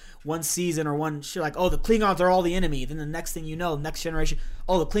well. One season or one shit like, oh, the Klingons are all the enemy. Then the next thing you know, next generation,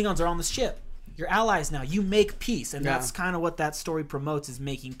 oh, the Klingons are on the ship. You're allies now. You make peace, and that's kind of what that story promotes: is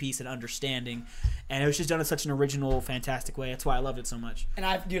making peace and understanding. And it was just done in such an original, fantastic way. That's why I loved it so much. And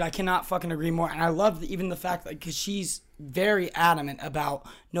I cannot fucking agree more. And I love even the fact that because she's very adamant about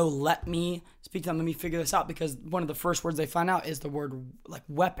no, let me speak to them, let me figure this out. Because one of the first words they find out is the word like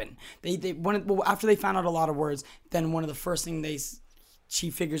weapon. After they found out a lot of words, then one of the first thing they she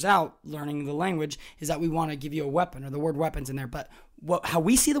figures out, learning the language, is that we want to give you a weapon, or the word weapon's in there. But how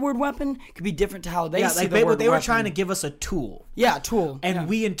we see the word weapon could be different to how they see the word weapon. They were trying to give us a tool. Yeah, tool. And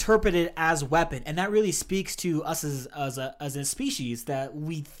we interpret it as weapon. And that really speaks to us as a species, that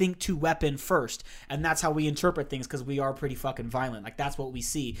we think to weapon first. And that's how we interpret things, because we are pretty fucking violent. Like, that's what we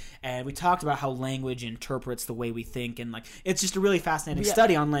see. And we talked about how language interprets the way we think. And, like, it's just a really fascinating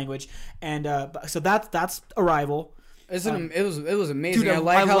study on language. And so that's Arrival. It was amazing. Dude, I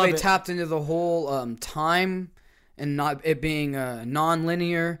like how they it. tapped into the whole time and not it being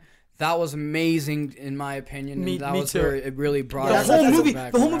non-linear. That was amazing in my opinion. Me was too. where it really brought The us whole back movie,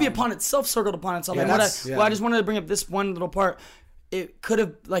 the whole movie around. upon itself circled upon itself. Yeah, And that's- I just wanted to bring up this one little part. It could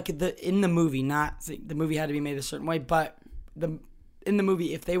have, like, in the movie, not the movie had to be made a certain way, but in the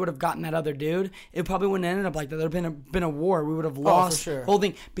movie, if they would have gotten that other dude, it probably wouldn't have ended up like that. There would have been a war. We would have lost sure. the whole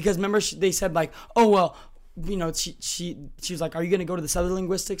thing. Because remember, they said, like, oh, well, you know, she was like, are you going to go to the Southern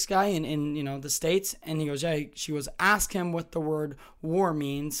Linguistics guy in you know, the States? And he goes, yeah. She was, ask him what the word war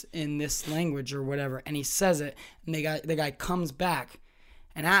means in this language or whatever. And he says it, and the guy comes back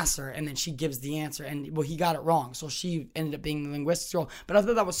and asks her, and then she gives the answer, and well, he got it wrong, so she ended up being the linguistics girl. But I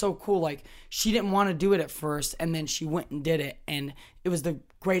thought that was so cool. Like, she didn't want to do it at first, and then she went and did it, and it was the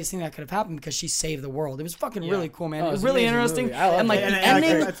greatest thing that could have happened because she saved the world. It was fucking really cool, man. It was really interesting. Movie. I loved and like it. the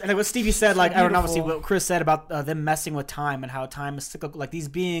ending, And what Stevie said, like, I don't know, obviously beautiful. what Chris said about them messing with time and how time is cyclical. Like, these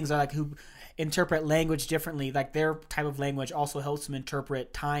beings are like who interpret language differently. Like, their type of language also helps them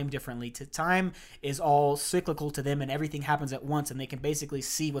interpret time differently. Time is all cyclical to them, and everything happens at once, and they can basically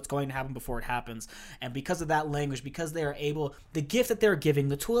see what's going to happen before it happens. And because of that language, because they are able, the gift that they're giving,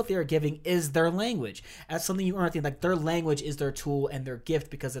 the tool that they are giving is their language. That's something you aren't thinking. Like, their language is their tool and their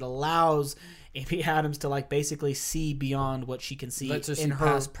gift, because it allows Amy Adams to, like, basically see beyond what she can see Let's just in see her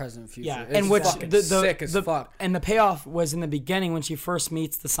past, present, future. Yeah, It's and which fucking sick as fuck. And the payoff was in the beginning when she first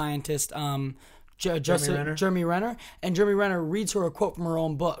meets the scientist, Jeremy Renner, and Jeremy Renner reads her a quote from her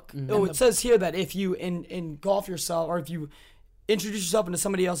own book. Oh, it says here that if you engulf yourself, or if you introduce yourself into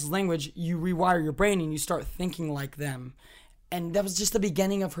somebody else's language, you rewire your brain and you start thinking like them. And that was just the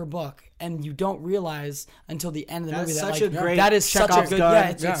beginning of her book, and you don't realize until the end of the movie That's that, such like, a great that is such a Chekhov's good, gun.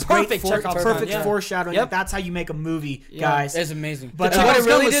 it's Great perfect Chekhov's perfect gun, yeah. foreshadowing. Yep. That's how you make a movie, guys. It's amazing. But what it Chekhov's gun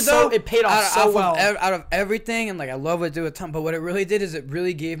really was did, so- though, it paid off so well. Out of everything, and like I love what it did with Tom, but what it really did is it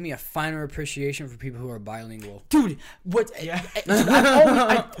really gave me a finer appreciation for people who are bilingual. Dude, what? Yeah.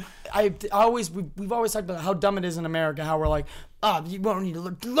 We've always talked about how dumb it is in America. How we're like, you won't need to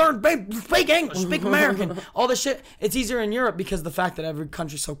learn speak English, speak American, all this shit. It's easier in Europe because the fact that every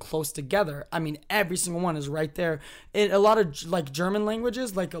country's so close together. I mean, every single one is right there. In a lot of like German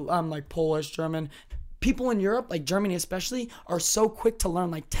languages, like Polish, German. People in Europe, like Germany especially, are so quick to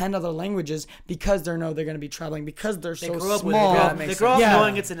learn like 10 other languages because they know they're going to be traveling, because they're so small. They grow up Yeah.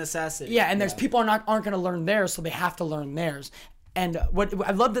 knowing it's a necessity. Yeah, and there's people aren't going to learn theirs, so they have to learn theirs. And what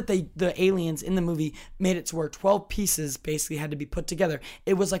I love that the aliens in the movie made it to where 12 pieces basically had to be put together.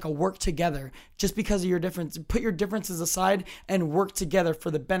 It was like a work together, just because of your difference. Put your differences aside and work together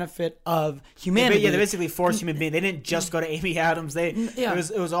for the benefit of humanity. They basically forced human beings. They didn't just go to Amy Adams.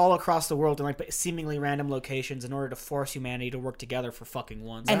 It was all across the world in like seemingly random locations in order to force humanity to work together for fucking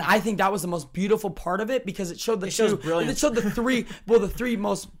once. And I think that was the most beautiful part of it, because it showed shows brilliance. It showed the three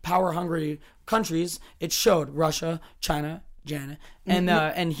most power hungry countries. It showed Russia, China,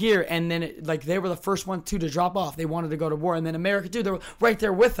 and here, and then they were the first one to drop off. They wanted to go to war, and then America too. They were right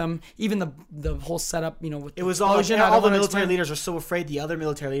there with them. Even the whole setup, with it was the all explosion, all the military leaders are so afraid the other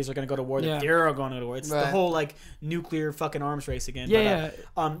military leaders are going to go to war that they're going to go to war. It's the whole like nuclear fucking arms race again. We've spent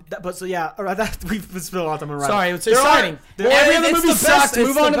a lot of time on Sorry, it's exciting. Every other movie sucks.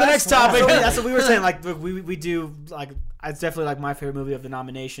 Move on to the next topic. That's what we were saying. Like we do like it's definitely like my favorite movie of the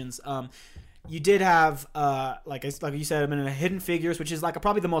nominations. You did have, like you said, I'm in Hidden Figures, which is like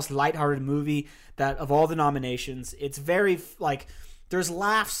probably the most lighthearted movie that of all the nominations. It's very there's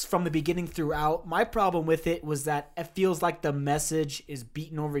laughs from the beginning throughout. My problem with it was that it feels like the message is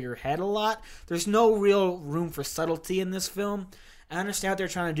beaten over your head a lot. There's no real room for subtlety in this film. I understand what they're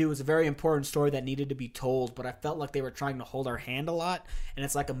trying to do. It was a very important story that needed to be told, but I felt like they were trying to hold our hand a lot, and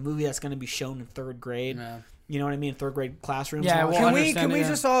it's like a movie that's going to be shown in third grade. Yeah. You know what I mean? Third grade classrooms. Yeah, can we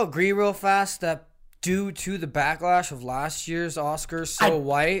just all agree real fast that due to the backlash of last year's Oscars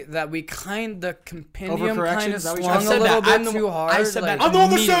white, that we the compendium kind of swung a little bit too hard? I said that. I'm the one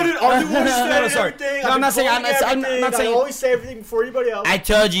that said it. I'm the one who said everything. I'm not saying. I always say everything before anybody else. I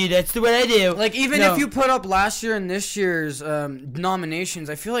told you that's the way I do. Like, even if you put up last year and this year's nominations,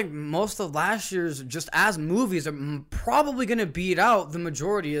 I feel like most of last year's, just as movies, are probably going to beat out the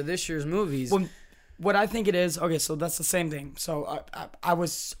majority of this year's movies. what I think it is. Okay, so that's the same thing. So I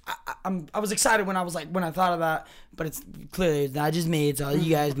was excited when I thought of that, but it's clearly it's not just me. It's all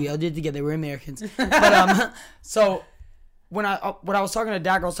you guys. We all did it together. We're Americans. But so. When I was talking to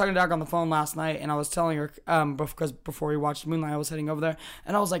Dak, on the phone last night, and I was telling her because before we watched Moonlight, I was heading over there,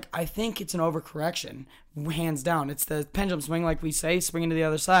 and I was like, I think it's an overcorrection, hands down. It's the pendulum swing, like we say, swinging to the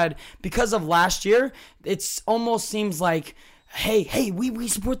other side. Because of last year, it's almost seems like, hey, we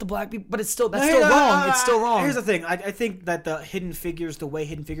support the black people, but it's still wrong. It's still wrong. Here's the thing. I think that the way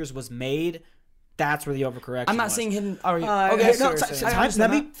Hidden Figures was made, that's where the overcorrection. I'm not was. saying Hidden. Okay, no,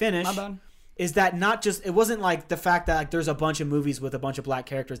 let me finish. My bad. Is that not just? It wasn't like the fact that like there's a bunch of movies with a bunch of black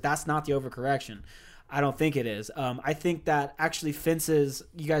characters. That's not the overcorrection. I don't think it is. I think that actually Fences.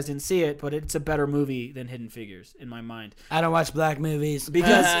 You guys didn't see it, but it's a better movie than Hidden Figures in my mind. I don't watch black movies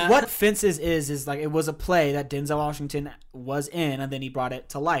because what Fences is like it was a play that Denzel Washington was in, and then he brought it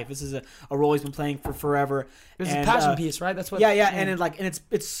to life. This is a role he's been playing for forever. It was a passion piece, right? That's what. Yeah, and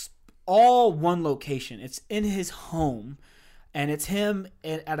it's all one location. It's in his home. And it's him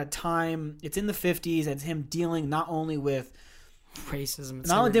at a time, it's in the 50s, and it's him dealing not only with racism,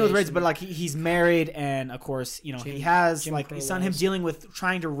 not only dealing with racism, but like he's married, and of course, he has like his son, him dealing with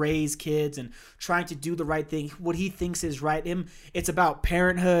trying to raise kids and trying to do the right thing, what he thinks is right. It's about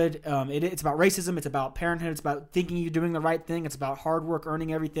parenthood, it's about racism, it's about parenthood, it's about thinking you're doing the right thing, it's about hard work,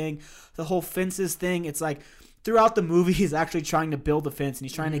 earning everything. The whole Fences thing, it's like, throughout the movie, he's actually trying to build the fence, and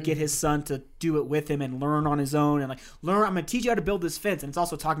he's trying to get his son to do it with him and learn on his own. And I'm going to teach you how to build this fence. And it's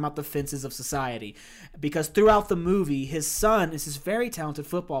also talking about the fences of society. Because throughout the movie, his son is this very talented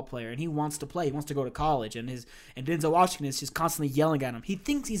football player, and he wants to play. He wants to go to college. And Denzel Washington is just constantly yelling at him. He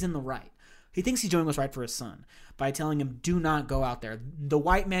thinks he's in the right. He thinks he's doing what's right for his son by telling him, do not go out there. The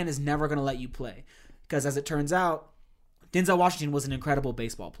white man is never going to let you play. Because as it turns out, Denzel Washington was an incredible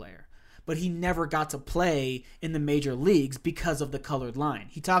baseball player. But he never got to play in the major leagues because of the colored line.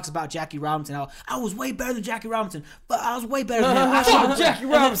 He talks about Jackie Robinson, how I was way better than Jackie Robinson, but I was way better than him. Fuck Jackie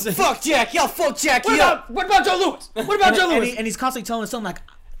Robinson. Fuck Jack. Yo, fuck Jackie. What about Joe Louis? What about Joe Louis? And he's constantly telling his son, like,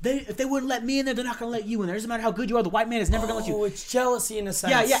 if they wouldn't let me in there, they're not going to let you in there. It doesn't matter how good you are. The white man is never going to let you. Oh, it's jealousy in a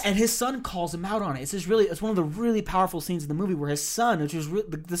sense. Yeah. And his son calls him out on it. It's one of the really powerful scenes in the movie where his son, which was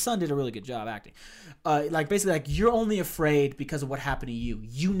the son did a really good job acting. Basically, you're only afraid because of what happened to you.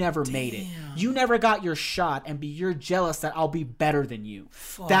 You never made it. You never got your shot, and you're jealous that I'll be better than you.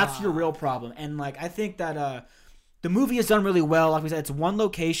 Fuck. That's your real problem. And I think that the movie is done really well. Like we said, it's one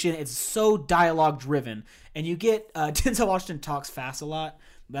location. It's so dialogue driven, and you get Denzel Washington talks fast a lot.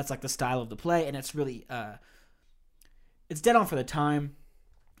 That's like the style of the play, and it's really it's dead on for the time.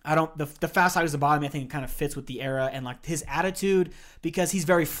 The fast side doesn't bother me. I think it kind of fits with the era and like his attitude because he's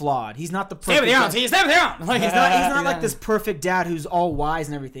very flawed. He's not the perfect dad. He's not like this perfect dad who's all wise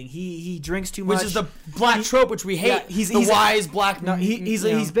and everything. He drinks too much, which is the black trope which we hate. Yeah, he's wise black. No, he's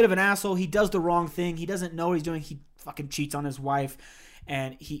a bit of an asshole. He does the wrong thing. He doesn't know what he's doing. He fucking cheats on his wife,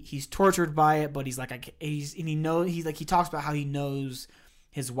 and he's tortured by it. But he talks about how he knows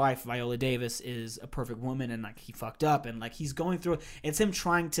his wife, Viola Davis, is a perfect woman, and he fucked up, and he's going through it. It's him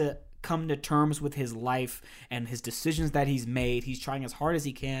trying to come to terms with his life and his decisions that he's made. He's trying as hard as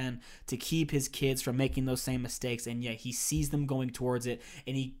he can to keep his kids from making those same mistakes, and yet he sees them going towards it,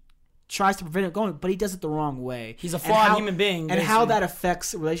 and he tries to prevent it going, but he does it the wrong way. He's a flawed human being. And how that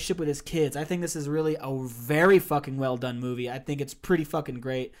affects relationship with his kids. I think this is really a very fucking well done movie. I think it's pretty fucking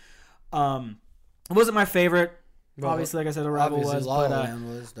great. It wasn't my favorite. Well, obviously, like I said, Arrival was, but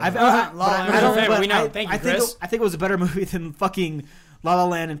Thank you, Chris. I think it was a better movie than fucking La La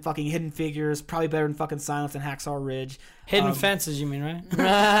Land and fucking Hidden Figures. Probably better than fucking Silence and Hacksaw Ridge. Hidden Fences, you mean, right?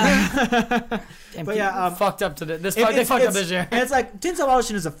 Damn, but yeah, fucked up to this. They fucked up this year. And it's like Denzel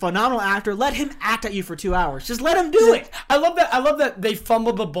Washington is a phenomenal actor. Let him act at you for 2 hours. Just let him do it. I love that they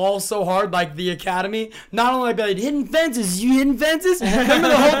fumbled the ball so hard, like the Academy. Not only like Hidden Fences, you Hidden Fences. Remember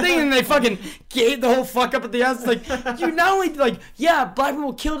the whole thing, and they fucking gave the whole fuck up at the end. It's like you not only black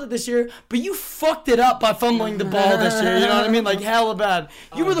people killed it this year, but you fucked it up by fumbling the ball this year. You know what I mean? Like hella bad.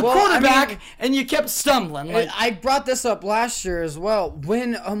 You were the quarterback, and you kept stumbling. I brought this up last year as well.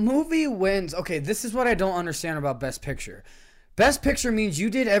 When a movie wins, okay, this is what I don't understand about Best Picture. Best Picture means you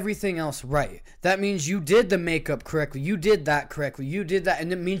did everything else right. That means you did the makeup correctly. You did that correctly. You did that,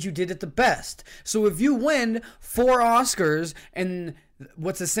 and it means you did it the best. So if you win 4 Oscars and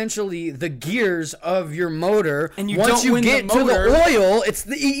what's essentially the gears of your motor, and once you get to the oil, it's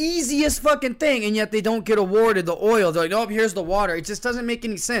the easiest fucking thing, and yet they don't get awarded the oil. They're like, oh, here's the water. It just doesn't make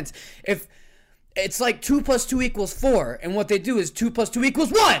any sense. If it's like 2 + 2 = 4, and what they do is 2 + 2 =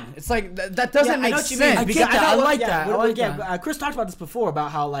 1. It's like that doesn't make sense. I like that. Chris talked about this before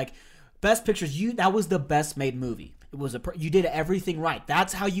about how Best Pictures, that was the best made movie. It was you did everything right.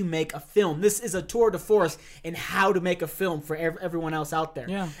 That's how you make a film. This is a tour de force in how to make a film for everyone else out there.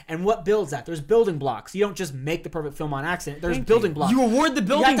 Yeah. And what builds that? There's building blocks. You don't just make the perfect film on accident. There's building blocks. You award the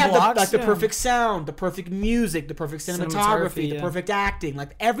building have blocks. the perfect sound, the perfect music, the perfect cinematography, the yeah. perfect acting.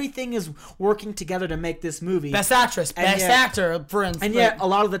 Like everything is working together to make this movie. Best actress, best actor, for instance. And yet, a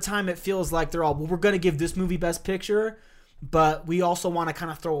lot of the time, it feels like they're all, well, we're going to give this movie Best Picture, but we also want to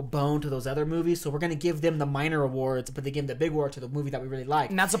kind of throw a bone to those other movies, so we're going to give them the minor awards, but they give them the big award to the movie that we really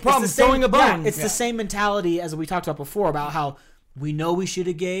like. And that's the problem, throwing a bone. Yeah, it's the same mentality as we talked about before about how we know we should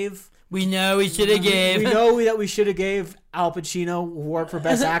have gave. We know we should have gave. We know that we should have gave Al Pacino award for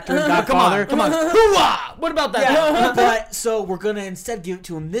Best Actor in Godfather. Come on. Hoo-ah! What about that? Yeah, but so we're going to instead give it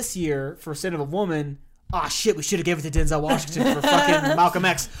to him this year for Sin of a Woman. Ah, shit, we should have given it to Denzel Washington for fucking Malcolm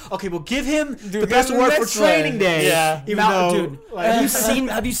X. Okay, we'll give him the best award for Training Day. Yeah. Even though,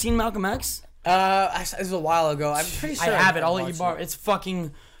 Have you seen Malcolm X? It was a while ago. I'm pretty sure I have it. I'll let you borrow it. It's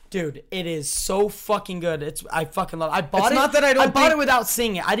fucking... Dude, it is so fucking good. I fucking love it. I bought it. Not that I bought it without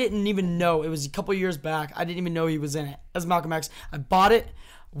seeing it. I didn't even know. It was a couple years back. I didn't even know he was in it as Malcolm X. I bought it.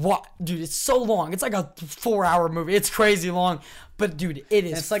 What? Dude, it's so long. It's like a 4-hour movie. It's crazy long. But, dude, it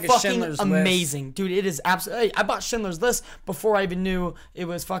is it's like fucking a Schindler's amazing. List. Dude, it is absolutely... I bought Schindler's List before I even knew it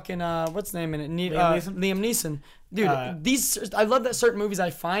was fucking... what's the name in it? Liam Neeson. Dude, these... I love that certain movies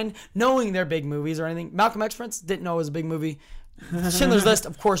I find, knowing they're big movies or anything. Malcolm X, for instance, didn't know it was a big movie. Schindler's List,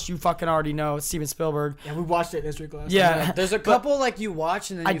 of course, you fucking already know. It's Steven Spielberg. Yeah, we watched it in history class. Yeah. There's a couple like you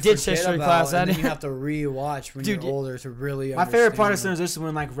watch and then I you did forget history about, class, and then I you have to re-watch when Dude, you're older to really My favorite part of understand Sinner's List is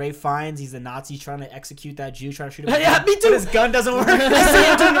when like Ray finds he's the Nazi trying to execute that Jew, trying to shoot him. Yeah, me too. But his gun doesn't work.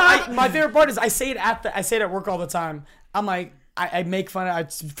 My favorite part is I say it at work all the time. I'm like, I make fun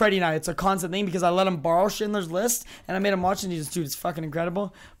of Freddie and I. It's a constant thing because I let him borrow Schindler's List and I made him watch it and he's just, dude, it's fucking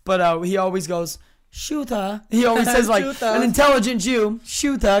incredible. But he always goes, shoota. He always says like an intelligent Jew,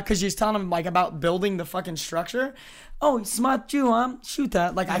 shoota, because she's telling him like about building the fucking structure. Oh, smart Jew, huh?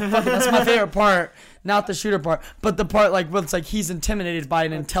 Shoota. Like that's my favorite part. Not the shooter part, but the part like where it's like he's intimidated by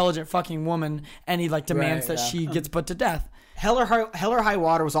an intelligent fucking woman and he like demands that she gets put to death. Hell or High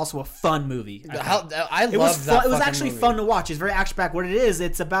Water was also a fun movie. I It was fun. It was actually fun to watch. It's very action-packed. What it is,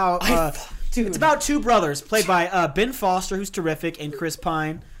 it's about it's about two brothers played by Ben Foster, who's terrific, and Chris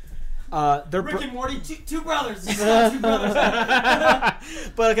Pine. They're Rick and Morty, two brothers. But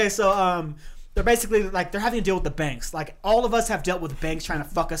okay, so they're basically like they're having to deal with the banks. Like all of us have dealt with banks trying to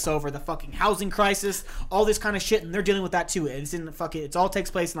fuck us over, the fucking housing crisis, all this kind of shit, and they're dealing with that too. It's in the fucking. It all takes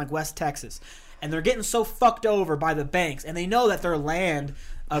place in like West Texas, and they're getting so fucked over by the banks, and they know that their land,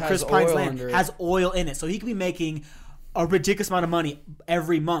 Chris Pine's land, has oil in it, so he could be making a ridiculous amount of money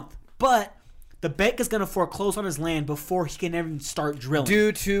every month, but the bank is going to foreclose on his land before he can even start drilling.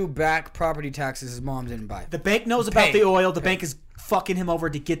 Due to back property taxes his mom didn't buy. The bank knows about the oil. The bank is fucking him over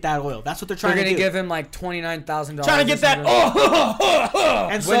to get that oil. That's what they're trying to do. They're going to give him like $29,000. Trying to get that.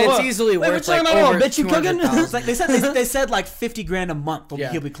 And when it's easily worth like over bitch, you cooking? It's like they said like $50,000 a month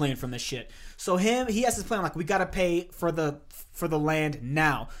he'll be clean from this shit. So he has his plan like we got to pay for the land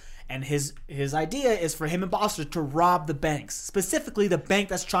now. And his idea is for him and Foster to rob the banks, specifically the bank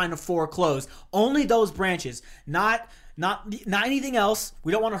that's trying to foreclose. Only those branches, not anything else.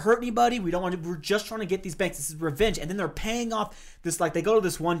 We don't want to hurt anybody. We're just trying to get these banks. This is revenge. And then they're paying off this. Like they go to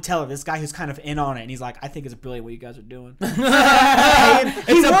this one teller, this guy who's kind of in on it, and he's like, "I think it's brilliant what you guys are doing."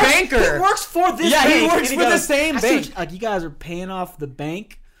 It's a banker. He works for this. Yeah, bank. he works And for the goes, same bank. Like you guys are paying off the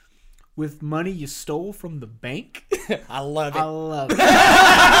bank with money you stole from the bank. I love it. I love it.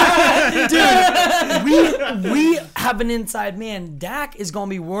 Dude, we have an inside man. Dak is going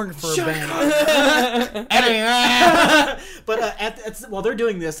to be working for a bank. But while they're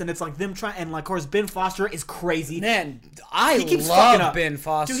doing this, and it's like them trying, and like, of course, Ben Foster is crazy. Man, He keeps fucking love up. Ben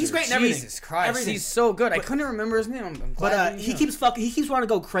Foster. Dude, he's great in everything. Jesus Christ, Everything. he's so good. I couldn't remember his name. I'm glad He keeps wanting to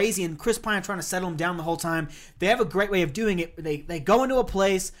go crazy, and Chris Pine trying to settle him down the whole time. They have a great way of doing it. They go into a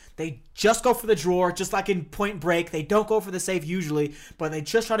place, they just go for the drawer, just like in Point Break. They don't go for the safe usually, but they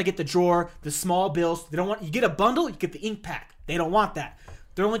just try to get the drawer, the small bills. They don't want you get a bundle, you get the ink pack. They don't want that.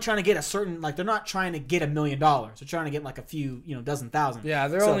 They're only trying to get a certain, like, they're not trying to get $1 million. They're trying to get like a few, dozen thousand. Yeah,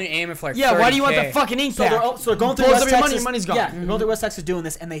 they're only aiming for like Yeah, why do you want 30K. the fucking ink So pack? they're going through Blows West up your money, Texas. your money's gone. Yeah, they're going through West Texas doing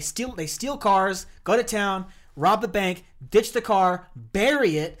this, and they steal cars, go to town, rob the bank, ditch the car,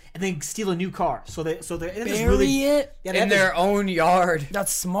 bury it, and then steal a new car. So they Bury it yeah, they in have their own yard.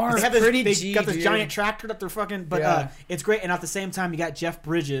 That's smart. They have this, pretty they G, got this dude. giant tractor that they're fucking. But Yeah. it's great, and at the same time, you got Jeff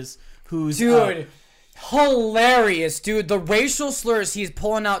Bridges, who's Dude, hilarious, dude. The racial slurs he's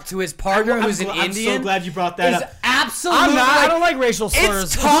pulling out to his partner, who's an I'm Indian, so glad you brought that is up. absolutely. I'm not. I don't like racial slurs.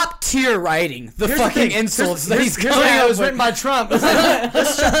 It's top tier writing. The Here's fucking thing. insults Here's- that he's here's- coming It out was with. written by Trump.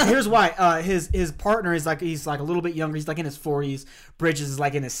 Here's why. His partner is like he's like a little bit younger. He's like in his 40s. Bridges is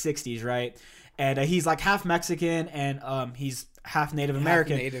like in his 60s, right? And he's like half Mexican and he's half Native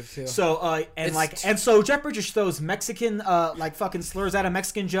American. Native, too. So so Jeff Bridges throws Mexican like fucking slurs at him,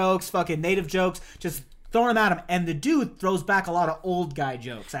 Mexican jokes, fucking Native jokes, just throwing them at him. And the dude throws back a lot of old guy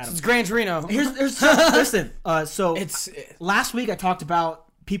jokes at him. It's Gran Torino. Here's listen. So It's last week I talked about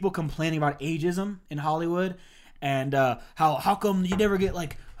people complaining about ageism in Hollywood and how come you never get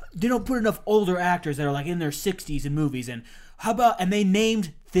like they don't put enough older actors that are like in their 60s in movies and and they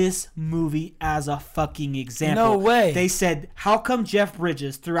named this movie as a fucking example. No way. They said, how come Jeff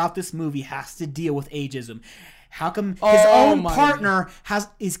Bridges throughout this movie has to deal with ageism? How come his Oh own my partner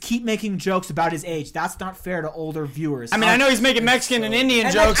is keep making jokes about his age? That's not fair to older viewers. I mean, I know he's making Mexican and Indian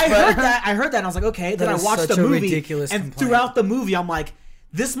And jokes, I but heard that and I was like, okay. Then I is watched such the a movie, ridiculous and complaint. throughout the movie, I'm like,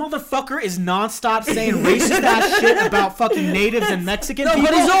 this motherfucker is nonstop saying racist ass shit about fucking natives and Mexican people.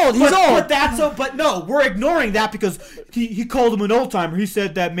 but he's old, he's old. But no, we're ignoring that because he called him an old timer. He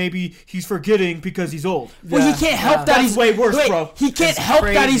said that maybe he's forgetting because he's old. well, he can't help that That's he's way worse, bro. He can't It's help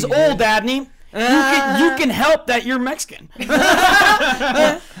that he's crazy, old, Adney. You can help that you're Mexican.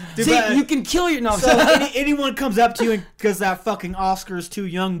 Dude, See, but- you can kill your no. So anyone comes up to you and because that fucking Oscar's too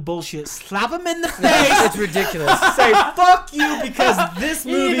young bullshit, slap him in the face. it's ridiculous. Say fuck you because this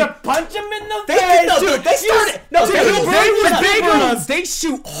You need movie. to punch him in the They face. dude, they started. No, Dude, they they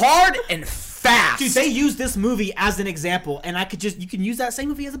shoot hard and fast. Dude, they use this movie as an example, and you can use that same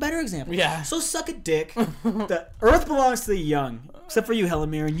movie as a better example. Yeah. So suck a dick. The Earth belongs to the young, except for you, Helen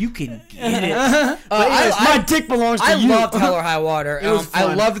Mirren. You can get it. But anyways, My dick belongs to I you. loved Hell or High Water. was I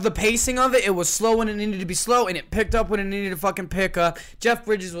fun. loved the pacing of it. It was slow when it needed to be slow, and it picked up when it needed to fucking pick up. Jeff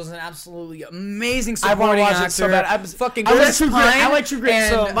Bridges was an absolutely amazing I wanna supporting watch actor. it so bad. Fucking I like Chris True Grit. Pine. I like True Grit,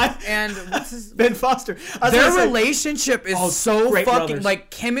 And, so and what's his? Ben Foster. I was Their gonna say- relationship is Oh, so great fucking brothers.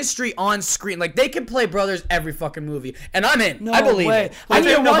 like chemistry on screen. Like they can play brothers every fucking movie, and I'm in. No I believe way. it. I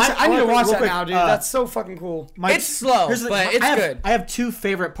need to No, watch. my- I need to watch real that quick, now, dude. uh, That's so fucking cool. It's slow, here's the but thing. it's good. I have two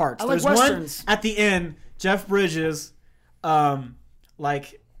favorite parts. I like There's westerns. one at the end. Jeff Bridges,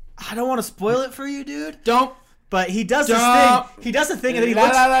 like, I don't want to spoil it for you, dude. Don't. But he does this Don't. thing. He does the thing, and then he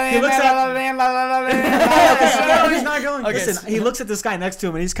looks at. He's not going. Okay, listen, he looks at this guy next to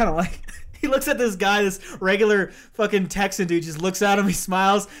him, and he's kind of like, he looks at this guy, this regular fucking Texan dude, just looks at him, he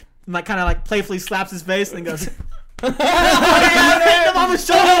smiles, and like kind of like playfully slaps his face, and then goes. Him on the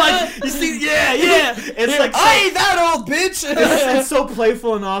shoulder, like you see, yeah. It's like I ain't that old bitch. it's so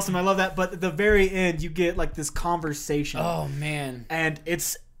playful and awesome. I love that. But at the very end, you get like this conversation, Oh man, and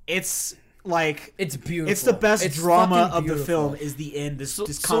it's like it's beautiful. it's the best It's drama fucking of the beautiful. film. Is the end. This So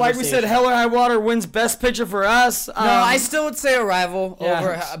conversation. like we said, Hell or High Water wins Best Picture for us. No, I still would say Arrival Yeah.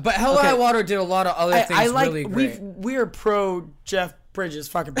 over, but Hell or Okay. High Water did a lot of other things I like. really great. We're pro Jeff Bridges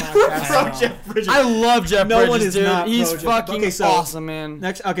fucking podcast. Pro Jeff Bridges. I love Jeff No Bridges, one is dude. not He's pro Jeff. fucking Okay, so- awesome, man.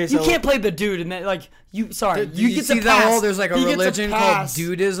 Next, okay, You so can't play the dude, and that, like you. Sorry, Did you you get see to that pass. whole- there's like a He gets religion called pass.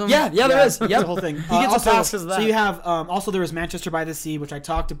 Dudism? Yeah, there is. That's Yep. the whole thing. He gets also, a pass because of that. So you have also there was Manchester by the Sea, which I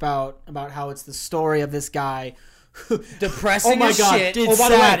talked about how it's the story of this guy. Depressing Oh my as god! shit. It's oh, by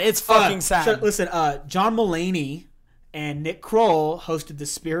the sad. way, It's fucking sad. Listen, John Mulaney and Nick Kroll hosted the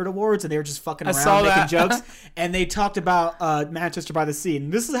Spirit Awards, and they were just fucking I around saw making that. jokes. And they talked about Manchester by the Sea, and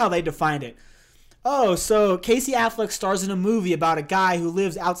this is how they defined it. Oh, so Casey Affleck stars in a movie about a guy who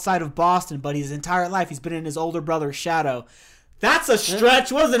lives outside of Boston, but his entire life he's been in his older brother's shadow. That's a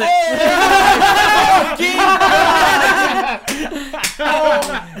stretch, wasn't it?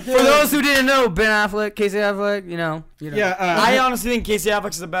 For those who didn't know, Ben Affleck, Casey Affleck, you know. Yeah, I honestly think Casey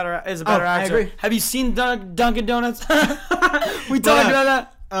Affleck is a better I actor. agree. Have you seen Dunkin' Donuts? We But, talked about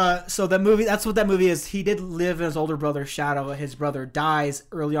that. So that movie, that's what that movie is. He did live in his older brother's shadow. His brother dies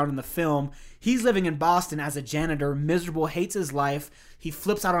early on in the film. He's living in Boston as a janitor, miserable, hates his life. He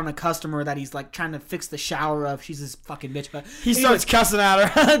flips out on a customer that he's like trying to fix the shower of. She's this fucking bitch, but He starts cussing at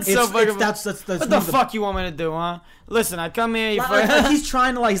her. It's so fucking. that's What one the of fuck you want me to do, huh? Listen, I come here. You like, he's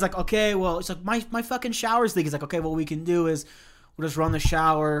trying to he's like, okay, well, it's like my fucking shower's leaking. He's like, okay, what we can do is we'll just run the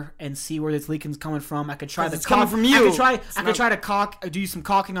shower and see where this leaking's coming from. I could try the It's coming from you. I could try to do some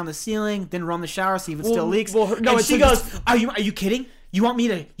caulking on the ceiling, then run the shower, see if it still leaks. well, no, and it's she like- goes, are you kidding? You want me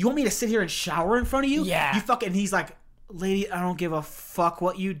to sit here and shower in front of you? Yeah. You fucking. And he's like, lady, I don't give a fuck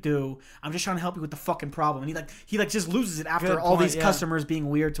what you do. I'm just trying to help you with the fucking problem. And he just loses it after Good all point, these yeah. customers being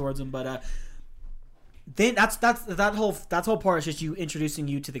weird towards him. But then that whole part is just you introducing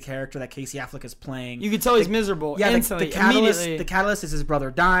you to the character that Casey Affleck is playing. You can tell he's miserable. Yeah, instantly, the catalyst is his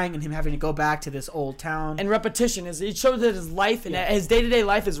brother dying and him having to go back to this old town. And repetition it shows that his life and his day-to-day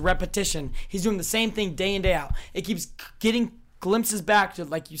life is repetition. He's doing the same thing day in, day out. It keeps getting glimpses back to,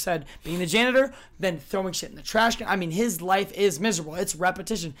 like you said, being the janitor, then throwing shit in the trash can. I mean, his life is miserable. It's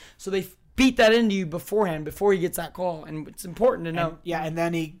repetition. So they beat that into you beforehand, before he gets that call, and it's important to know. And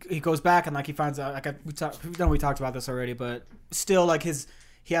then he goes back and like he finds out, like we talked about this already, but still like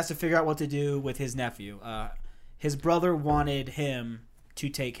he has to figure out what to do with his nephew. His brother wanted him to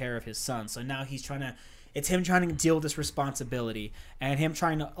take care of his son, so now it's him trying to deal with this responsibility and him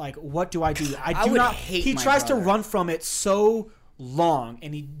trying to, like, what do I do? He tries to run from it so long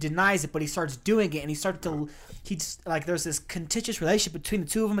and he denies it, but he starts doing it and there's this contentious relationship between the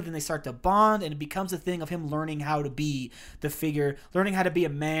two of them, and then they start to bond, and it becomes a thing of him learning how to be the figure, learning how to be a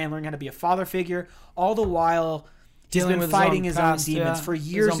man, learning how to be a father figure, all the while he's been fighting his own demons. For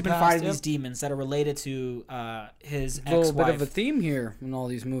years he's been fighting these demons that are related to his ex-wife. A little bit of a theme here in all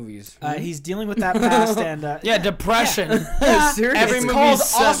these movies. He's dealing with that past and... depression. Seriously. It's called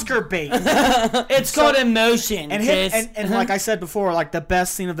Oscar bait. It's called emotion. And like I said before, like the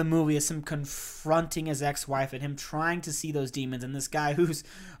best scene of the movie is him confronting his ex-wife and him trying to see those demons. And this guy who's,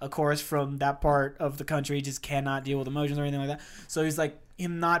 of course, from that part of the country just cannot deal with emotions or anything like that. So he's like,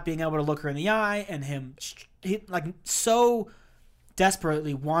 him not being able to look her in the eye, and he like so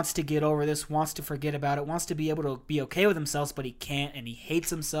desperately wants to get over this, wants to forget about it, wants to be able to be okay with himself, but he can't, and he hates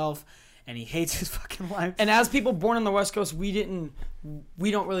himself, and he hates his fucking life. And as people born on the West Coast, we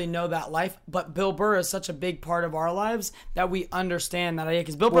don't really know that life, but Bill Burr is such a big part of our lives that we understand that idea,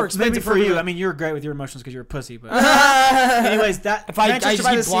 because Bill Burr explains it for you. I mean, you're great with your emotions because you're a pussy, but anyways, that if I just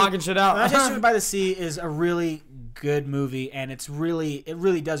keep blocking shit out. Manchester by the Sea is a really good movie, and it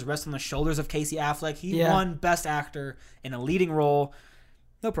really does rest on the shoulders of Casey Affleck. He won Best Actor in a leading role.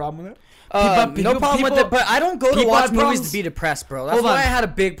 No problem with it. No problem with it, but I don't go to watch movies to be depressed, bro. That's why I had a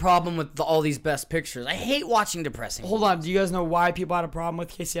big problem with all these Best Pictures. I hate watching depressing movies. Hold on, do you guys know why people had a problem with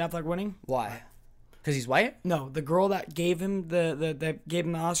Casey Affleck winning? Why? Because he's white? No, the girl that gave him the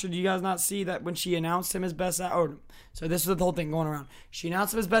Oscar. Do you guys not see that when she announced him as Best Actor? So this is the whole thing going around. She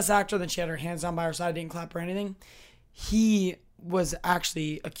announced him as Best Actor, then she had her hands down by her side, didn't clap or anything. He was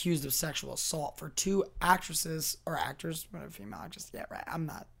actually accused of sexual assault for two actresses or actors, whatever, female actress. Yeah, right.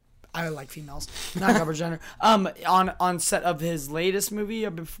 I like females, not cover gender. On set of his latest movie,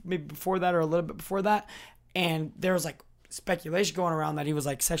 or maybe before that, or a little bit before that, and there was like speculation going around that he was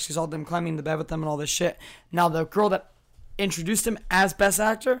like sexually assaulted them, climbing the bed with them, and all this shit. Now the girl that introduced him as Best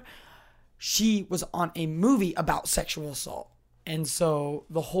Actor, she was on a movie about sexual assault, and so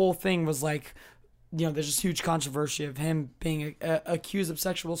the whole thing was like, you know, there's this huge controversy of him being accused of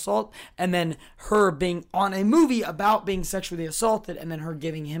sexual assault, and then her being on a movie about being sexually assaulted, and then her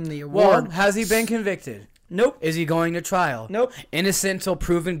giving him the award. Well, has he been convicted? Nope. Is he going to trial? Nope. Innocent until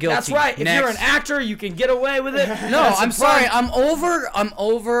proven guilty. That's right. If you're an actor, you can get away with it. No, I'm sorry. I'm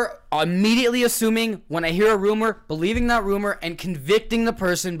over immediately assuming when I hear a rumor, believing that rumor, and convicting the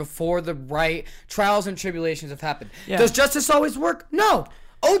person before the right trials and tribulations have happened. Yeah. Does justice always work? No.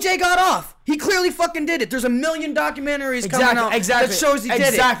 OJ got off. He clearly fucking did it. There's a million documentaries coming out that shows he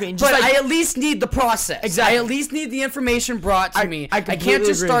did it. But I at least need the process. Exactly. I at least need the information brought to me. I can't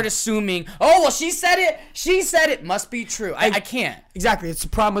just start assuming, oh, well, she said it. She said it. Must be true. I can't. Exactly. It's the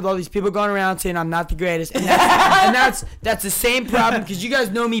problem with all these people going around saying I'm not the greatest. And that's the same problem, because you guys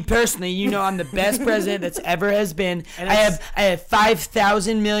know me personally. You know I'm the best president that's ever has been. And I have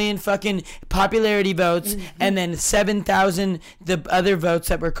 5,000 million fucking popularity votes, and then 7,000 the other votes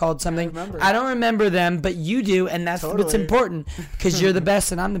that were called something. I don't remember them, but you do, and that's what's important, because you're the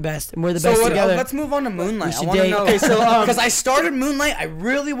best and I'm the best, and we're the best together. Let's move on to Moonlight. I want to know. Okay, so because I started Moonlight, I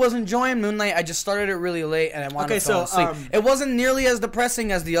really was enjoying Moonlight. I just started it really late, and I wanted to fall asleep. It wasn't nearly as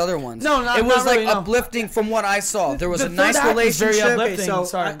depressing as the other ones. No, it was really, uplifting from what I saw. There was a nice relationship. Very uplifting. Okay,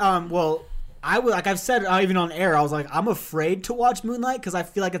 so like I've said even on air, I was like, I'm afraid to watch Moonlight because I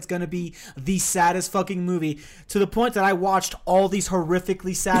feel like it's gonna be the saddest fucking movie, to the point that I watched all these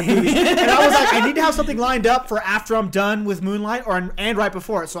horrifically sad movies, and I was like, I need to have something lined up for after I'm done with Moonlight and right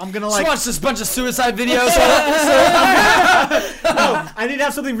before it. So I'm gonna watch this bunch of suicide videos. I need to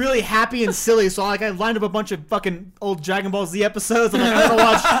have something really happy and silly. So I lined up a bunch of fucking old Dragon Ball Z episodes. I'm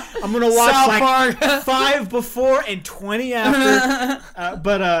like, I'm gonna watch like 5 before and 20 after.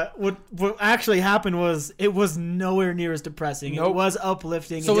 But what actually happened was it was nowhere near as depressing. Nope. It was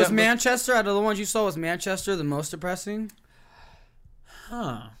uplifting. So was Manchester, out of the ones you saw, was Manchester the most depressing?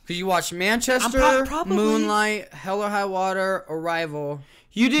 Huh. Because you watched Manchester, probably- Moonlight, Hell or High Water, Arrival.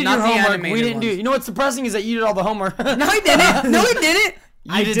 You did Not your the homework. animated We didn't do. ones. You know what's depressing is that you did all the homework. No, he didn't. No, he didn't.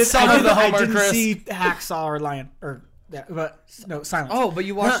 You did some of the homework, I didn't Chris. see Hacksaw or Lion or but no Silence. Oh, but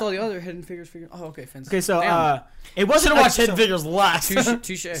you watched all the other Hidden Figures. Oh, okay, fancy. Okay, so Damn. it wasn't Should have like, watched Hidden Figures last.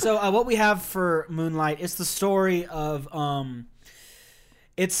 Touche. So what we have for Moonlight, it's the story of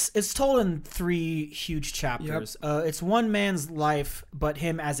it's told in 3 huge chapters. It's one man's life, but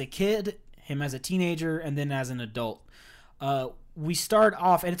him as a kid, him as a teenager, and then as an adult. We start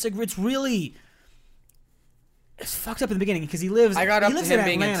off, and it's really. It's fucked up in the beginning because he lives. I got up he to lives him in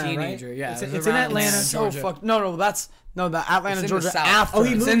being Atlanta, a teenager. right? Yeah, it's it in was around Atlanta. Atlanta. So Georgia. fucked. No, that's the Atlanta, It's in the Georgia South. after. Oh,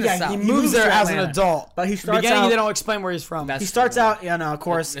 he moved. in the Yeah, South. He He moves moves there to as an Atlanta. adult. But he In the starts beginning, out. they don't explain where he's from. That's He starts cool. out, of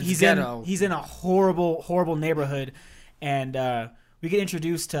course, It's he's ghetto. he's in a horrible neighborhood, and we get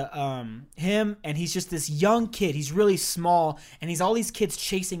introduced to him, and he's just this young kid. He's really small, and he's all these kids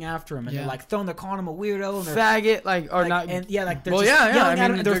chasing after him, and they're like throwing, they're calling him a weirdo, and they're Faggot, like, or like, not. and yeah, like they're Well, just yeah, yelling I at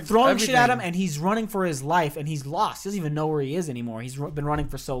mean, him. They're they're throwing shit at him, everything. and he's running for his life, and he's lost. He doesn't even know where he is anymore. He's been running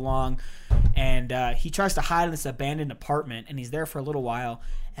for so long, and he tries to hide in this abandoned apartment, and he's there for a little while,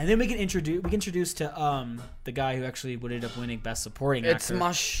 and then we get introduced to the guy who actually would end up winning Best Supporting It's Actor,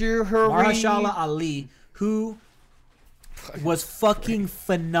 Mahershala Mahershala Ali, who was fucking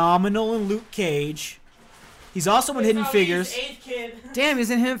phenomenal in Luke Cage. He's also in Hidden Figures. Damn,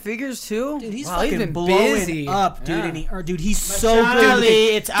 he's in Hidden Figures too. Dude, he's Wow, fucking been blowing busy. up, dude. Yeah. And dude, he's so good. Ali,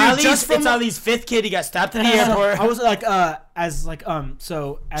 it's Ali's, just from it's the- Ali's 5th kid. He got stabbed in the airport. I was like, as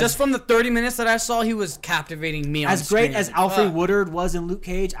Just from the 30 minutes that I saw, he was captivating me. as on great screen. as Alfred Fuck. Woodard was in Luke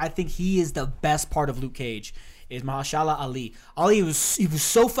Cage, I think he is the best part of Luke Cage. Is Mahershala Ali. He was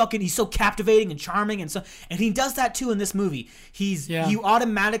so fucking, he's so captivating and charming, and he does that too in this movie. You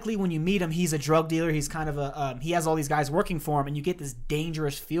automatically, when you meet him, he's a drug dealer. He's kind of a he has all these guys working for him, and you get this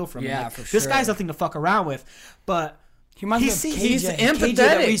dangerous feel from him. Yeah, Like, for this sure. guy's nothing to fuck around with, but He reminds He's- me of he's KJ, empathetic. KJ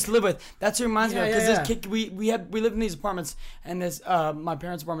that we used to live with. That's who he reminds me of. Yeah, Because yeah, this kid, we lived in these apartments, and this my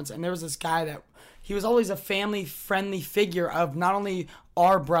parents' apartments, and there was this guy that he was always a family friendly figure of not only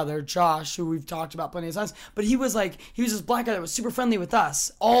our brother Josh, who we've talked about plenty of times, but he was this black guy that was super friendly with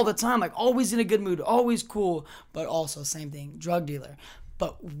us all the time, like always in a good mood, always cool, but also same thing, drug dealer.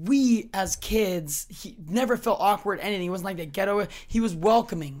 But we, as kids, he never felt awkward at anything. He wasn't like that ghetto. He was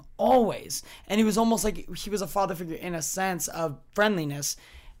welcoming, always. And he was almost like he was a father figure in a sense of friendliness.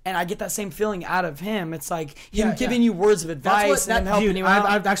 And I get that same feeling out of him. It's like him giving you words of advice and helping you out.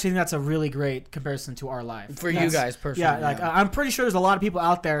 I actually think that's a really great comparison to our life. For you guys personally. Yeah, like I'm pretty sure there's a lot of people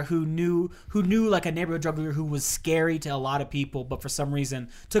out there who knew like a neighborhood drug dealer who was scary to a lot of people, but for some reason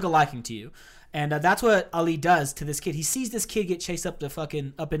took a liking to you. And that's what Ali does to this kid. He sees this kid get chased up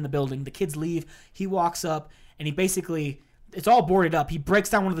in the building. The kids leave. He walks up and he basically, it's all boarded up. He breaks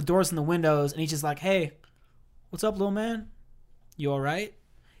down one of the doors and the windows and he's just like, "Hey, what's up, little man? You all right?"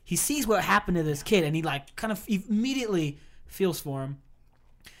 He sees what happened to this kid and he like kind of immediately feels for him.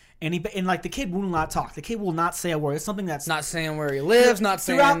 And the kid will not talk. The kid will not say a word. It's something that's not saying where he lives, not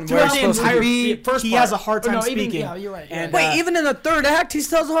saying throughout where the he's supposed entire to be. First he part. has a hard time No, even- speaking. yeah, you're right. And, Wait, even in the third act, he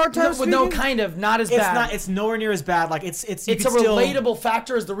still has a hard time speaking? No, kind of, not as bad. it's nowhere near as bad. Like it's It's a relatable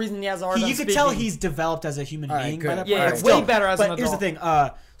factor is the reason he has a hard time You can speaking. tell he's developed as a human All right, being. good. By that Yeah, point. it's But way better as an But here's the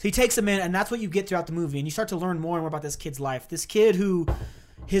adult. thing. So he takes him in, and that's what you get throughout the movie, and you start to learn more and more about this kid's life. This kid who,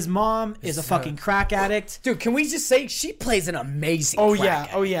 his mom is a fucking crack addict. Dude, can we just say she plays an amazing yeah,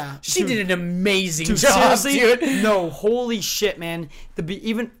 crackhead. She Dude, did an amazing Dude, job, seriously, dude. no, holy shit, man.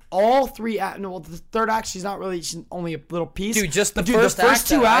 Even all 3 acts. No, the third act, she's only a little piece. Dude, just the But first the first act,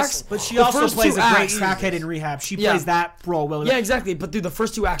 2 though, acts. But she the also first plays 2 a great acts- crackhead in rehab. She Yeah. plays that role well. Yeah, exactly. But dude, the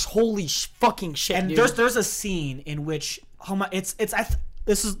first 2 acts, holy fucking shit, And dude. there's a scene in which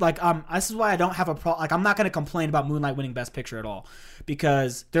this is why I don't have a problem. Like I'm not going to complain about Moonlight winning Best Picture at all,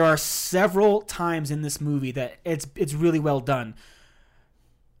 because there are several times in this movie that it's really well done.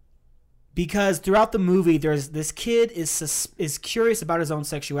 Because throughout the movie, there's this kid is curious about his own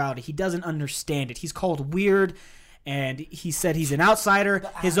sexuality. He doesn't understand it. He's called weird, and he said he's an outsider.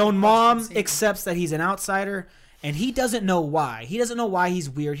 His own mom accepts that he's an outsider. And he doesn't know why. He doesn't know why he's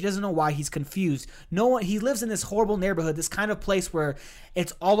weird. He doesn't know why he's confused. He lives in this horrible neighborhood, this kind of place where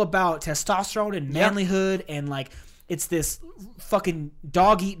it's all about testosterone and manlyhood, and like it's this fucking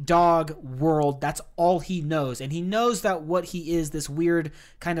dog eat dog world. That's all he knows. And he knows that what he is, this weird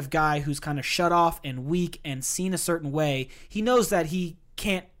kind of guy who's kind of shut off and weak and seen a certain way, he knows that he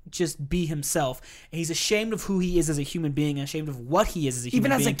can't just be himself, and he's ashamed of who he is as a human being and ashamed of what he is as a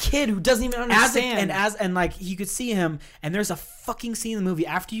human being. Even as a kid who doesn't even understand. And like you could see him, and there's a fucking scene in the movie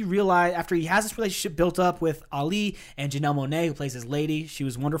after he has this relationship built up with Ali and Janelle Monáe, who plays his lady. She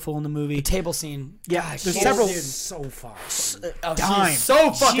was wonderful in the movie. The table scene. Yeah, Gosh, there's she's several. so far. Time.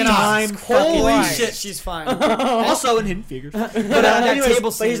 So fucking Time. Holy Right. shit, she's fine. Also in Hidden Figures. But anyways,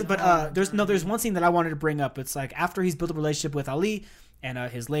 table scene. there's one scene that I wanted to bring up. It's like after he's built a relationship with Ali and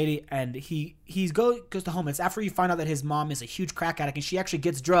his lady, and he goes to home. It's after you find out that his mom is a huge crack addict, and she actually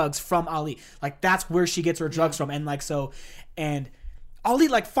gets drugs from Ali. Like that's where she gets her drugs from, and like so, and Ali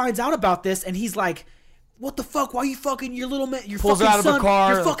like finds out about this, and he's like, what the fuck? Why are you fucking your little man? Your Pulls fucking her out of her son.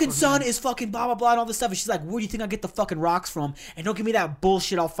 car. Your fucking son is fucking blah blah blah and all this stuff. And she's like, where do you think I get the fucking rocks from? And don't give me that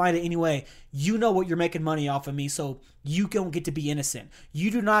bullshit. I'll find it anyway. You know what you're making money off of me, so you don't get to be innocent. You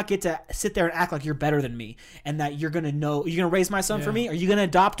do not get to sit there and act like you're better than me and that you're gonna raise my son for me. Are you gonna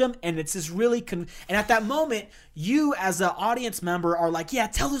adopt him? And it's just really and at that moment, you as an audience member are like, yeah,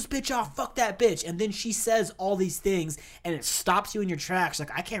 tell this bitch off, fuck that bitch. And then she says all these things, and it stops you in your tracks.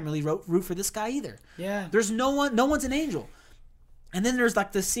 Like I can't really root for this guy either. Yeah. There's no one's an angel. And then there's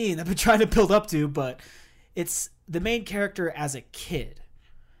like this scene I've been trying to build up to, but it's the main character as a kid,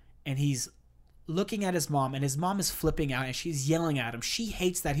 and he's looking at his mom, and his mom is flipping out, and she's yelling at him. She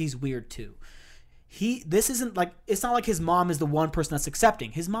hates that he's weird too. This isn't like, it's not like his mom is the one person that's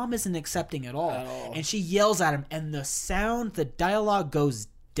accepting. His mom isn't accepting at all. And she yells at him, and the dialogue goes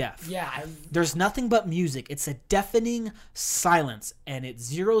deaf. Yeah. There's nothing but music. It's a deafening silence, and it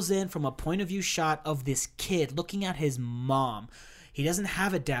zeroes in from a point of view shot of this kid looking at his mom. He doesn't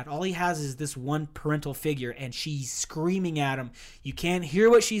have a dad. All he has is this one parental figure, and she's screaming at him. You can't hear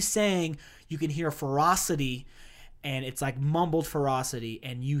what she's saying. You can hear ferocity, and it's like mumbled ferocity,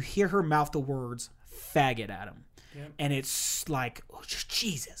 and you hear her mouth the words faggot at him. Yep. And it's like, oh,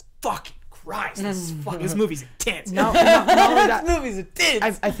 Jesus fucking Christ. This movie's intense. No, this movie's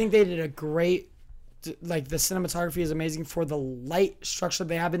intense. I think they did a great, like the cinematography is amazing for the light structure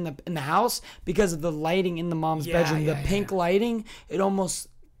they have in the house because of the lighting in the mom's bedroom. The pink lighting, it almost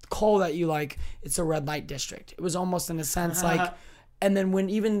called at you like it's a red light district. It was almost in a sense like, and then when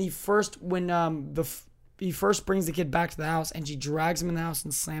he first brings the kid back to the house and she drags him in the house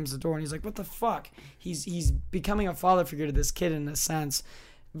and slams the door, and he's like, what the fuck? He's becoming a father figure to this kid in a sense.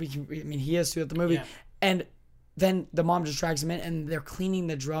 I mean, he is too at the movie. Yeah. And then the mom just drags him in, and they're cleaning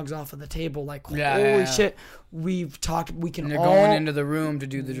the drugs off of the table. Like, holy shit. We've talked. We can. And they're all going into the room to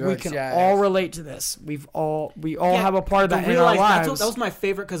do the drugs. We can all relate to this. We all have a part of that in our lives. That was my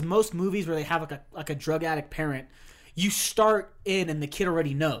favorite, because most movies where they have like a drug addict parent, you start in and the kid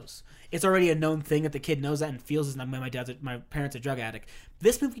already knows. It's already a known thing that the kid knows that and feels is my parents a drug addict.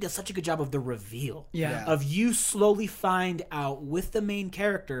 This movie does such a good job of the reveal. Yeah. Of you slowly find out with the main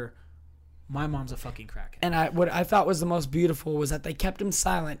character, my mom's a fucking crackhead. And what I thought was the most beautiful was that they kept him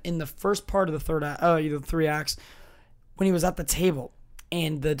silent in the first part of the three acts when he was at the table.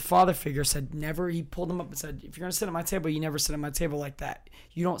 And the father figure said he pulled him up and said, if you're going to sit at my table, you never sit at my table like that.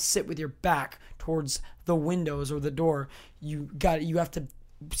 You don't sit with your back towards the windows or the door. You have to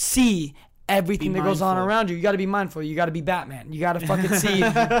see everything that goes on around you. You got to be mindful. You got to be Batman. You got to fucking see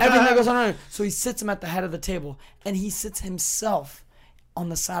everything that goes on around you. So he sits him at the head of the table, and he sits himself on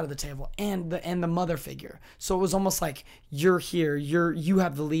the side of the table and the mother figure. So it was almost like, you're here, you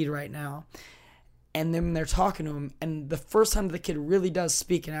have the lead right now. And then they're talking to him, and the first time the kid really does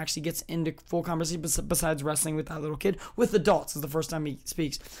speak and actually gets into full conversation, besides wrestling with that little kid, with adults, is the first time he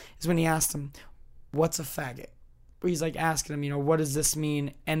speaks, is when he asked him, what's a faggot? He's like asking him, what does this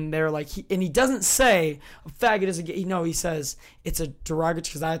mean? And they're like, he doesn't say a faggot is a gay. No, he says it's a derogatory,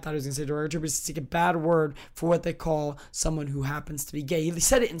 because I thought he was going to say derogatory, but it's like a bad word for what they call someone who happens to be gay. He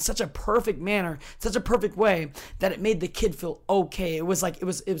said it in such a perfect manner, such a perfect way, that it made the kid feel okay. It was like, it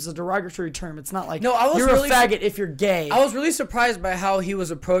was a derogatory term. It's not like, you're really a faggot if you're gay. I was really surprised by how he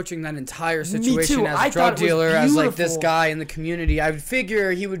was approaching that entire situation too. as a drug dealer, as like this guy in the community. I would figure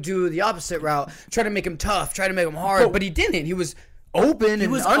he would do the opposite route, try to make him tough, try to make him hard. But he didn't. He was open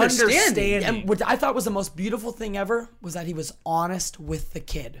and understanding. And what I thought was the most beautiful thing ever was that he was honest with the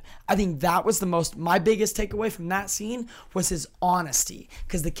kid. I think that was my biggest takeaway from that scene was his honesty.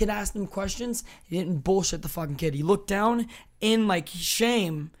 Because the kid asked him questions, he didn't bullshit the fucking kid. He looked down in like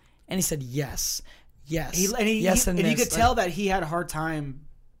shame, and he said yes. And you could tell that he had a hard time,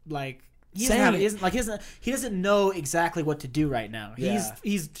 like, he doesn't know exactly what to do right now. Yeah.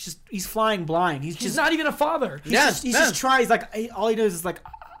 He's flying blind. He's not even a father. He's just trying. He's like, all he knows is like,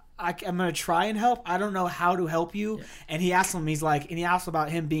 I'm gonna try and help. I don't know how to help you. Yeah. And he asks about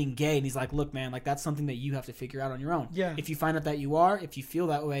him being gay, and he's like, look, man, like that's something that you have to figure out on your own. Yeah. If you find out that you are, if you feel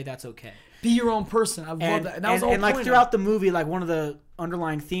that way, that's okay. Be your own person. I love that. And that was the whole point throughout the movie, like one of the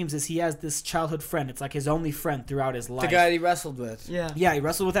underlying themes is he has this childhood friend. It's like his only friend throughout his life. The guy he wrestled with. Yeah. Yeah, he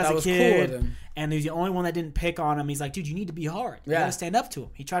wrestled with as a kid. Cool and he's the only one that didn't pick on him. He's like, dude, you need to be hard. You gotta stand up to him.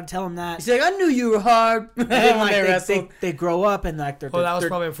 He tried to tell him that. He's like, I knew you were hard. And then, like, they grow up and like that was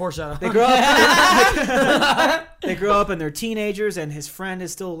probably a foreshadow. They grow up. They grow up and they're teenagers, and his friend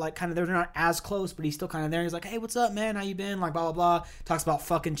is still like kind of, they're not as close, but he's still kind of there. He's like, hey, what's up, man? How you been? Like blah blah blah. Talks about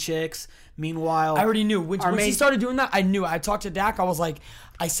fucking chicks. Meanwhile, I already knew when he started doing that. I knew. I talked to Dak.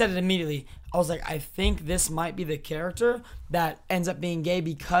 I said it immediately. I was like, I think this might be the character that ends up being gay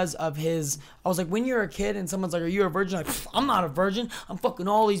because of his. I was like, when you're a kid and someone's like, are you a virgin? Like, I'm not a virgin. I'm fucking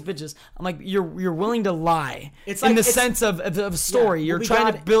all these bitches. I'm like, you're willing to lie. It's in the sense of story. You're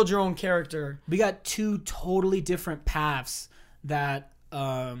trying to build your own character. We got two totally different paths that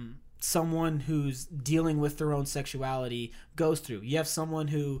someone who's dealing with their own sexuality goes through. You have someone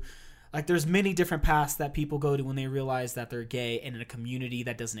who. Like, there's many different paths that people go to when they realize that they're gay and in a community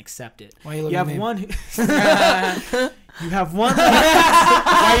that doesn't accept it. Why are you looking at me? You have one...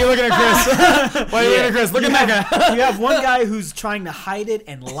 Why are you looking at Chris? Why are you looking at Chris? Look at that guy. You have one guy who's trying to hide it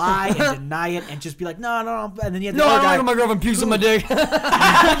and lie and deny it and just be like, no. And then you have the other guy... No, my girlfriend pukes on my dick.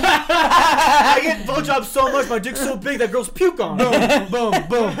 I get blowjobs so much, my dick's so big that girls puke on it. Boom.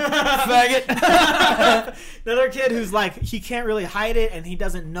 Faggot. Another kid who's like, he can't really hide it and he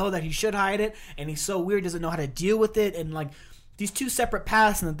doesn't know that he should hide it, and he's so weird, doesn't know how to deal with it, and like these two separate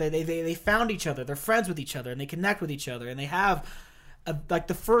paths, and they found each other, they're friends with each other, and they connect with each other, and they have like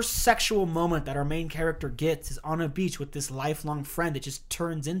the first sexual moment that our main character gets is on a beach with this lifelong friend. It just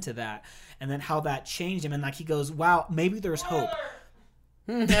turns into that, and then how that changed him, and like he goes, wow, maybe there's hope.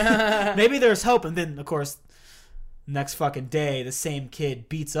 Maybe there's hope. And then of course next fucking day, the same kid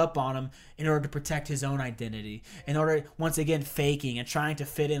beats up on him in order to protect his own identity. In order, once again, faking and trying to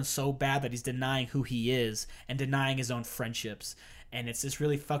fit in so bad that he's denying who he is and denying his own friendships. And it's this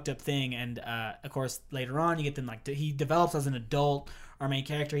really fucked up thing. And of course, later on, you get them like he develops as an adult. Our main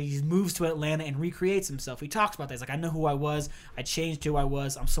character, he moves to Atlanta and recreates himself. He talks about that. He's like, I know who I was. I changed who I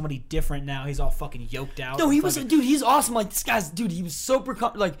was. I'm somebody different now. He's all fucking yoked out. No, he was, dude, he's awesome. Like, this guy's, dude, he was so,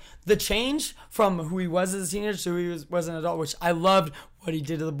 like, the change from who he was as a teenager to who he was an adult, which I loved what he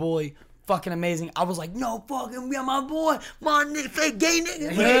did to the bully. Fucking amazing. I was like, no fucking, yeah, my boy, my nigga, fake gay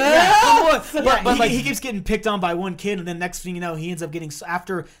nigga. But like, he keeps getting picked on by one kid, and then next thing you know, he ends up getting,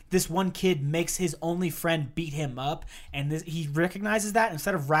 after this one kid makes his only friend beat him up, and he recognizes that,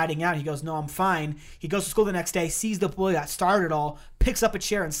 instead of ratting out, he goes, no, I'm fine. He goes to school the next day, sees the bully that started it all, picks up a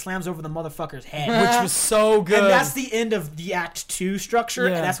chair and slams over the motherfucker's head. Which was so good. And that's the end of the Act 2 structure,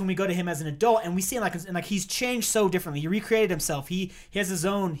 and that's when we go to him as an adult, and we see him like he's changed so differently. He recreated himself. He has his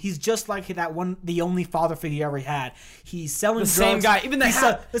own, he's just like that one, the only father figure he ever had. He's selling drugs. Same guy. Even he's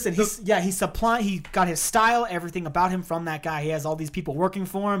supplying, he got his style, everything about him from that guy. He has all these people working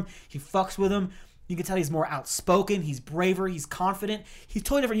for him. He fucks with them. You can tell he's more outspoken. He's braver. He's confident. He's a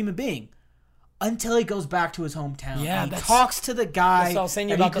totally different human being. Until he goes back to his hometown. Yeah, and he talks to the guy that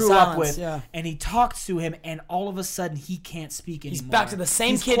he grew up with. Yeah. And he talks to him, and all of a sudden, he can't speak anymore. He's back to the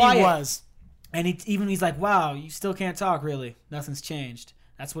same kid quiet. he was. And he's like, wow, you still can't talk, really. Nothing's changed.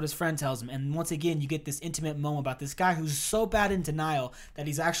 That's what his friend tells him. And once again, you get this intimate moment about this guy who's so bad in denial that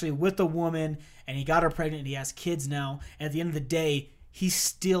he's actually with a woman, and he got her pregnant, and he has kids now. And at the end of the day, they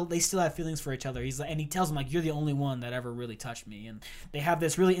still have feelings for each other. He's like, and he tells him like, you're the only one that ever really touched me. And they have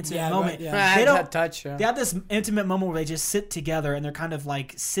this really intimate moment. Right, yeah. They have this intimate moment where they just sit together and they're kind of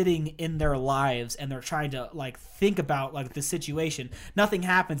like sitting in their lives and they're trying to like think about like the situation. Nothing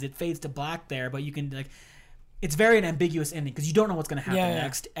happens. It fades to black there, but you can like, it's very an ambiguous ending because you don't know what's going to happen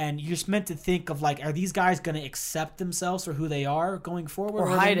next, and you're just meant to think of like, are these guys going to accept themselves for who they are going forward, or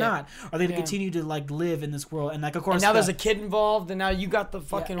are they not? Are they going to continue to like live in this world? And like, of course, and now there's a kid involved, and now you got the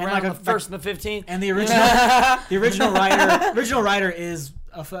fucking round, like the first and the 15th, and the original writer is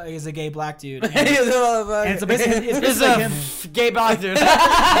a gay black dude, and so basically it's like him. Gay black dude.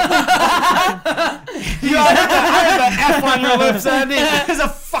 You have an F on your lips, Andy. He's a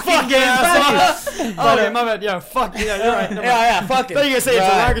fucking gay ass. Okay, my bad. Yeah, fuck. Yeah, you're right. Yeah, fuck it. I thought you were gonna say it's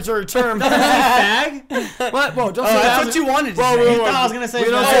a derogatory term. Fag? What? Whoa, don't say that's what you wanted to say. I was gonna say.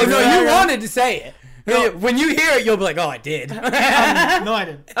 No, you wanted to say it. When you hear it, you'll be like, "Oh, I did." No, I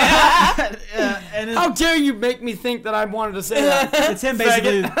didn't. And How dare you make me think that I wanted to say that? it's him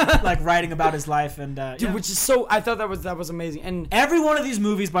basically like writing about his life and Dude, yeah. which is so. I thought that was amazing. And Every one of these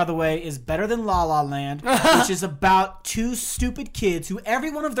movies, by the way, is better than La La Land, which is about two stupid kids who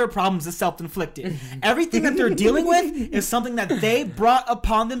every one of their problems is self-inflicted. Everything that they're dealing with is something that they brought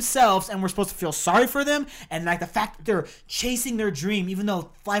upon themselves, and we're supposed to feel sorry for them. And like the fact that they're chasing their dream, even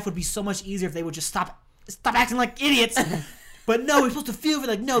though life would be so much easier if they would just stop acting like idiots. But no, we're supposed to feel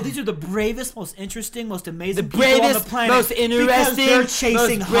like, no, these are the bravest, most interesting, most amazing people on the planet. most interesting, because they're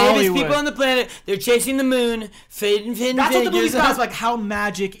chasing most bravest Hollywood. people on the planet. They're chasing the moon, fading That's what the movie's figures. about. It's like, how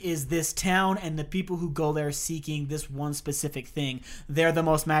magic is this town and the people who go there seeking this one specific thing. They're the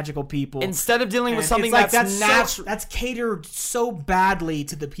most magical people. Instead of dealing with And something it's like, that's natural. so, that's catered so badly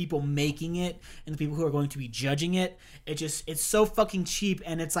to the people making it and the people who are going to be judging it. It's so fucking cheap,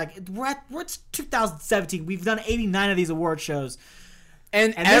 and it's like it's 2017. We've done 89 of these award shows,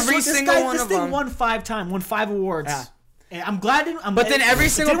 and and every single one this of thing them won 5 awards. Yeah. And I'm glad. But then every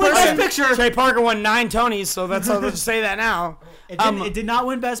single didn't win person- Best Picture. Trey Parker won 9 Tonys, so that's how let's say that now. It did not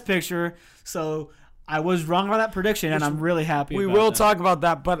win Best Picture, so I was wrong about that prediction, and I'm really happy. We about will that. talk about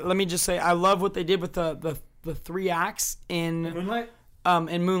that, but let me just say I love what they did with the 3 acts in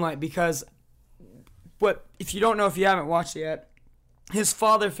Moonlight, because what if you don't know, if you haven't watched it yet, his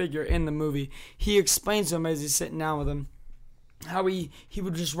father figure in the movie, he explains to him as he's sitting down with him how he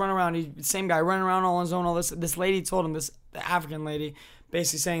would just run around, same guy running around all on his own, all this lady told him, the African lady,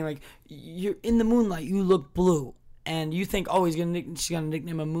 basically saying like, you're in the moonlight, you look blue. And you think, oh, she's gonna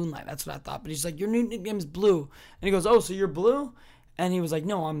nickname him Moonlight. That's what I thought. But he's like, your new nickname is Blue. And he goes, oh, so you're Blue? And he was like,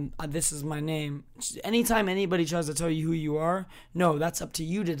 no, this is my name. Anytime anybody tries to tell you who you are, no, that's up to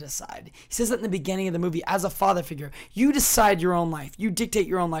you to decide. He says that in the beginning of the movie as a father figure. You decide your own life. You dictate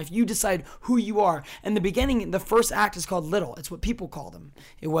your own life. You decide who you are. And the beginning, the first act is called Little. It's what people called him.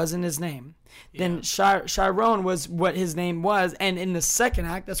 It wasn't his name. Yeah. Then Chiron was what his name was, and in the second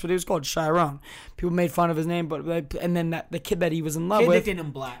act, that's what he was called, Chiron. People made fun of his name, and then the kid that he was in love with, nicknamed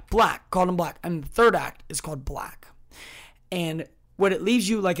him Black, called him Black. And the third act is called Black. And what it leaves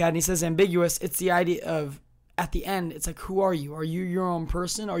you like at, and he says ambiguous, it's the idea of, at the end, it's like, who are you? Are you your own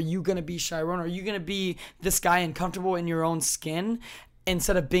person? Are you going to be Chiron? Are you going to be this guy and comfortable in your own skin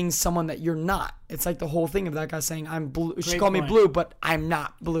instead of being someone that you're not? It's like the whole thing of that guy saying, I'm blue. She called me Blue, but I'm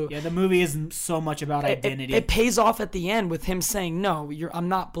not blue. Yeah, the movie isn't so much about identity. It pays off at the end with him saying, no, I'm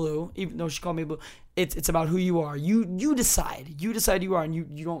not blue, even though she called me Blue. It's about who you are. You decide. You decide you are, and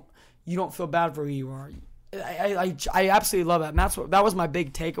you don't feel bad for who you are. I absolutely love that, and that was my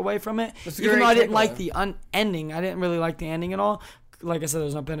big takeaway from it. Even though I didn't like the ending, I didn't really like the ending at all. Like I said,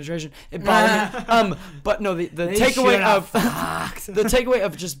 there's no penetration. It bothered me. But no, the takeaway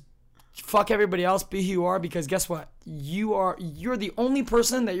of just fuck everybody else, be who you are, because guess what? You're the only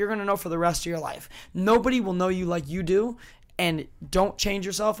person that you're gonna know for the rest of your life. Nobody will know you like you do. And don't change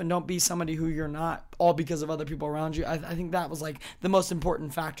yourself, and don't be somebody who you're not, all because of other people around you. I think that was like the most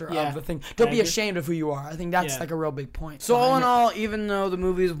important factor of the thing. Don't be ashamed of who you are. I think that's like a real big point. So all in all, even though the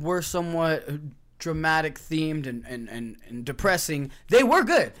movies were somewhat dramatic themed and depressing, they were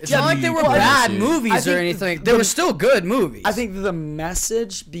good. It's not like they were bad movies or anything. They were still good movies. I think the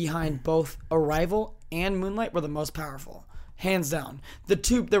message behind both Arrival and Moonlight were the most powerful. Hands down.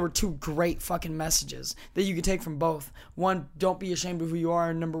 There were 2 great fucking messages that you could take from both. One, don't be ashamed of who you are,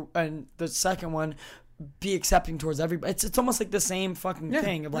 and the second one, be accepting towards everybody. It's almost like the same fucking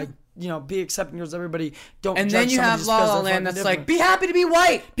thing of like, be accepting towards everybody. Don't. And judge then you somebody have just La 'cause La they're Land fucking that's like, different. be happy to be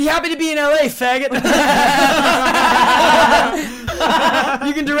white. Be happy to be in LA, faggot.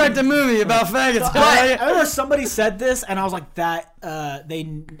 You can direct a movie about faggots. I remember somebody said this, and I was like, I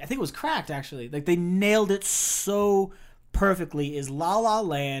think it was Cracked, actually. Like, they nailed it so perfectly. Is La La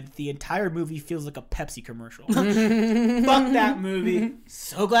Land, the entire movie feels like a Pepsi commercial. Fuck that movie.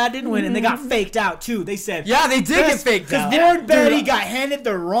 So glad it didn't win. And they got faked out, too. They said, Yeah, they did get faked out. because Warren Beatty got handed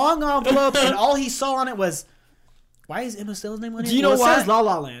the wrong envelope, and all he saw on it was, why is Emma Stone's name on it? Do you know It what? says La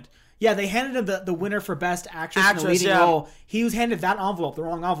La Land. Yeah, they handed him the winner for Best Actress in a leading role. He was handed that envelope, the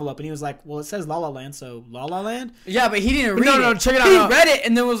wrong envelope, and he was like, well, it says La La Land, so La La Land? Yeah, but he didn't read it. No, check it out. He No. read it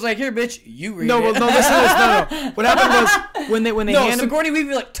and then was like, here, bitch, you read it. Listen to this. No. What happened was when they No, hand him. Sigourney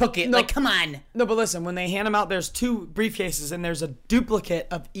Weaver like took it. No. Like, come on. No, but listen, when they hand them out, there's 2 briefcases and there's a duplicate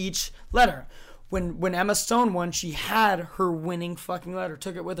of each letter. when Emma Stone won, she had her winning fucking letter,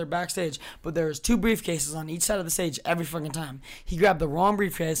 took it with her backstage. But there's 2 briefcases on each side of the stage every fucking time. He grabbed the wrong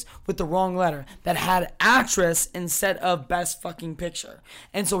briefcase with the wrong letter that had actress instead of best fucking picture.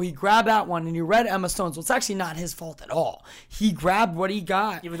 And so he grabbed that one and he read Emma Stone. So it's actually not his fault at all. He grabbed what he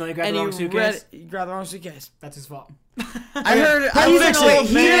got. Even though he grabbed the wrong suitcase? He grabbed the wrong suitcase. That's his fault. I heard. He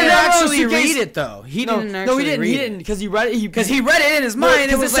He didn't actually read it though. He No, didn't. no, he didn't. He read it. didn't because he read it. Because he read it in his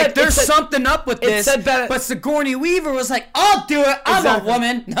mind. It was like, there's something up with this. But Sigourney Weaver was like, I'll do it. I'm a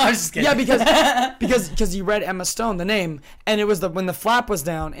woman. No, I'm just kidding. Yeah, because he read Emma Stone, the name, and it was when the flap was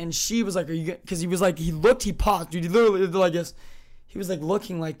down, and she was like, "Are you?" Because he was like, he looked, he paused, dude. He literally like this. He was like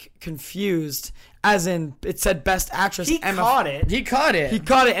looking like confused, as in it said Best Actress. He caught it. He caught it. He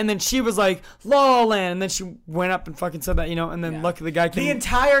caught it, and then she was like La La Land, and then she went up and fucking said that, and then luckily the guy came. The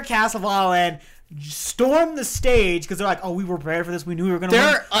entire cast of La La Land stormed the stage because they're like, "Oh, we were prepared for this. We knew we were gonna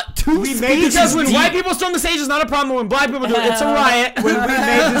win." We made this because when white people storm the stage, it's not a problem. When black people do it, it's a riot. When we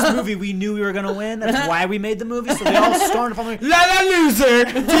made this movie, we knew we were gonna win. That's why we made the movie. So they all stormed from like, La La loser.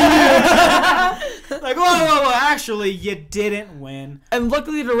 like, whoa. Actually, you didn't win. And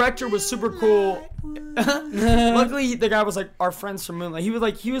luckily, the director was super cool. Luckily, the guy was like our friends from Moonlight.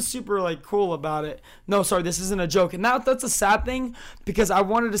 He was super like cool about it. No, sorry, this isn't a joke. And that's a sad thing because I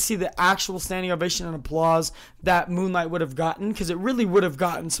wanted to see the actual standing ovation and applause that Moonlight would have gotten, because it really would have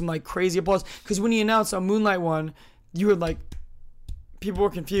gotten some like crazy applause. Because when he announced on Moonlight one, you were like, people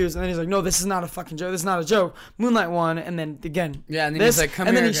were confused, and then he's like, "No, this is not a fucking joke. This is not a joke." Moonlight won, and then again, yeah, and then this, he's like, "Come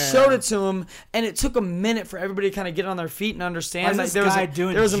and here." then he showed it to him, and it took a minute for everybody to kind of get on their feet and understand Why is that this there guy was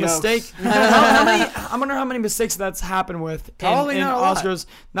doing a jokes? mistake. I wonder how many mistakes that's happened with Probably in not a lot. Oscars.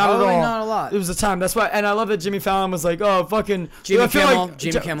 Not Probably at all. not a lot. It was a time. That's why, and I love that Jimmy Fallon was like, "Oh, fucking Jimmy I feel Kimmel, like-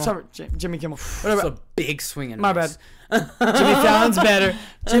 Jimmy Kimmel. Sorry, Jimmy Kimmel. It's Whatever. a big swing and My miss. bad. Jimmy Fallon's better.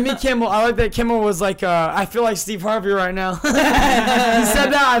 Jimmy Kimmel. I like that Kimmel was like, I feel like Steve Harvey right now. He said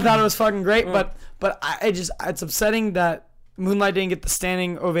that. I thought it was fucking great, but it's upsetting that Moonlight didn't get the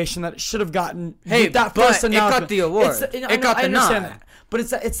standing ovation that it should have gotten. Hey, with that but first it got announcement. the award. I It got the understand nod. that. But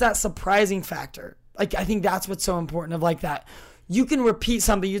it's that surprising factor. Like, I think that's what's so important of like that. You can repeat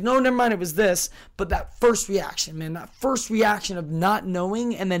something. You know, never mind, it was this. But that first reaction, man, that first reaction of not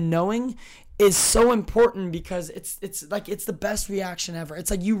knowing and then knowing is so important, because it's the best reaction ever. It's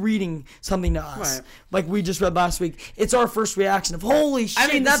like you reading something to us, Right. like we just read last week. It's our first reaction of holy shit.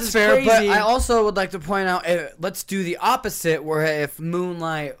 I mean, this that's is fair, crazy. but I also would like to point out, let's do the opposite, where if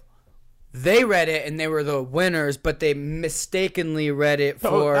Moonlight, they read it and they were the winners, but they mistakenly read it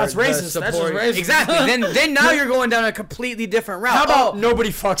for that's the racist. That's just support- racist. Exactly. then now you're going down a completely different route. How about nobody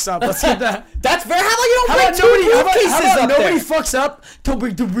fucks up? Let's get that. That's fair. How about you don't How bring about two nobody? How briefcases about up nobody there? fucks up? Don't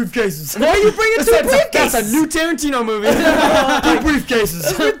bring 2 briefcases. Why are you bringing two That's a briefcases? new Tarantino movie. 2 briefcases.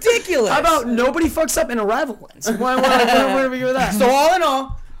 That's ridiculous. How about nobody fucks up and Arrival wins? Why do we go with that? So all in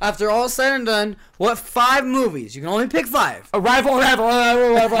all, after all said and done, what 5 movies? You can only pick 5. Arrival.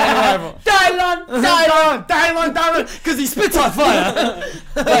 Dylan, because he spits on fire.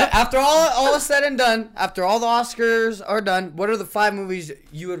 But after all is said and done, after all the Oscars are done, what are the 5 movies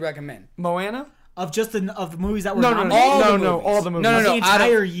you would recommend? Moana? Of just the movies that were No, nominated. all the movies. No, The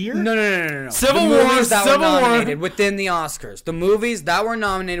entire out of- year? No. Civil The War, movies that were Civil War. nominated within the Oscars. The movies that were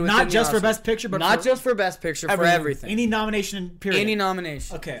nominated within Not the just for Oscars. Best Picture, but not for just for Best Picture, for everything. everything. any nomination period. Any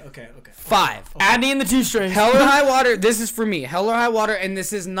nomination. Okay. 5. Adney and the 2 Strings. Hell or High Water. This is for me. Hell or High Water, and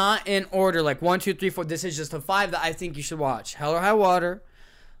this is not in order like 1, 2, 3, 4. This is just a 5 that I think you should watch. Hell or High Water,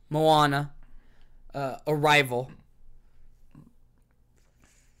 Moana, Arrival,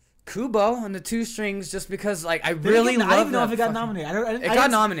 Kubo and the 2 Strings, just because like I really love I don't even know that if it got fucking- nominated. It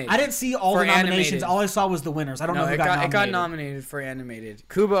got nominated I didn't see all for the nominations. animated. All I saw was the winners. I don't No, know who it got got nominated. nominated for animated.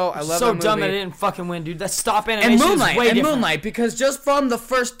 Kubo, I love so that movie. dumb that it didn't fucking win, dude. That stop animation And is Moonlight, way different. Moonlight, because just from the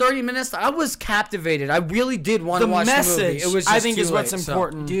first 30 minutes, I was captivated. I really did want The to watch the movie. message, It was just I think, too is what's late, so.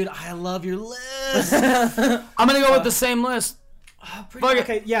 important. Dude, I love your list. I'm gonna go with the same list. Fuck it.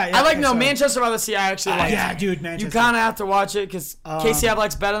 Okay, yeah. I like okay, no so- Manchester by the Sea. I actually like. Yeah, dude, You Manchester. kind of have to watch it because Casey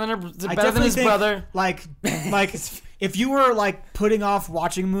Affleck's better than I better than definitely his think, brother. Like if you were like putting off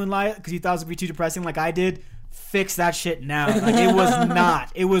watching Moonlight because you thought it was gonna be too depressing, like I did, fix that shit now. Like it was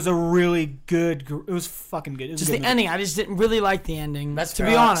not. It was a really good. It was fucking good. It was Just a the good movie. ending. I just didn't really like the ending. That's to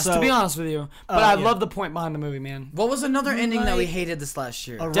fair. be honest. So- to be honest with you, but I yeah. love the point behind the movie, man. What was another ending that we Moonlight, hated this last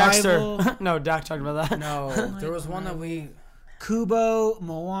year? Arrival, Dexter. No, Dak talked about that. No, there was one that we... Kubo,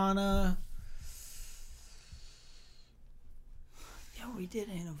 Moana. Yeah, we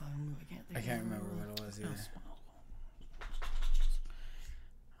did end up on a movie. I can't remember what it was either.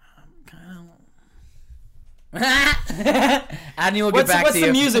 Adney will get back What's to the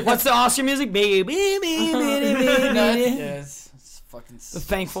you. music? What's the Oscar music? Baby, Yes. It's fucking. The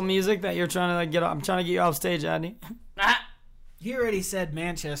thankful music that you're trying to like, get. I'm trying to get you off stage, Adney. You already said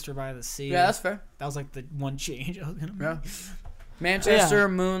Manchester by the Sea. Yeah, that's fair. That was like the one change I was gonna make. Yeah. Manchester,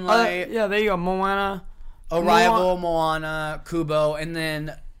 Moonlight, Yeah, there you go. Moana. Arrival, Moana, Kubo, and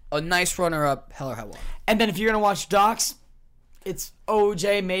then a nice runner-up, Hell or High Water. And then if you're gonna watch docs, it's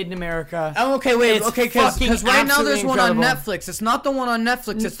OJ Made in America. Oh, okay, wait, It's okay, because right now there's absolutely one on incredible. Netflix. It's not the one on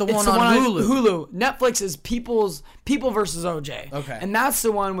Netflix. It's the one It's the on Hulu. Hulu. Netflix is People versus OJ. Okay. And that's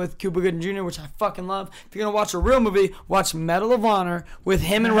the one with Cuba Gooding Jr., which I fucking love. If you're gonna watch a real movie, watch Medal of Honor with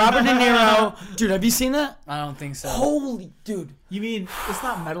him and Robert De Niro. Dude, have you seen that? I don't think so. Holy dude. You mean it's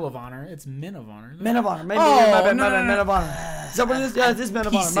not Medal of Honor? It's Men of Honor. Men of Honor. Maybe Oh, my bad, no, no, no. Men of Honor. Is that what it is? Yeah, it is Men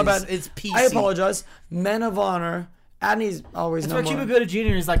of Honor. My bad. It's PC. I apologize. Men of Honor. Adney's always That's known where more. Cuba Gooding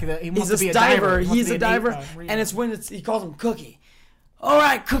Jr. is like he wants He's to be this a diver. He wants He's to a be diver, Marine. and it's when he calls him Cookie. All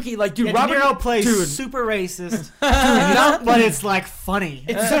right, Cookie. Like, dude, And Robert De Niro plays dude, super racist, but it's like funny.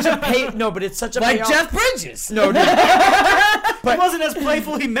 it's such a no, but it's such a Like payoff. Jeff Bridges. No, dude. It wasn't as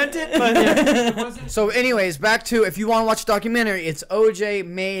playful. He meant it, but So, anyways, back to if you want to watch a documentary, it's OJ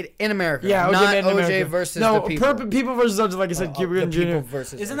Made in America. Yeah, OJ not Made in OJ America. versus no, the people. people versus OJ, like I said, Cuba The Gooding people Jr.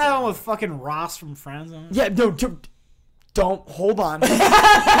 versus. isn't OJ. that one with fucking Ross from Friends on it? Yeah, no, dude. Don't hold on.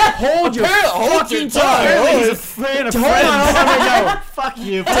 Hold your fucking tongue. Apparently he's a fan of Hold on, no. Fuck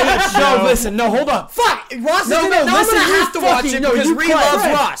you. No, listen, no, hold on. Fuck! Ross No, is in no, it. Now listen, I'm gonna you have to watch fucking- it no, because you Ree quiet, loves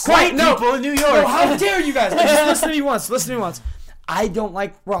quiet. Ross. Quiet, no. People in New York. No, how dare you guys? Like, just listen to me once. Listen to me once. I don't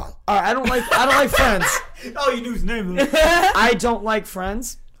like Ross. I don't like Friends. Oh, you knew his name. I don't like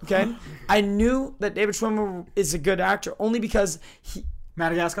Friends. Okay, I knew that David Schwimmer is a good actor only because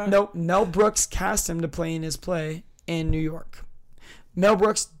Madagascar? Mel Brooks cast him to play in his play in New York. Mel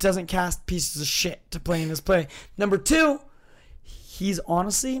Brooks doesn't cast pieces of shit to play in his play. Number two, he's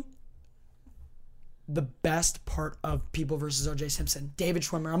honestly the best part of People versus O.J. Simpson. David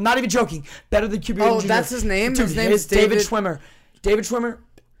Schwimmer. I'm not even joking. Better than Cuba Gooding Jr. that's his name? Dude, His name is David David- Schwimmer. David Schwimmer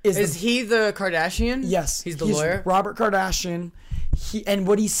is Is he the Kardashian? Yes, He's the lawyer? Robert Kardashian. And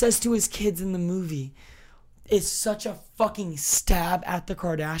what he says to his kids in the movie is such a fucking stab at the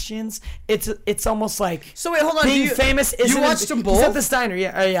Kardashians. It's almost like So wait, hold on. being famous. You Isn't watched them He's at both? the Steiner.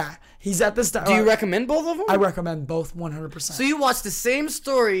 Yeah, yeah. He's at the Steiner. Do you recommend both of them? I recommend both 100%. So you watched the same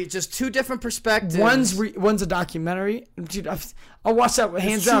story, just two different perspectives. One's a documentary. Dude, I'll watch that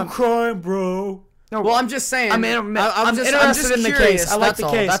hands down. crime, bro. No, Well, I'm just saying. I'm interested in the curious. case. I like That's the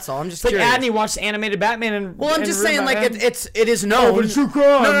all. case. That's all. I'm just it's like curious. Adney watched animated Batman and. Well, I'm and just ruined saying, my like head. it is known. but it's true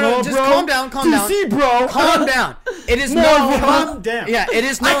crime, No, no, just bro. calm down, calm down. DC, bro. Calm down. It is No, known. Calm down. Yeah, it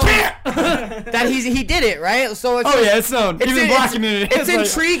is known. That he did it, right? So it's Oh just- yeah, it's known. It's Even in- the black it's- community. it's like,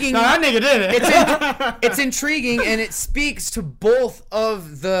 intriguing. No, that nigga did it. It's intriguing, and it speaks to both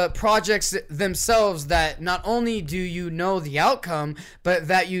of the projects themselves that not only do you know the outcome, but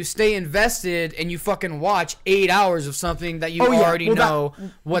that you stay invested and you fucking watch 8 hours of something that you Oh, yeah. already Well, know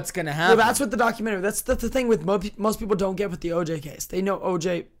what's gonna happen. Well, that's what the documentary. That's the thing with most people don't get with the OJ case. They know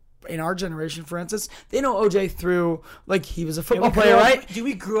OJ. In our generation, for instance, they know OJ through like he was a football player, right? Dude,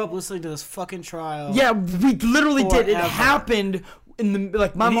 we grew up listening to this fucking trial. Yeah, we literally did. It Forever. happened in the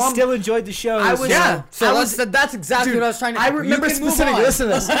like my And he mom. still enjoyed the show. I was- yeah. So I that's exactly Dude, what I was trying to. I remember you can move specifically. on. Listen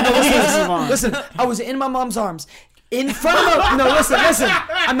to this. No, listen to this. Move on. Listen, I was in my mom's arms. In front of my no, listen.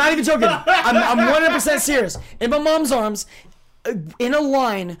 I'm not even joking. I'm 100% serious. In my mom's arms, in a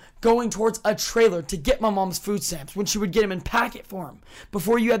line going towards a trailer to get my mom's food stamps when she would get them in packet form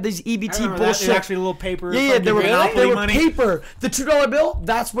before you had these EBT I remember that. bullshit. It was actually a little paper. Yeah, they were, Monopoly they were money. paper. The $2 bill,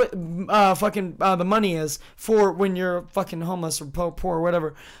 that's what the money is for when you're fucking homeless or poor or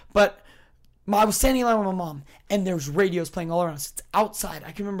whatever. But I was standing in line with my mom, and there's radios playing all around us. It's outside.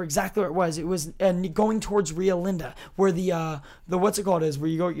 I can remember exactly where it was. It was going towards Rio Linda, where the what's it called is,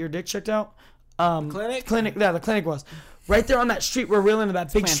 where you go get your dick checked out. Clinic? Yeah, the clinic was. Right there on that street where Rio Linda,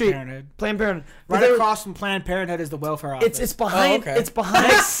 that big Planned street. Parenthood. Planned Parenthood. But Right they were- across from Planned Parenthood is the welfare office. It's behind. Oh, okay. It's behind.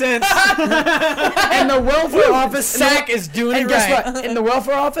 Makes sense. And the welfare office. Sack is doing and it guess right. what? In the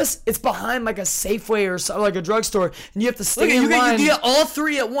welfare office, it's behind like a Safeway or so, like a drugstore, and you have to stay Look, in you line. get all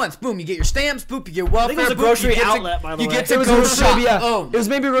three at once. Boom, you get your stamps. Boom, you get welfare. it was a boom, grocery you get to- outlet, by the You way. get to It was go Rochelle, shop. yeah. Oh, It was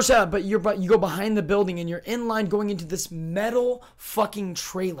maybe Rochelle, but you go behind the building and you're in line going into this metal fucking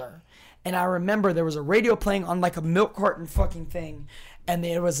trailer. And I remember there was a radio playing on like a milk carton fucking thing, and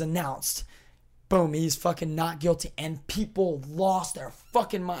it was announced. Boom, he's fucking not guilty. And people lost their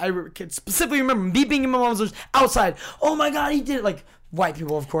fucking mind. I can specifically remember me being in my mom's house outside. Oh my God, he did it. Like, white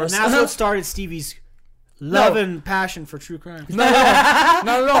people, of course. And that's what started Stevie's love and passion for true crime. Not at all.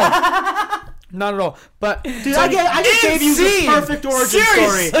 Not at all. Not at all. But Dude, I just gave you the perfect origin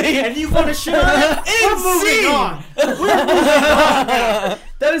story, and you want to shit on it? We're moving on.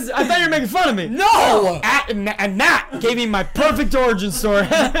 That is, I thought you were making fun of me. No! And Nat gave me my perfect origin story.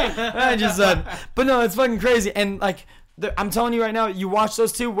 I just said, but no, it's fucking crazy. And like, I'm telling you right now, you watch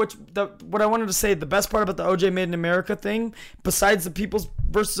those two. What I wanted to say, the best part about the OJ Made in America thing, besides the People's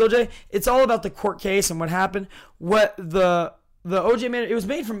versus OJ, it's all about the court case and what happened. What the OJ made, it was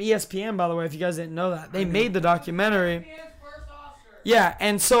made from ESPN, by the way, if you guys didn't know that. They made the documentary. Yeah,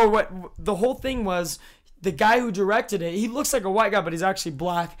 and so what the whole thing was, the guy who directed it, he looks like a white guy, but he's actually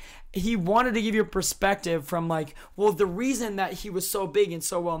black. He wanted to give you a perspective from like, well, the reason that he was so big and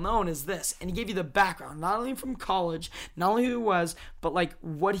so well known is this. And he gave you the background, not only from college, not only who he was, but like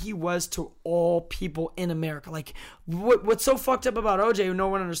what he was to all people in America. Like what's so fucked up about OJ, who no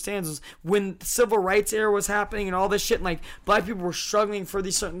one understands, is when the civil rights era was happening and all this shit, and like black people were struggling for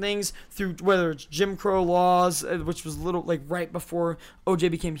these certain things through whether it's Jim Crow laws, which was little like right before OJ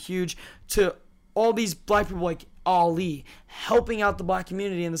became huge, to all these black people like Ali helping out the black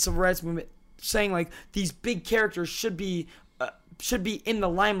community in the civil rights movement, saying like these big characters should be in the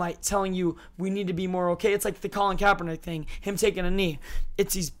limelight, telling you we need to be more okay. It's like the Colin Kaepernick thing, him taking a knee.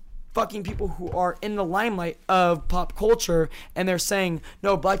 It's these fucking people who are in the limelight of pop culture, and they're saying,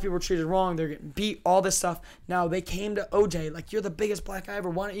 no, black people were treated wrong, they're getting beat, all this stuff. Now they came to OJ, like, you're the biggest black guy ever,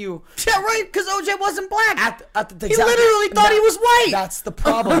 why don't you... Yeah, right, because OJ wasn't black. He literally thought he was white. That's the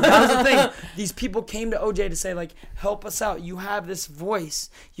problem. That was the thing. These people came to OJ to say, like, help us out. You have this voice.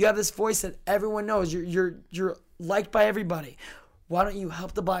 You have this voice that everyone knows. You're liked by everybody. Why don't you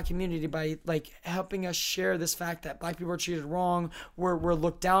help the black community by like helping us share this fact that black people are treated wrong, we're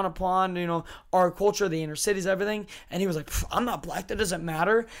looked down upon, you know, our culture, the inner cities, everything. And he was like, I'm not black, that doesn't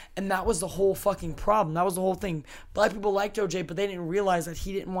matter. And that was the whole fucking problem. That was the whole thing. Black people liked OJ, but they didn't realize that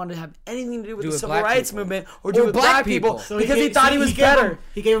he didn't want to have anything to do with the civil rights movement or do with black people, So because he thought he was better.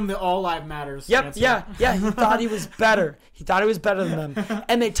 He gave him the all life matters. Yep, yeah. He thought he was better. He thought he was better than them.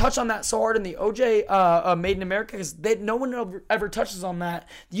 And they touch on that so hard in the OJ Made in America, because no one ever touches on that.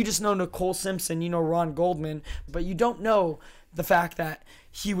 You just know Nicole Simpson, you know Ron Goldman, but you don't know the fact that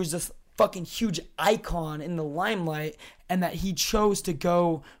he was this fucking huge icon in the limelight, and that he chose to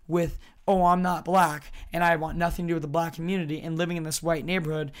go with, oh, I'm not black, and I want nothing to do with the black community, and living in this white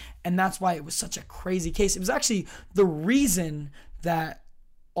neighborhood. And that's why it was such a crazy case. It was actually the reason that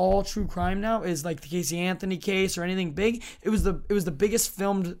all true crime now is like the Casey Anthony case or anything big. It was the biggest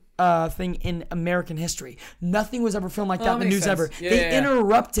filmed thing in American history. Nothing was ever filmed like that in the news ever. They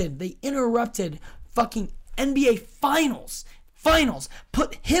interrupted fucking NBA finals,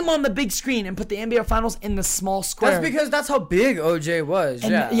 put him on the big screen and put the NBA finals in the small square. That's because that's how big OJ was.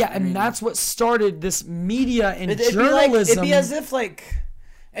 And that's what started this media and journalism. It'd be as if like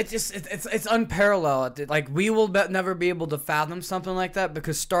it's unparalleled. Like we will never be able to fathom something like that,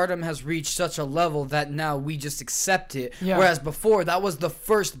 because stardom has reached such a level that now we just accept it. Yeah. Whereas before, that was the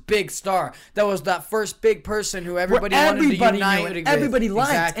first big star. That was that first big person who everybody wanted to unite with. Everybody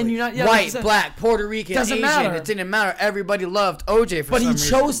liked. Exactly. And unite, white, black, Puerto Rican, Asian. Matter. It didn't matter. Everybody loved OJ for some reason. But he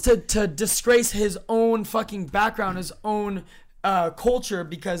chose to disgrace his own fucking background, his own culture,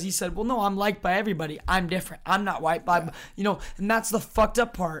 because he said, well, no, I'm liked by everybody. I'm different. I'm not white. You know, and that's the fucked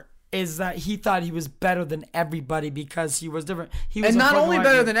up part, is that he thought he was better than everybody because he was different. He was, and not only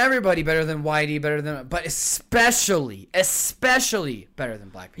better than everybody, better than whitey, but especially better than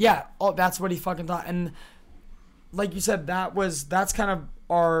black people. Yeah. Oh, that's what he fucking thought. And like you said, that's kind of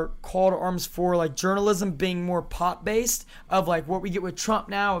our call to arms for like journalism being more pop based, of like what we get with Trump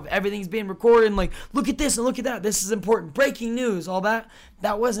now, of everything's being recorded and like, look at this and look at that, this is important, breaking news, all that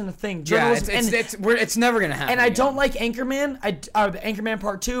wasn't a thing. Journalism, it's never gonna happen. And I don't like Anchorman, the Anchorman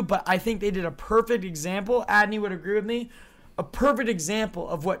Part 2, but I think they did a perfect example. Adney would agree with me, a perfect example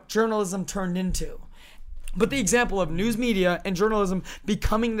of what journalism turned into. But the example of news media and journalism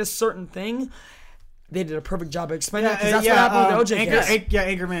becoming this certain thing, they did a perfect job of explaining that, because that's what happened with the OJ case.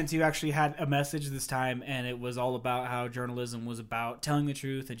 Anchorman 2 actually had a message this time, and it was all about how journalism was about telling the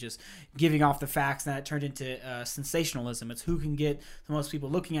truth and just giving off the facts, and that turned into sensationalism. It's who can get the most people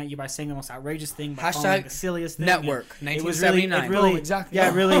looking at you by saying the most outrageous thing, by calling it the silliest thing. Network, 1979. Exactly. Yeah,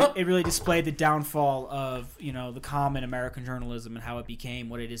 it really displayed the downfall of, you know, the common American journalism and how it became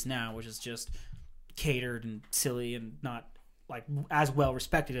what it is now, which is just catered and silly and not like as well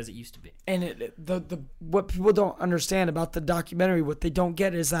respected as it used to be. And what people don't understand about the documentary, what they don't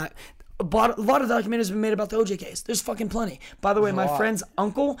get, is that a lot of documentaries have been made about the OJ case. There's fucking plenty. By the way, my friend's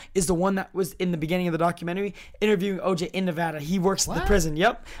uncle is the one that was in the beginning of the documentary interviewing OJ in Nevada. He works at the prison.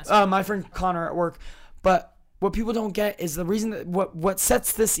 Yep. My friend Connor at work. But what people don't get is the reason that what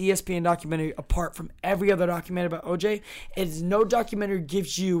sets this ESPN documentary apart from every other documentary about OJ is no documentary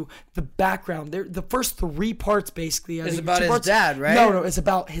gives you the background. The first 3 parts basically is about his dad, right? No, it's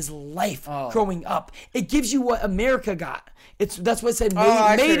about his life growing up. It gives you what America got. That's what it said.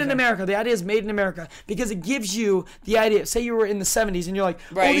 Made in America. The idea is made in America because it gives you the idea. Say you were in the 70s and you're like,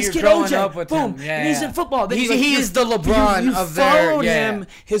 right, this you're kid growing OJ, up with boom, him. Yeah, and he's in football. Then he is the LeBron of their. You followed him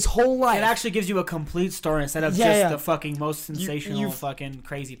his whole life. It actually gives you a complete story instead of just the fucking most sensational fucking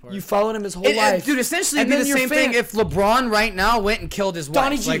crazy part. You followed him his whole life, dude. Essentially, it'd be the same thing if LeBron right now went and killed his wife.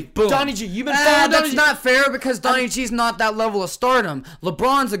 Donnie G, like, boom. Donnie G, you've been following That's not fair because Donnie G's not that level of stardom.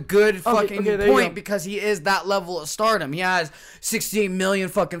 LeBron's a good fucking point because he is that level of stardom. He has 68 million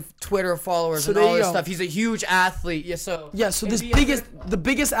fucking Twitter followers and all this stuff. He's a huge athlete. So the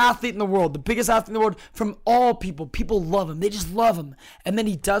biggest athlete in the world, from all people love him. They just love him. And then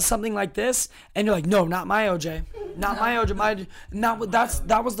he does something like this, and you're like, no, not my OJ, not my OJ.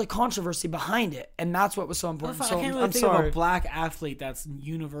 That was the controversy behind it, and that's what was so important. I can't really think of a black athlete that's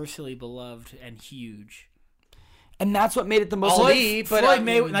universally beloved and huge. And that's what made it the most. Floyd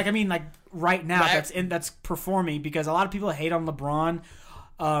Mayweather, right now, that's performing because a lot of people hate on LeBron.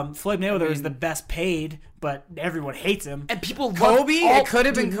 Floyd Mayweather is the best paid, but everyone hates him. And people Kobe. It could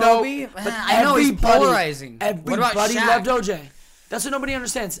have been Kobe. But I know he's polarizing. Everybody loved OJ. That's what nobody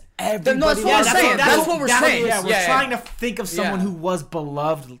understands. Everybody. No, that's what I'm saying. That's what we're saying. Yeah, we're trying to think of someone who was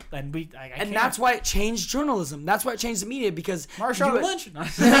beloved, and that's why it changed journalism. That's why it changed the media because Marshawn Lynch.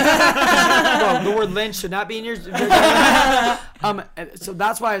 Well, the word Lynch should not be in your. So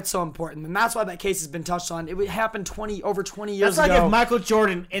that's why it's so important, and that's why that case has been touched on. It happened over 20 years ago. That's like if Michael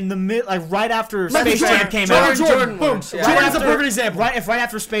Jordan in the right after Space Jam came out. Jordan. Boom. Jordan's a perfect example. Right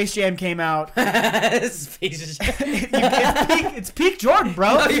after Space Jam came out. It's peak Jordan,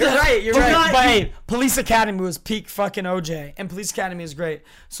 bro. No, you're right. You're right. But hey, Police Academy was peak fucking OJ, and Police Academy is great.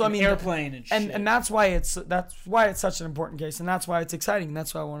 So I mean, Airplane and shit. And that's why it's such an important case, and that's why it's exciting. And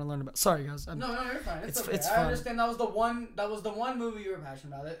that's why I want to learn about. Sorry, guys. No, you're fine. It's okay. It's I fun. understand. That was the one movie you were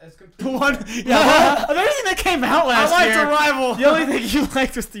passionate about. It's completely the one. Yeah. The only thing that came out last year. I liked Arrival. The only thing you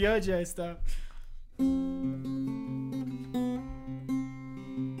liked was the OJ stuff.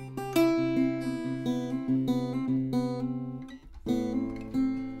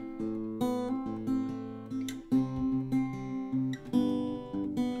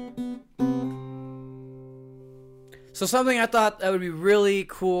 So something I thought that would be really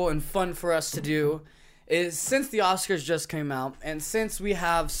cool and fun for us to do is since the Oscars just came out and since we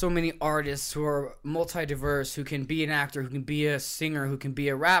have so many artists who are multi-diverse, who can be an actor, who can be a singer, who can be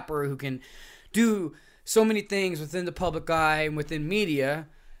a rapper, who can do so many things within the public eye and within media,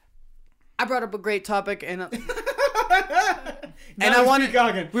 I brought up a great topic and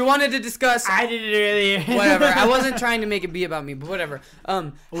we wanted to discuss. I did it earlier. Whatever. I wasn't trying to make it be about me, but whatever.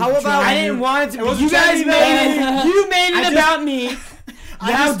 How about I didn't want it to be. You guys made it. You made it about me.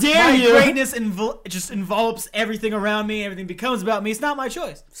 How dare you? My greatness just envelops everything around me. Everything becomes about me. It's not my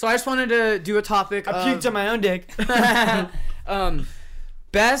choice. So I just wanted to do a topic. I puked on my own dick.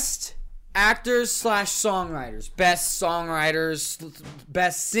 Best actors / songwriters.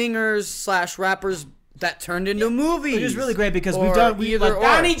 Best singers / rappers that turned into movies. Which is really great because we've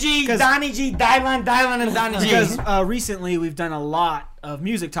Donnie G, Dylan, and Donnie G. Because recently we've done a lot of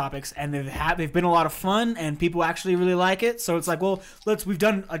music topics and they've been a lot of fun and people actually really like it. So it's like, well, we've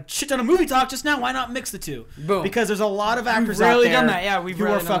done a shit ton of movie talk just now. Why not mix the two? Boom. Because there's a lot of actors out there who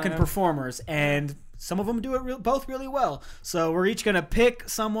are fucking performers and some of them do it both really well. So we're each gonna pick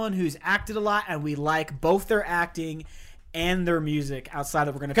someone who's acted a lot and we like both their acting and their music outside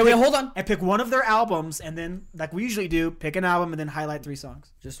of we're gonna wait, hold on. And pick one of their albums and then like we usually do, pick an album and then highlight 3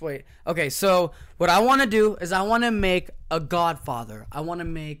 songs. Just wait. Okay, so what I want to do is I want to make a Godfather. I want to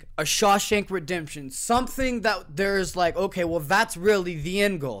make a Shawshank Redemption. Something that there's like, okay, well that's really the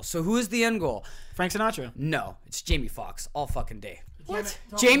end goal. So who is the end goal? Frank Sinatra. No, it's Jamie Foxx all fucking day. What?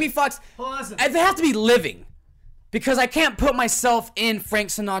 Jamie Foxx. Hold on a second. And they have to be living. Because I can't put myself in Frank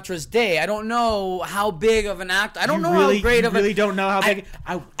Sinatra's day. I don't know how big of an actor. I don't know how great of a. You really don't know how big.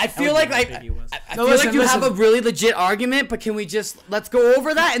 I feel like you have a really legit argument, but can we just let's go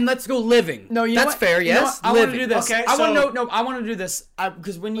over that and let's go living? No, that's fair. Yes, I want to do this. Okay, I want to do this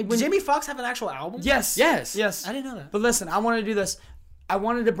because when Jamie Foxx have an actual album? Yes. I didn't know that. But listen, I want to do this. I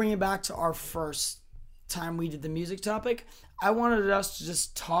wanted to bring it back to our first time we did the music topic. I wanted us to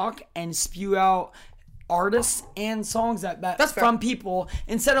just talk and spew out artists and songs that That's fair. from people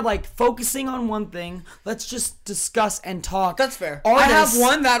instead of like focusing on one thing. Let's just discuss and talk. That's fair. I have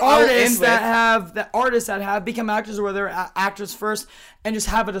one that I'll end with. Artists that have become actors or they're actors first, and just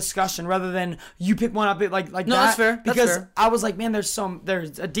have a discussion rather than you pick one up like No, that. that's fair. That's Because fair. I was like, man,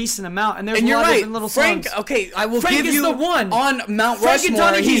 there's a decent amount, and there's And a you're lot of right. different little Frank, songs. okay, I will Frank give is you the one. on Mount Frank and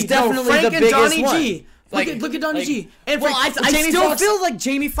Rushmore. Donnie G. He's definitely Frank the and biggest Donnie one. G. Look at Donnie G. And Well, Frank, I Jamie still Foxx- feel like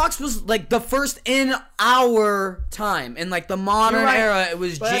Jamie Foxx was like the first in our time in like the modern You're right. era. It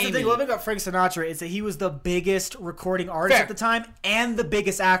was But that's the Jamie. thing. What about Frank Sinatra is that he was the biggest recording artist Fair. at the time and the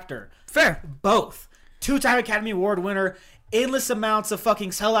biggest actor. Fair. Both. 2-time Academy Award winner. Endless amounts of fucking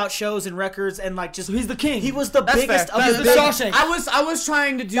sellout shows and records and like just. So he's the king. He was the That's biggest fair. of That's the the big. Shawshank. I was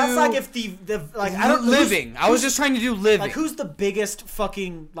trying to do. That's like if the like I don't living. I was just trying to do living. Like who's the biggest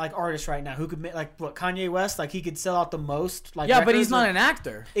fucking like artist right now? Who could make like what Kanye West? Like he could sell out the most. Like yeah, but records he's not or- an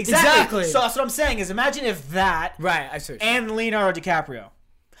actor. Exactly. So that's what I'm saying is imagine if that Right, I see. and Leonardo DiCaprio.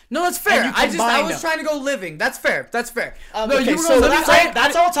 No, that's fair. And you I combine was them. trying to go living. That's fair. That's fair. No, okay, you were so going living.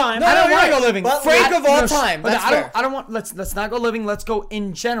 That's all time. I don't want to right. go living. But Frank of all No, time. but That's I fair. don't want. Let's not go living. Let's go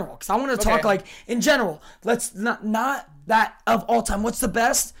in general. Because I want to talk Okay. like in general. Let's not that of all time. What's the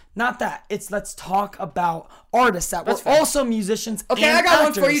best? Not that. Let's talk about artists that were fair. also musicians. Okay, and I got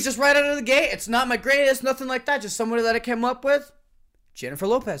actors. one for you just right out of the gate. It's not my greatest, nothing like that. Just somebody that I came up with. Jennifer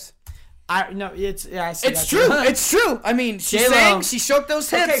Lopez. I see It's that. true. It's true. I mean, she J-Lo. sang, she shook those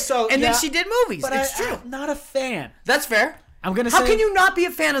hips, Okay, so, and yeah. then she did movies. But It's true. I'm not a fan. That's fair. I'm gonna How say can you not be a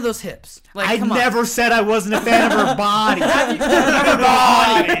fan of those hips? Like, I come on. never said I wasn't a fan of her body. Have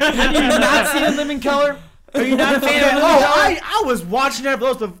you not seen A Living Color? Are you not a fan of A Living Color? I was watching her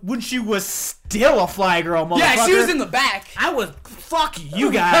those when she was still a fly girl, motherfucker. Yeah, she was in the back. I was fuck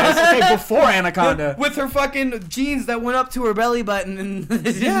you guys. Okay, before Anaconda. With her fucking jeans that went up to her belly button and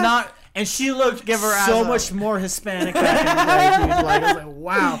did Yeah. not. And she looked Give her so ass much more Hispanic back in the day, dude. Like, I was like,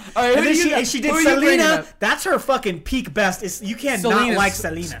 wow. right, and who then do you- she did who are you bringing Selena. up? That's her fucking peak best. You can't Selena's- not like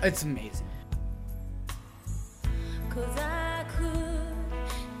Selena. It's amazing. 'Cause I could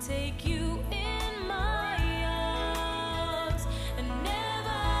take you in my arms and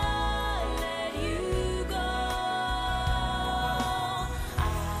never let you go.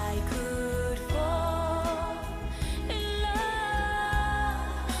 I could fall in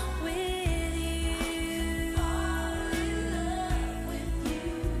love with you.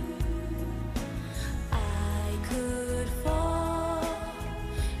 I could fall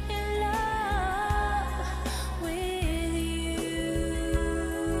in love with you.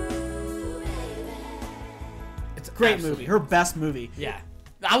 It's Great absolutely- movie. Her best movie. Yeah.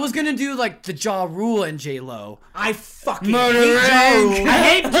 I was gonna do like the Ja Rule and J Lo. I fucking Murder hate Ja Inc. Rule. I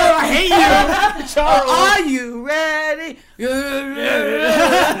hate Joe. I hate you. Ja Rule. Are you ready?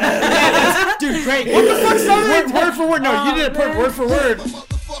 Dude, great. What the fuck song? Word for word. No, you did it word for word.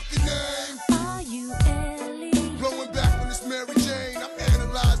 Motherfucking name. Are you Ellie? Blowing back on this Mary Jane. I'm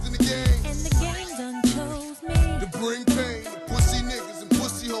analyzed in the game. And the game done chose me. To bring pain to pussy niggas and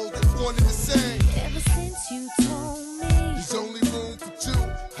pussy hoes that wanted the same. Ever since you told me. There's only room for two.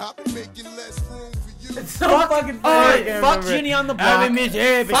 I've been making less room for you. Fuck fucking fuck Ginny on the block.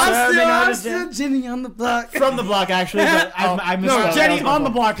 I'm still Jenny on the block. From the block, actually, but I missed No, that. Jenny That was my on the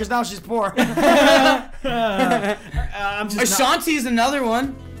fault. block because now she's poor. I'm just not- Ashanti's another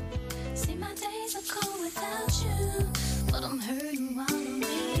one. See, my days are cold without you, but I'm hurting while I'm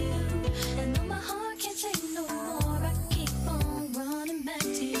with you. And though my heart can't take no more, I keep on running back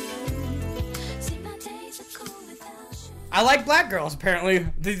to you. See, my days are cold without you. I like black girls. Apparently,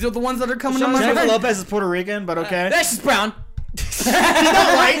 these are the ones that are coming to my Jennifer mind. Lopez is Puerto Rican, but okay. Yeah, she's brown. She's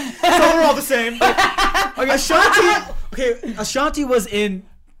not white, so we're all the same. Okay, Ashanti. Okay, Ashanti was in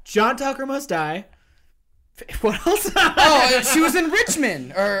John Tucker Must Die. What else? Oh, she was in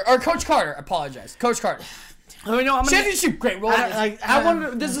Richmond or Coach Carter. I apologize, Coach Carter. Oh, you know, I'm gonna. Championship, great role. I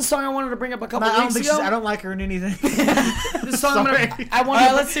wanted. This is a song I wanted to bring up a couple I don't weeks think ago. I don't like her in anything. This song I'm Sorry. gonna, I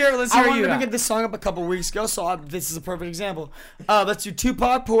wanted. Let's hear. Let's I hear wanted you. to out. get this song up a couple weeks ago, so this is a perfect example. Let's do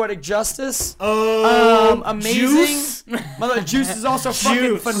Tupac, Poetic Justice. Amazing. Juice. Mother, Juice is also fucking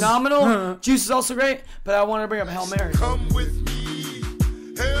Juice. phenomenal. Juice is also great, but I wanted to bring up Hail Mary. Come with me.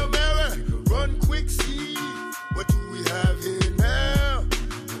 Hail Mary, run quick, see. What do we have here now?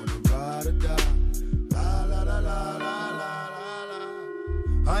 Wanna ride or die? La la la la la la la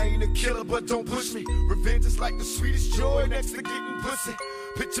la. I ain't a killer, but don't push me. Revenge is like the sweetest joy next to getting pussy.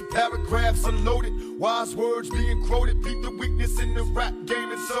 Picture paragraphs unloaded, wise words being quoted. Beat the weakness in the rap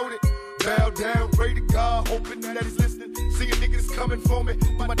game and sold it. Bow down, pray to God, hoping that he's listening. See a nigga that's coming for me.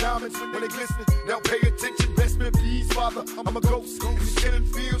 My diamonds, when they glisten, now pay attention. Bless me, please, Father. I'm a ghost. In these killing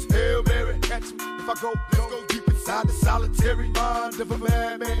fields, Hail Mary, catch me. If I go, let's go deep inside the solitary mind of a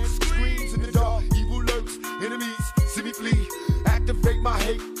madman. Screams in the dark, evil lurks, enemies see me flee. Activate my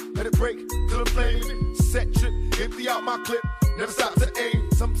hate, let it break till I'm flaming. Set trip, empty out my clip, never stop to aim.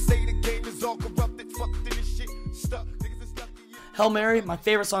 Some say the game is all corrupted, fucked in this shit. Stuck, niggas is stuck in you. Hail Mary, my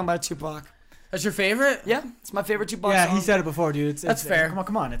favorite song by Tupac. That's your favorite? Yeah, it's my favorite Tupac Yeah, song. he said it before, dude. That's fair.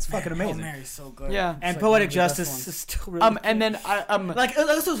 Come on, it's fucking Hail amazing. Mary's so good. Yeah. And It's like Poetic one of the best Justice ones. is still really And then like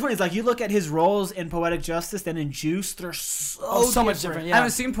that's what's funny is like you look at his roles in Poetic Justice and in Juice, they're so much different. I Yeah.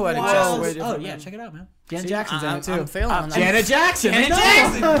 haven't seen Poetic Wow. Justice. Way Oh different, yeah, man. check it out, man. Janet Jackson's in it too. I'm failing on that. Janet Jackson. Janet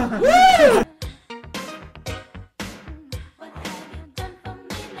I know. Jackson. What have you done for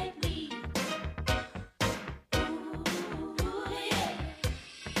me lately? Ooh, yeah.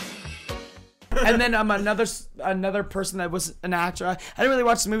 And then another person that was an actor. I didn't really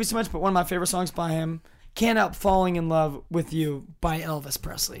watch the movie so much, but one of my favorite songs by him, "Can't Help Falling in Love with You" by Elvis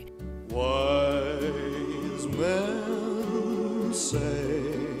Presley. Wise men say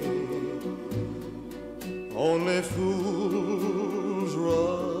only fools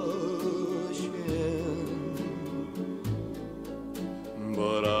rush in,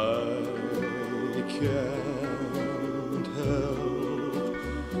 but I can't help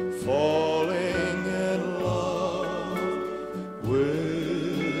falling in love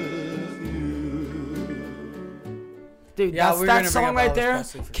with you. Dude, Yeah, that's we were that gonna bring song up right Elvis there.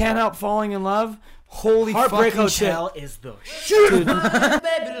 Presley for "Can't Help Falling in Love." Holy Heartbreak fucking Hotel shit. is the Baby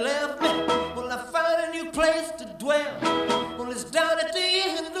left me, well I found a new place to dwell. Well it's down at the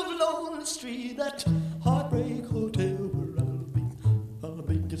end of Lonely Street, that Heartbreak Hotel where I'll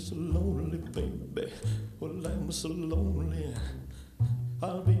be just so lonely, baby. Well I'm so lonely,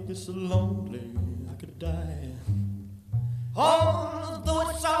 I'll be just so lonely I could die. Although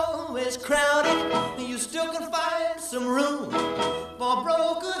it's always crowded, you still can find some room for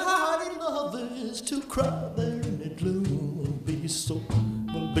broken-hearted lovers to cry there in the gloom. Be so,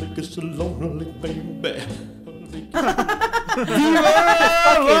 well, be so lonely, baby.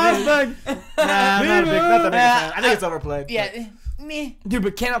 Nah, not the biggest fan. I think it's overplayed. Yeah, me. Dude,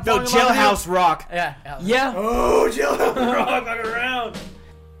 but "Can't Help No, Falling in Love with You." Jailhouse Rock. Yeah. Yeah. Oh, Jailhouse Rock, fucking around.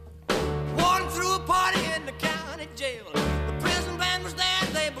 Walking through a party in the county jail. The prison band was there,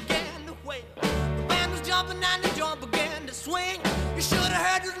 they began to wail. The band was jumping and the joint began to swing. You should have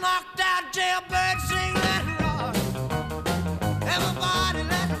heard this knocked out jailbird sing, let it rock. Everybody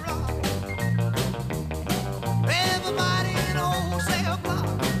let it rock. Everybody in the whole cell block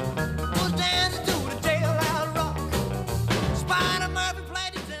was dancing to the jailhouse rock. Spider Murphy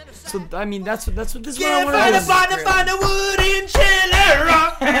played his intersection. So I mean, that's what this is what Yeah, I want to find the wood in Chile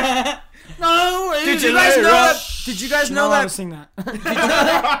Rock. No, Did you guys know that? Did you guys know know how to that? sing that.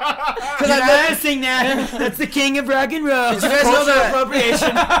 Because I sing that. That's the king of rock and roll. Did you guys know that?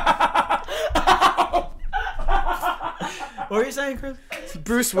 Appropriation. What were you saying, Chris?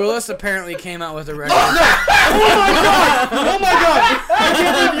 Bruce Willis apparently came out with a record. Oh my god!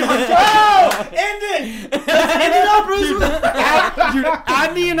 End it! End it all, Bruce Willis. Dude,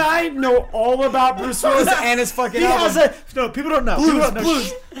 Andy and I know all about Bruce Willis and his fucking He has album. no, people don't know. Blues, People don't know. blues.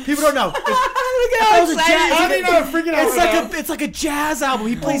 Shh. People don't know. Look how excited! Andy and I are freaking out. It's like a jazz album.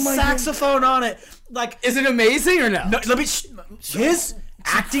 He plays my saxophone on it. Like Is it amazing or no? no, let me. His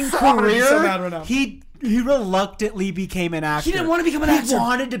acting I'm career. so mad right now. He reluctantly became an actor. He didn't want to become an actor. He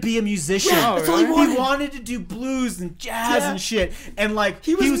wanted to be a musician. Yeah, that's all he wanted. He wanted to do blues and jazz Yeah. and shit. And like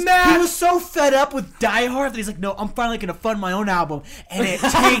He was mad. He was so fed up with Die Hard that he's like, no, I'm finally gonna fund my own album. And it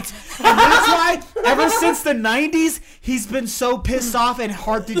tanked. And that's why ever since the '90s, he's been so pissed off and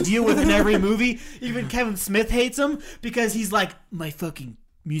hard to deal with in every movie. Even Kevin Smith hates him because he's like, my fucking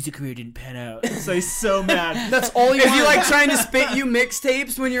music career didn't pan out. So he's so mad. That's all he Is wanted. he like trying to spit you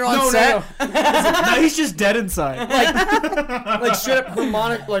mixtapes when you're on set? No, he's just dead inside. Like straight up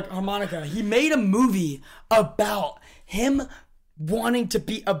harmonica. He made a movie about him wanting to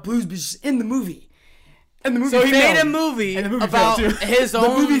be a blues musician in the movie. And the movie So he failed. made a movie And the movie about failed, too. his The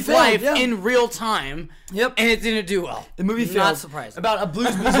own movie failed, life yeah. in real time. Yep. And it didn't do well. The movie failed. Not surprising. About a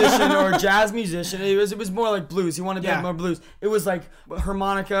blues musician or a jazz musician. It was more like blues. He wanted to Yeah. be more blues. It was like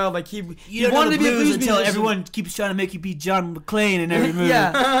harmonica. Like he You don't wanted know to the be a blues blues until musician. everyone keeps trying to make you be John McClane in every movie.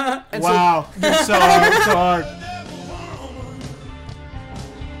 Yeah. And Wow, you're so hard. So hard.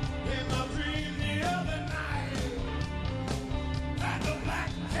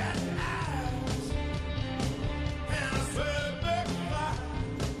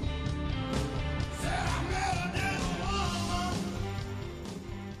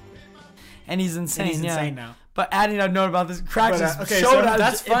 and he's insane. And he's yeah. insane now. But adding a note about this cracks But, his okay, shoulder. so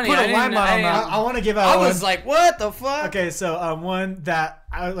that's It funny. Put I a didn't- limelight I on didn't- that. I want to give out I one. was like, what the fuck? Okay, so one that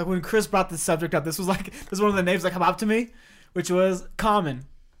like when Chris brought this subject up, this was one of the names that come up to me, which was Common,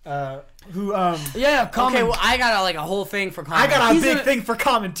 who Yeah, Common. Okay, well, I got like a whole thing for Common. I got a He's big a- thing for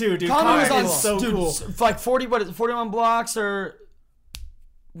Common too, dude. Common was Common on is so dude, cool. like 40. What is it? 41 blocks or.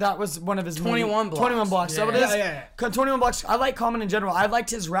 That was one of his 21 blocks. 21 blocks. So it is. Yeah. 21 blocks. I like Common in general. I liked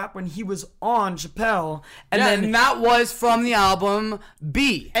his rap when he was on Chappelle, and And then then that was from the album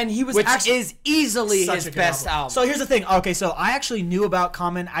B, And he was which actually- is easily Such his a good best album. So here's the thing. Okay, so I actually knew about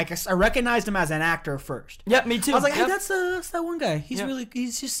Common. I guess I recognized him as an actor first. Yep, me too. I was like, hey, Yep. that's that one guy. He's Yep. really, he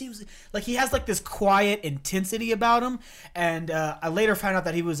just seems like he has like this quiet intensity about him. And I later found out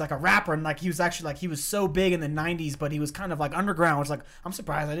that he was like a rapper and like he was actually like he was so big in the '90s, but he was kind of like underground. Which like I'm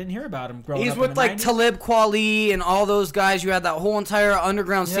surprised I didn't hear about him growing He's up. with in the like 90s. Talib Kweli and all those guys. You had that whole entire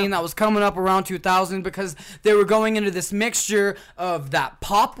underground scene that was coming up around 2000 because they were going into this mixture of that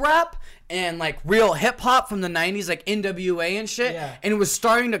pop rap and like real hip hop from the 90s, like NWA and shit. Yeah. And it was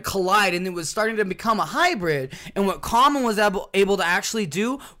starting to collide and it was starting to become a hybrid. And what Common was able to actually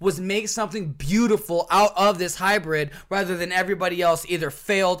do was make something beautiful out of this hybrid rather than everybody else either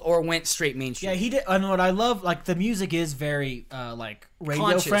failed or went straight mainstream. Yeah, he did. And what I love, like the music is very like radio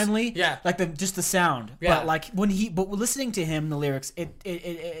Conscious. friendly. Yeah. like just the sound. Yeah. But like but listening to him, the lyrics,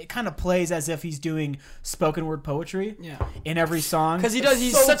 it kind of plays as if he's doing spoken word poetry. Yeah. in every song. Because he does,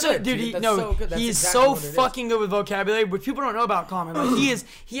 he's so such a good, dude. dude. That's No, so good. That's he's exactly so what it is. fucking good with vocabulary. Which people don't know about Common. Like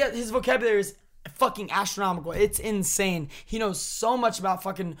his vocabulary is fucking astronomical. It's insane. He knows so much about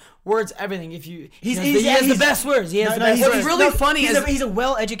fucking words, everything. If you, he has the best words. He has the best What's words. really funny he's is he's a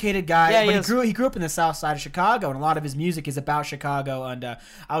well-educated guy, Yeah, but he is. he grew up in the South Side of Chicago, and a lot of his music is about Chicago. And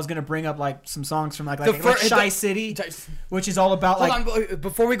I was gonna bring up like some songs from like Shy City, which is all about like. Hold on,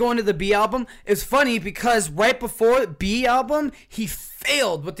 before we go into the B album, it's funny because right before B album, he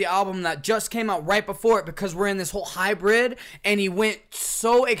failed with the album that just came out right before it because we're in this whole hybrid and he went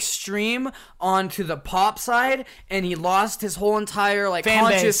so extreme onto the pop side and he lost his whole entire like Fan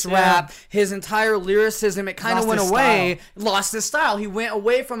conscious base, rap, his entire lyricism. It kind of Lost went his away, lost his style. He went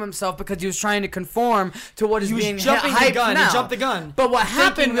away from himself because he was trying to conform to what is He was being jumping the hyped gun. He now. jumped the gun. But what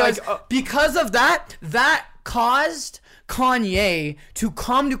happened Thinking, was like, because of that caused Kanye to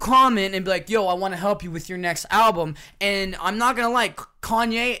come to Common and be like, yo, I want to help you with your next album. And I'm not going to lie,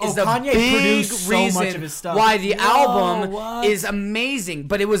 Kanye is the Kanye big produced so reason much of his stuff. why the album what? is amazing.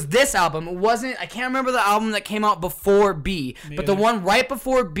 But it was this album. It wasn't, I can't remember the album that came out before B. But the one right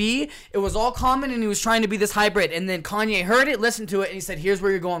before B, it was all Common and he was trying to be this hybrid. And then Kanye heard it, listened to it, and he said, here's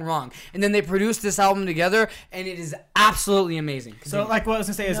where you're going wrong. And then they produced this album together and it is absolutely amazing. So like what I was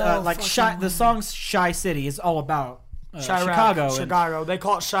gonna say is No like fucking the song Shy City is all about Shy Chicago. Rap. and- Chicago. They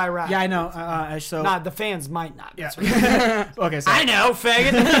call it Shy Rap. Yeah, I know. So Nah, the fans might not. yeah. Okay, so I know,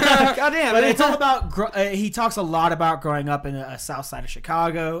 faggot. Goddamn. But it's all about. He talks a lot about growing up in the South Side of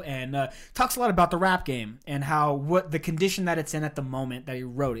Chicago, and talks a lot about the rap game and how what the condition that it's in at the moment that he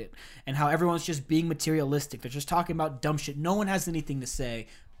wrote it, and how everyone's just being materialistic. They're just talking about dumb shit. No one has anything to say.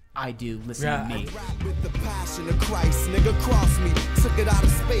 I do. Listen to me. Rap with the passion of Christ, nigga cross me, took it out of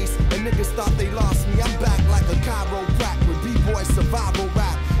space, and niggas thought they lost me. I'm back like a chiropract with B-boy survival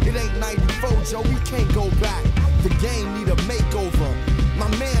rap. It ain't 94, Joe, we can't go back. The game need a makeover. My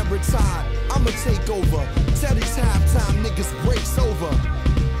man retired, I'ma take over. Tell these halftime niggas breaks over.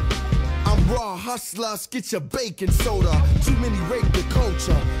 I'm raw hustlers, get your baking soda. Too many rape the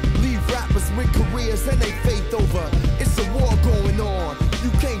culture. Leave rappers with careers and they faith over. It's a war going on. You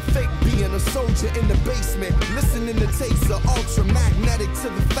can't fake being a soldier in the basement. Listening to tapes of ultramagnetic to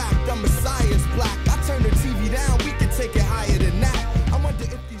the fact I'm a science black. I turn the TV down, we can take it higher than that. I wonder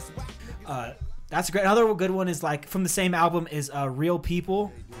if these That's great. Another good one is like from the same album is Real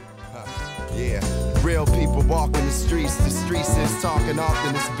People. Yeah, real people walking the streets is talking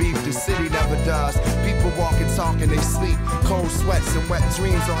often, it's beef, the city never does. People walking, talking, they sleep, cold sweats and wet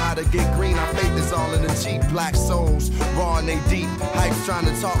dreams on how to get green. Our faith is all in the Jeep, black souls, raw and they deep. Hype's trying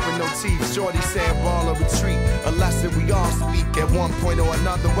to talk with no teeth, shorty saying ball or retreat. A lesson we all speak at one point or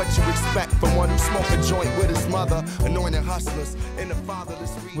another. What you expect from one who smoke a joint with his mother, anointed hustlers in the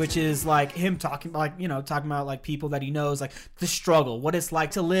fatherless region. Which is like him talking about like people that he knows, like the struggle, what it's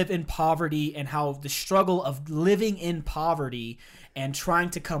like to live in poverty, and how the struggle of living in poverty and trying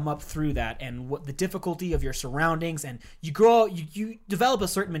to come up through that, and what the difficulty of your surroundings, and you grow, you develop a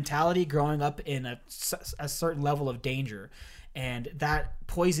certain mentality growing up in a certain level of danger, and that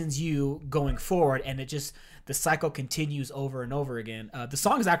poisons you going forward, and the cycle continues over and over again. The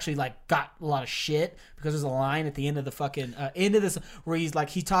song is actually like got a lot of shit because there's a line at the end of the fucking end of this where he's like,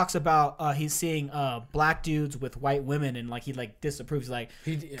 he talks about he's seeing black dudes with white women, and like he like disapproves, like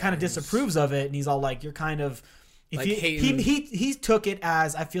he kind of disapproves of it, and he's all like, you're kind of if like he took it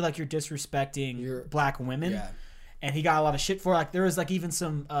as, I feel like you're disrespecting black women, and he got a lot of shit for it. Like there was like even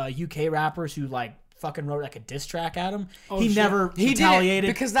some UK rappers who like fucking wrote like a diss track at him. He never retaliated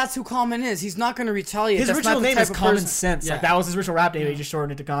because that's who Common is. He's not going to retaliate. His that's original not the name type is of Common person. Sense. Like that was his original rap name. He just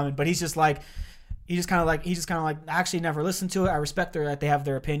shortened it to Common. But he's just kind of like I actually never listened to it. I respect that they have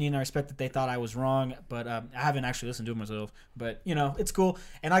their opinion. I respect that they thought I was wrong, but I haven't actually listened to it myself. But you know, it's cool,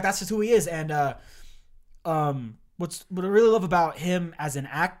 and like that's just who he is. And what I really love about him as an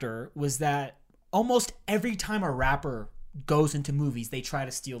actor was that almost every time a rapper goes into movies, they try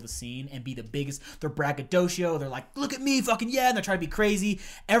to steal the scene and be the biggest. They're braggadocio. They're like, look at me, fucking yeah, and they're trying to be crazy.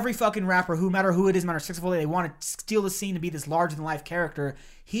 Every fucking rapper, no matter who it is, no matter successful, they want to steal the scene and be this larger than life character.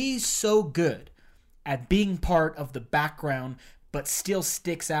 He's so good at being part of the background, but still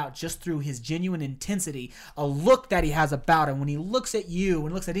sticks out just through his genuine intensity, a look that he has about him. When he looks at you,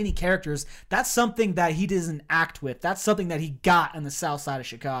 when he looks at any characters, that's something that he doesn't act with. That's something that he got on the south side of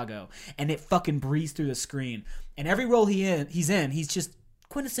Chicago, and it fucking breathes through the screen. And every role he's in, he's just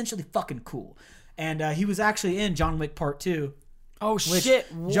quintessentially fucking cool. And he was actually in John Wick Part 2. Oh,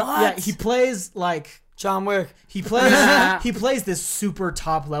 shit. What? He plays like... John Wick. He plays this super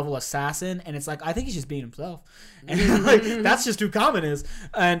top level assassin, and it's like, I think he's just being himself, and like that's just who Common is,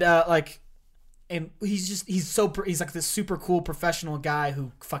 and and he's like this super cool professional guy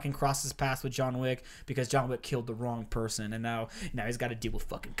who fucking crosses paths with John Wick because John Wick killed the wrong person, and now he's got to deal with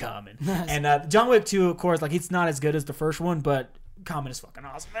fucking Common. And John Wick 2, of course, like it's not as good as the first one, but Common is fucking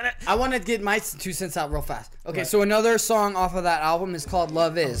awesome in it. I want to get my 2 cents out real fast. Okay, so another song off of that album is called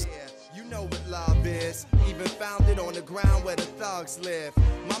Love Is. You know what love is, even founded on the ground where the thugs live.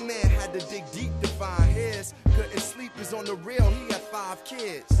 My man had to dig deep to find his. Couldn't sleep, is on the real, he had 5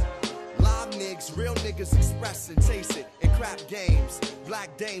 kids. Live niggas, real niggas express and taste it in crap games.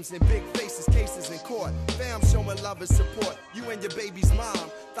 Black dames and big faces, cases in court. Fam showing love and support. You and your baby's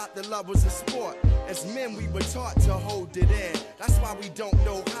mom thought that love was a sport. As men, we were taught to hold it in. That's why we don't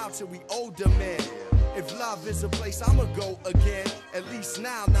know how till we older men. If love is a place, I'ma go again. At least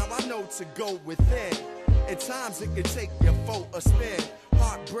now I know to go within. At times it can take your foe a spin.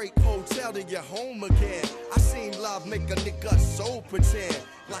 Heartbreak hotel to your home again. I seen love make a nigga soul pretend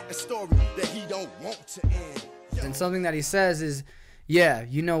like a story that he don't want to end. And something that he says is, yeah,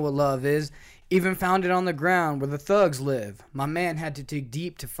 you know what love is. Even found it on the ground where the thugs live. My man had to dig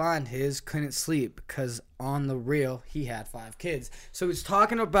deep to find his, couldn't sleep, because on the real, he had 5 kids. So he's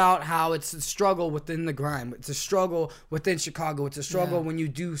talking about how it's a struggle within the grime. It's a struggle within Chicago. It's a struggle when you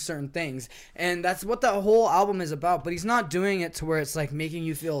do certain things. And that's what the whole album is about. But he's not doing it to where it's like making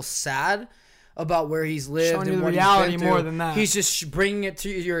you feel sad about where he's lived Showing you and the what reality he's been through. more than that. He's just bringing it to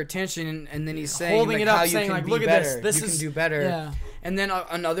your attention, and then he's saying Holding like, it up, how you saying, can like, be look at better. this. You This can is- do better. yeah. And then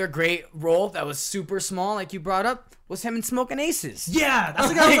another great role that was super small, like you brought up, was him in Smoking Aces. Yeah, I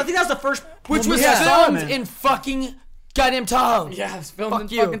think that was the first, Which was movie I saw him filmed in fucking goddamn Tahoe. Yeah, it was filmed Fuck in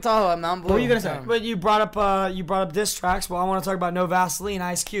you. fucking Tahoe at Mount Blue. What were you gonna say? But you brought up diss tracks. Well, I want to talk about No Vaseline,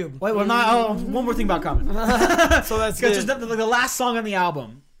 Ice Cube. Wait, well, not, one more thing about Common. So that's Because good. the last song on the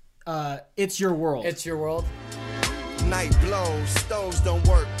album, It's Your World. It's Your World. Night blows, stoves don't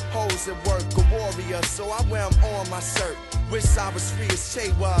work, hoes at work, a warrior, so I wear 'em on my shirt. Wish I was free as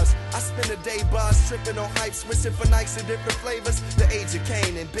Che was. I spend a day buzz, tripping on hype, switching for nights in different flavors. The age of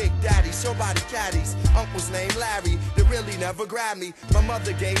Cain and Big Daddy, show body caddies. Uncle's name Larry, they really never grabbed me. My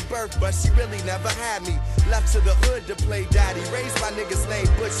mother gave birth, but she really never had me. Left to the hood to play daddy. Raised my niggas named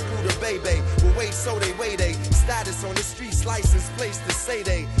Butch Scooter Baby. Well, wait, so they wait, status on the streets, license place to say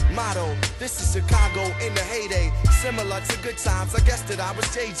they. Motto, this is Chicago in the heyday. Similar to good times, I guess that I was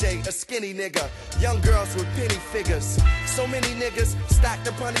JJ, a skinny nigga. Young girls with penny figures. So many niggas stacked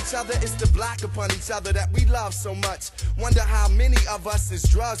upon each other. It's the black upon each other that we love so much. Wonder how many of us as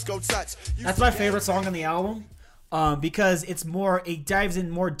drugs go touch. That's my favorite song on the album. Because it dives in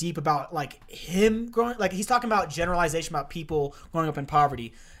more deep about like him growing, like he's talking about generalization about people growing up in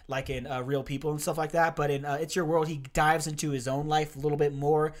poverty. like in Real People and stuff like that. But in It's Your World, he dives into his own life a little bit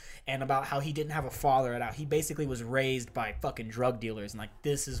more and about how he didn't have a father at all. He basically was raised by fucking drug dealers, and like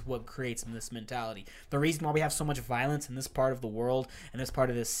this is what creates this mentality. The reason why we have so much violence in this part of the world and this part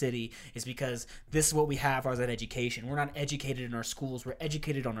of this city is because this is what we have as an education. We're not educated in our schools. We're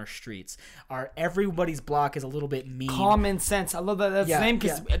educated on our streets. Everybody's block is a little bit mean. Common sense. I love that. That's the name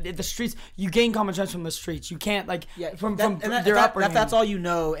because the streets, you gain common sense from the streets. You can't from their upbringing. That's all you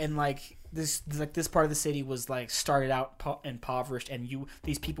know, and like this part of the city was like started out impoverished, and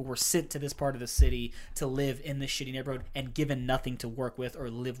these people were sent to this part of the city to live in this shitty neighborhood and given nothing to work with or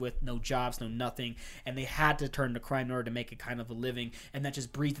live with, no jobs, no nothing, and they had to turn to crime in order to make a kind of a living, and that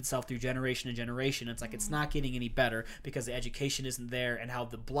just breathed itself through generation and generation. It's like it's not getting any better because the education isn't there, and how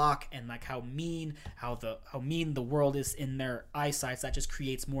the block and like how mean the world is in their eyesight, that just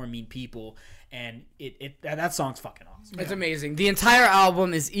creates more mean people. And that song's fucking awesome. It's amazing. The entire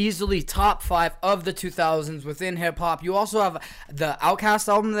album is easily top 5 of the 2000s within hip hop. You also have the Outkast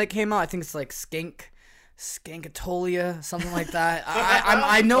album that came out. I think it's like Skankatolia, something like that.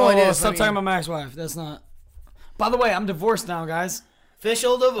 I know it is. Stop talking about my ex-wife. That's not. By the way, I'm divorced now, guys.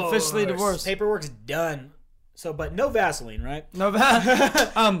 Official divorce. Officially divorced. Paperwork's done. So, but no Vaseline, right? No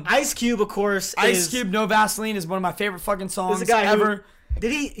Vaseline. Ice Cube, of course. Ice Cube, No Vaseline is one of my favorite fucking songs There's a guy ever.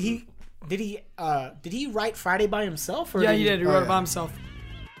 Did he write Friday by himself? Or Yeah, he did. He wrote it by himself.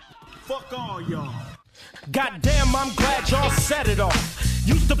 Fuck all y'all. Goddamn, I'm glad y'all set it off.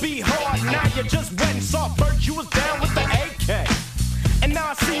 Used to be hard, now you just wet and soft. First you was down with the AK. And now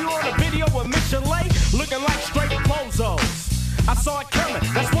I see you on a video with Michelet, looking like straight bozos. I saw it coming,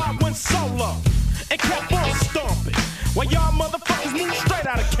 that's why I went solo. And kept on stomping. While y'all motherfuckers moved straight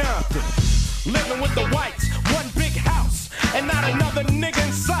out of Compton. Living with the whites, one big house, and not another nigga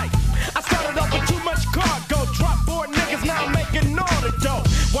in sight. I started off with too much cargo, drop 4 niggas, now I'm making all the dough.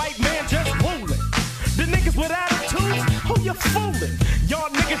 White man just ruling. The niggas with attitudes, who you fooling? Y'all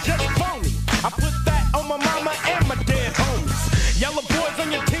niggas just phony. I put that on my mama and my dead homies. Yellow boys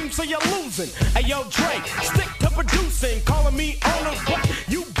on your team, so you're losing. Hey yo, Dre, stick to producing, calling me owner, but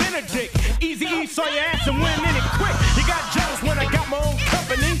you Benedict. Easy E saw your ass and went in it quick. You got jealous when I got my own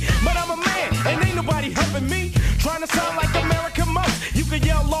company, but I'm a man and ain't nobody helping me. Trying to sound like American most. You can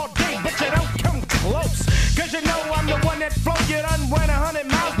yell all day, but you don't come close. Cause you know I'm the one that flow. You done ran 100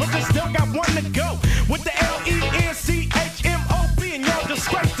 miles, but you still got one to go. With the LENCHMOB and y'all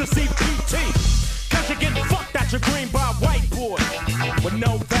disgrace to CPT. Cause you're getting fucked out your green by a white boy with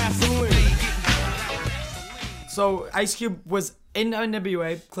no Vaseline. So Ice Cube was in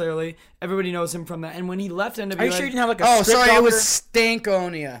NWA, clearly. Everybody knows him from that. And when he left NWA... Are you sure you didn't have like a Oh, script sorry, it was doctor?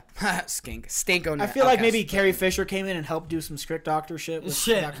 Stankonia. Stankonia. I feel like maybe Carrie Fisher came in and helped do some script doctor shit. With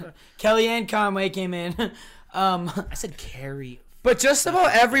Shit. Kellyanne Conway came in. I said Carrie. But just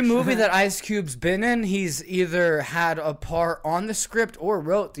about every movie that Ice Cube's been in, he's either had a part on the script or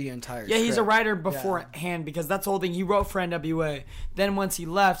wrote the entire Yeah, script. he's a writer beforehand because that's the whole thing. He wrote for NWA. Then once he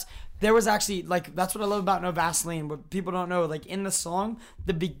left, there was actually, like, that's what I love about No Vaseline. What people don't know, like, in the song,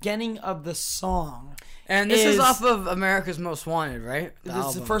 the beginning of the song. And this is off of America's Most Wanted, right? This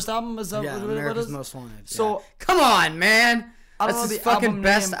is the first album? Is that Yeah, what America's it is? Most Wanted. So, yeah. Come on, man. I don't That's know his the fucking album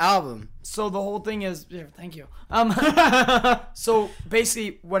best name. album. So the whole thing is, yeah, thank you. So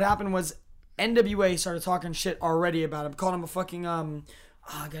basically, what happened was NWA started talking shit already about him, called him a fucking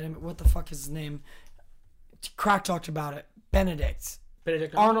what the fuck is his name? Crack talked about it. Benedict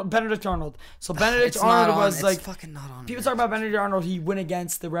Arnold. So Benedict It's not Arnold on- was it's like fucking not on people there. talk about Benedict Arnold. He went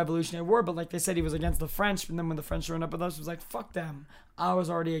against the Revolutionary War, but like they said, he was against the French. And then when the French showed up with us, it was like fuck them. I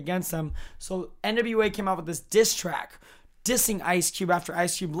was already against them. So NWA came out with this diss track, dissing Ice Cube after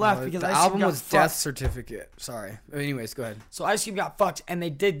Ice Cube left because the Ice album Cube got was fucked. Death Certificate. Sorry. Anyways, go ahead. So Ice Cube got fucked, and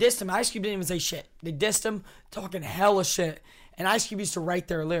they dissed him. Ice Cube didn't even say shit. They dissed him, talking hella shit. And Ice Cube used to write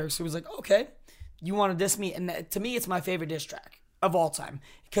their lyrics. So he was like, okay, you want to diss me? And to me, it's my favorite diss track of all time.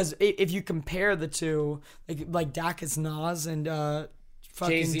 Because if you compare the two, like Dak is Nas and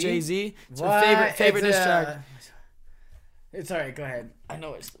fucking Jay-Z. It's my favorite diss track. It's alright, go ahead. I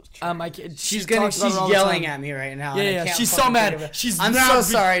know it's She's she's yelling at me right now. and I Yeah, can't she's so fucking think of mad. it. She's I'm now so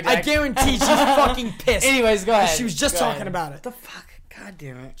sorry, I Dak. guarantee she's fucking pissed. Anyways, go ahead. She was just Go talking ahead. about it. What the fuck? God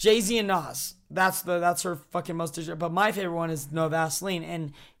damn it. Jay-Z and Nas. That's her fucking most dish. But my favorite one is No Vaseline.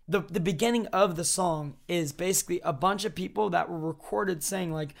 And the beginning of the song is basically a bunch of people that were recorded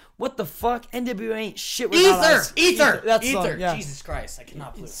saying like, "What the fuck? NWA ain't shit without Ice." Ether. That's the song, yeah. Jesus Christ, I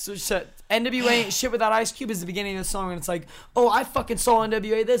cannot believe it. So NWA ain't shit without Ice Cube is the beginning of the song, and it's like, oh, I fucking saw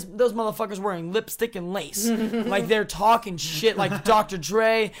NWA. Those motherfuckers wearing lipstick and lace, like they're talking shit, like Dr.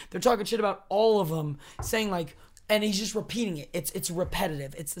 Dre. They're talking shit about all of them, saying like and he's just repeating it. It's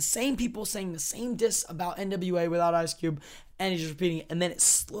repetitive. It's the same people saying the same diss about NWA without Ice Cube, and he's just repeating it. And then it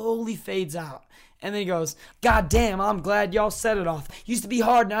slowly fades out. And then he goes, God damn, I'm glad y'all set it off. Used to be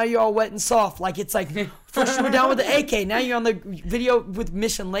hard, now you're all wet and soft. Like, it's like, first you were down with the AK, now you're on the video with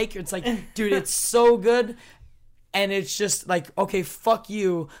Mission Lake. It's like, dude, it's so good. And it's just like, okay, fuck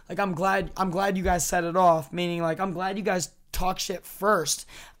you. Like, I'm glad you guys set it off. Meaning, like, I'm glad you guys talk shit first.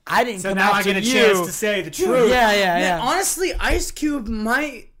 I didn't So come now I after get a you. chance to say the truth. Yeah. Honestly, Ice Cube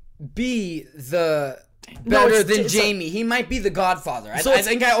might be the No, better it's- than it's like- Jamie. He might be the Godfather. So I it's-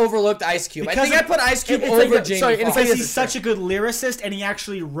 think I overlooked Ice Cube. I Because think I put Ice Cube it's over like the- Jamie sorry, and it's Foxx. Because he's such a good lyricist, and he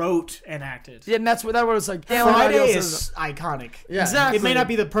actually wrote and acted. Yeah, and that's what it's like. Damn, everybody Friday else is iconic. Yeah. Exactly. It may not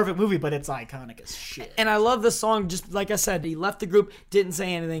be the perfect movie, but it's iconic as shit. And I love the song, just like I said, he left the group, didn't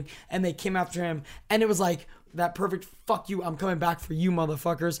say anything, and they came after him. And it was like, that perfect, fuck you, I'm coming back for you,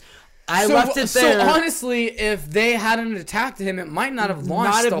 motherfuckers. I left it there. So honestly, if they hadn't attacked him, it might not have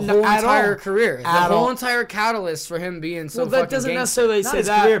launched Not the have- whole at entire all. career. The At whole all. entire catalyst for him being so Well, that fucking doesn't gangster. necessarily Not say his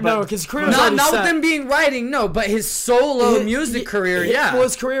that. career, but- no, because career was Not, already not set. with them being writing, no, but his solo music career, yeah. Well,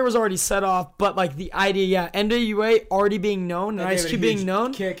 his career was already set off, but like the idea, yeah, NWA already being known and Ice gave it a Cube being huge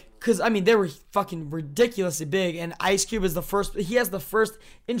known. kick. Because, I mean, they were fucking ridiculously big, and Ice Cube is the first, he has the first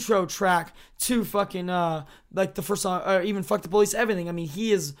intro track to fucking, like the first song, or even Fuck the Police, everything. I mean,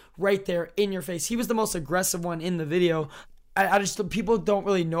 he is right there in your face. He was the most aggressive one in the video. I just, people don't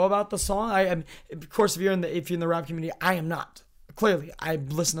really know about the song. Of course, if you're in the rap community, I am not. Clearly, I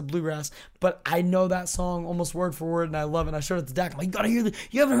listen to bluegrass, but I know that song almost word for word, and I love it. And I showed it to Dak. I'm like, you gotta hear this.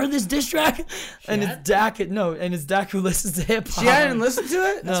 You haven't heard this diss track? And it's Dak. And it's Dak who listens to hip hop. She hadn't listened to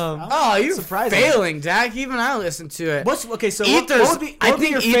it? Oh, you're surprising. failing, Dak. Even I listened to it. What's okay? So Ether's- what would be, I what would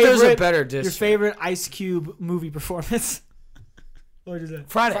be think your Ether's a favorite, better diss Your track. favorite Ice Cube movie performance? What is it?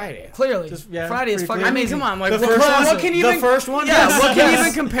 Friday. Clearly. yeah, Friday is pretty fucking clear. I mean, amazing. come on, like The what, first what one? can The even first one? Yeah, Yes. what can Yes.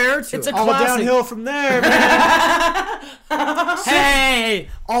 even compare it to? It's a All classic. downhill from there, man. Hey,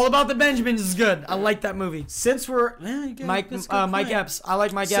 All About the Benjamins is good. I like that movie. Since we're Mike Epps. I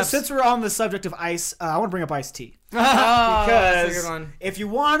like Mike So Epps. since we're on the subject of Ice, I want to bring up Ice-T. Oh, that's a Because good one. if you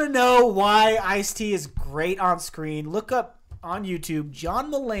want to know why Ice-T is great on screen, look up on YouTube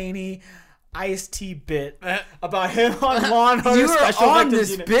John Mulaney Ice-T bit about him on Law and Order You were Special on Victims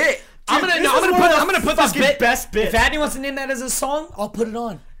this Unit. bit. I'm this is gonna one of the put this fucking bit. best bit. If Adney wants to name that as a song, I'll put it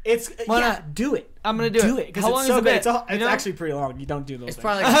on. It's Why yeah, not? do it. I'm gonna do it. because How it's long so is the good. bit? It's, You know? actually pretty long. You don't do those. It's things.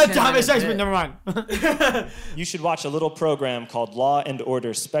 probably like a 10 Thomas minute Shakespeare. bit. Never mind. You should watch a little program called Law and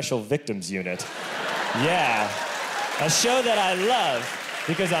Order Special Victims Unit. Yeah, a show that I love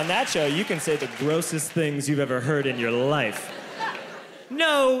because on that show you can say the grossest things you've ever heard in your life.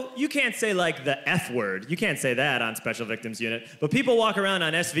 No, you can't say like the F word. You can't say that on Special Victims Unit. But people walk around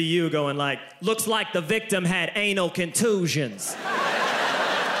on SVU going like, looks like the victim had anal contusions.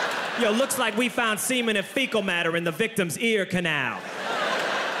 Yo, looks like we found semen and fecal matter in the victim's ear canal.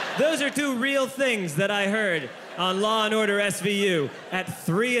 Those are two real things that I heard on Law and Order SVU at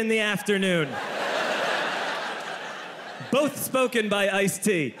 3 in the afternoon. Both spoken by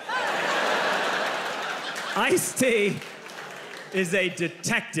Ice-T. Ice-T is a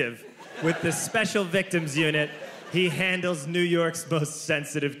detective with the Special Victims Unit. He handles New York's most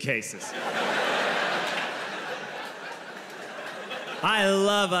sensitive cases. I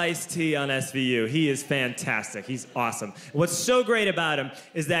love Ice-T on SVU. He is fantastic. He's awesome. What's so great about him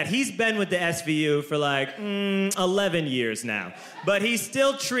is that he's been with the SVU for like 11 years now. But he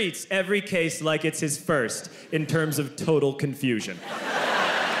still treats every case like it's his first in terms of total confusion.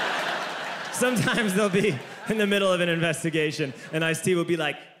 Sometimes they'll be in the middle of an investigation and Ice-T will be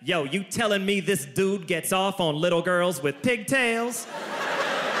like, yo, you telling me this dude gets off on little girls with pigtails?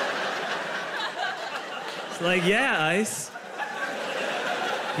 It's like, yeah, Ice.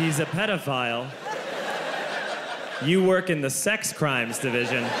 He's a pedophile. You work in the sex crimes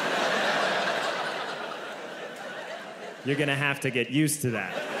division. You're gonna have to get used to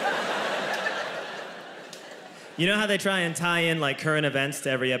that. You know how they try and tie in like current events to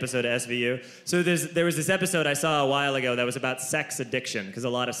every episode of SVU? So there was this episode I saw a while ago that was about sex addiction, because a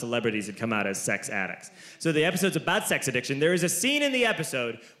lot of celebrities had come out as sex addicts. So the episode's about sex addiction. There is a scene in the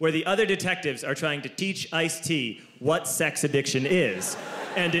episode where the other detectives are trying to teach Ice-T what sex addiction is,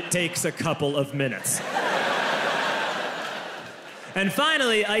 and it takes a couple of minutes. And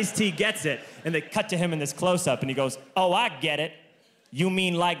finally, Ice-T gets it, and they cut to him in this close-up, and he goes, oh, I get it. You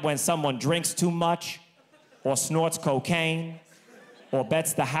mean like when someone drinks too much? Or snorts cocaine, or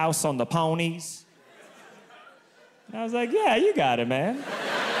bets the house on the ponies. And I was like, yeah, you got it, man.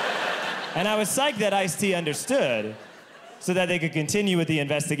 And I was psyched that Ice-T understood so that they could continue with the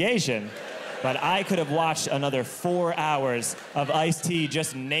investigation. but I could have watched another 4 hours of Ice-T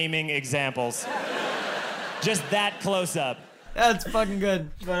just naming examples. Just that close up. That's fucking good.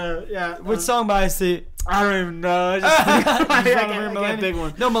 But yeah, Which song by Ice-T? I don't even know. I just I can't pick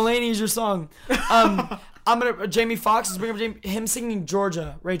one. No, Mulaney is your song. I'm gonna Jamie Foxx is bringing up him singing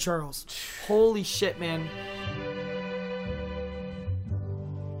Georgia, Ray Charles. Holy shit, man.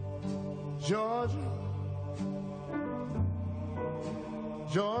 Georgia,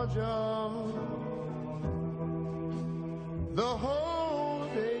 Georgia, the whole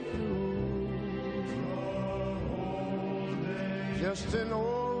day through, just an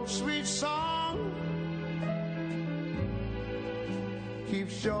old sweet song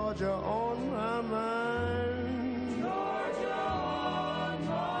keeps Georgia on my mind. Georgia on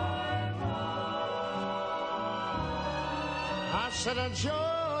my mind. I said,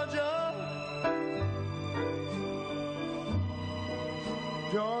 Georgia,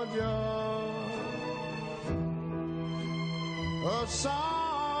 Georgia, a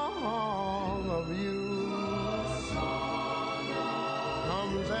song of you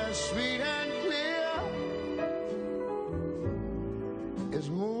comes as sweet and clear as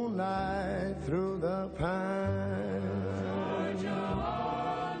moonlight through the pines.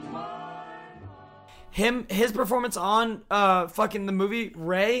 His performance on fucking the movie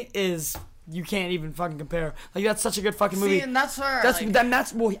Ray is. You can't even fucking compare. Like that's such a good fucking movie. See, and that's where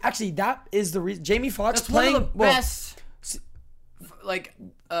That's well, actually, that is the reason. Jamie Foxx that's playing one of the best,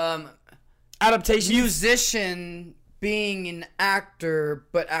 adaptation musician being an actor,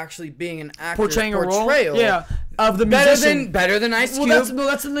 but actually being an actor portraying a role. portrayal. Yeah, of the Better musician. than Ice Cube. Well,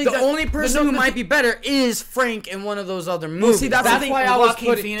 that's something the that- only person but no, who the might thing- be better is Frank in one of those other movies. Well, see, that's the thing. why I was Joaquin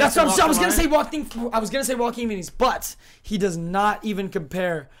putting. Phoenix. That's what I was Walk gonna the say. I was gonna say Joaquin Phoenix, but he does not even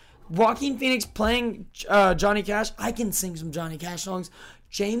compare. Joaquin Phoenix playing Johnny Cash. I can sing some Johnny Cash songs.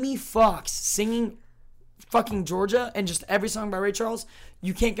 Jamie Foxx singing fucking Georgia and just every song by Ray Charles.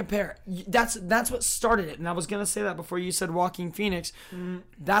 You can't compare. That's what started it. And I was gonna say that before you said Joaquin Phoenix.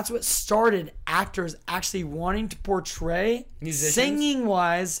 That's what started actors actually wanting to portray Musicians? singing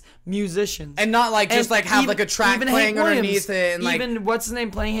wise musicians. And not like just like have even- like a track even playing Hank Williams, underneath it and like even what's his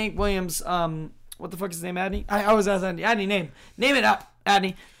name playing Hank Williams? What the fuck is his name? Adney? I always ask Adney. Adney, name it up.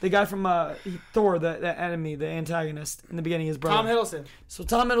 Adney, the guy from Thor, the enemy, the antagonist in the beginning, his brother. Tom Hiddleston. So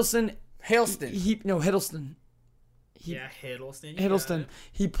Tom Hiddleston, Hiddleston. Hiddleston. Yeah, Hiddleston. Hiddleston.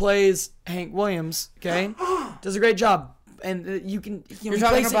 He plays Hank Williams. Okay, does a great job. And you can. You're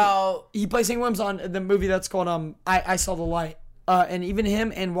talking about He plays Hank Williams on the movie that's called I Saw the Light. And even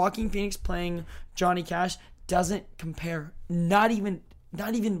him and Joaquin Phoenix playing Johnny Cash doesn't compare. Not even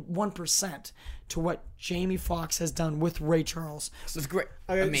 1% to what Jamie Foxx has done with Ray Charles. This is great.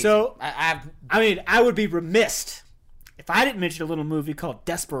 Okay, Amazing. so I mean, I would be remiss if I didn't mention a little movie called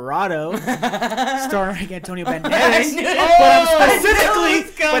Desperado, starring Antonio Banderas.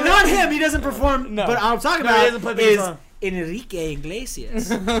 But not him. He doesn't perform. No. But I'm talking No, he about doesn't play the is guitar. Enrique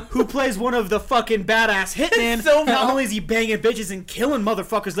Iglesias, who plays one of the fucking badass hitmen. So Not only is he banging bitches and killing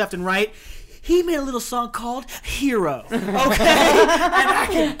motherfuckers left and right, he made a little song called Hero. Okay? And I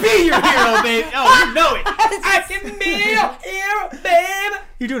can be your hero, baby. Oh, you know it. I can be your hero, babe.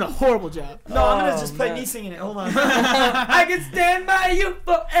 You're doing a horrible job. No, I'm gonna just play me singing it. Hold on. I can stand by you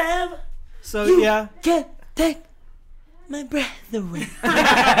forever. So, You yeah. can't take my breath away.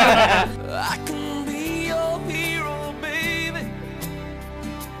 I can be your hero, baby.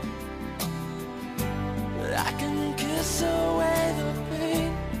 I can kiss away the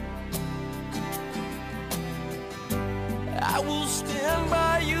pain. I will stand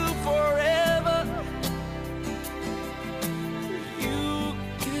by you forever. You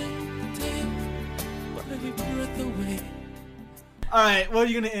can take my breath away. All right, what are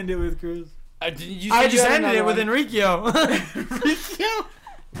you going to end it with, Cruz? I just ended it with Enriqueo.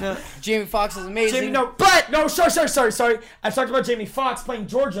 Jamie Foxx is amazing. Sorry. I talked about Jamie Foxx playing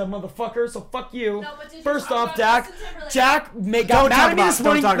Georgia, motherfucker. So fuck you. No, but did you First talk off, about Dak Justin Timberlake? got mad at me this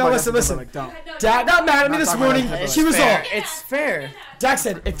morning. No, listen. Don't. Dak got mad at me this morning. She was all. It's fair. Dak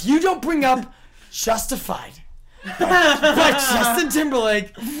said, if you don't bring up Justified by Justin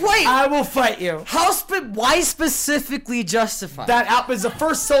Timberlake, Wait. I will fight you. Why specifically Justified? That album is the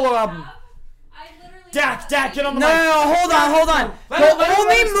first solo album. I literally Dak, get on the No, mic. hold on. Let The him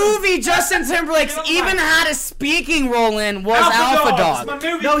only listen. movie Justin Timberlake's Get on the even mic. had a speaking role in was Alpha It's Dog. my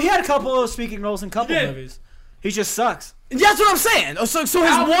movie. No, he had a couple of speaking roles in a couple He did. movies. He just sucks. That's what I'm saying. So his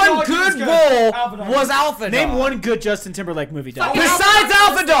Alpha one Dog good is good. role Alpha Dog. was Alpha Dog. Name one good Justin Timberlake movie, Doug. Besides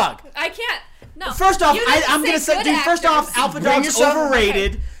Alpha Dog. I can't. No. First off, You need I'm going to say, good dude, first off, actors. Alpha Bring Dog's yourself-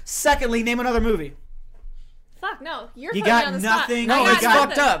 overrated. Secondly, name another movie. Fuck fuck, no. You're You putting me got on the nothing. spot. No, I it's got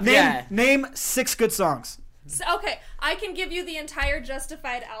fucked nothing. up. Name 6 good songs. So, okay, I can give you the entire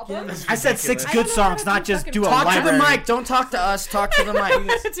Justified album. I said 6 I good don't know how songs, to not do just fucking do a Talk to the library. mic. Don't talk to us. Talk to the mic.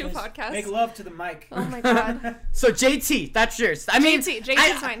 Two podcasts. Make love to the mic. Oh my god. So JT, that's yours. I mean,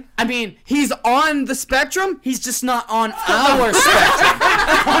 JT's mine. I mean, he's on the spectrum. He's just not on our spectrum.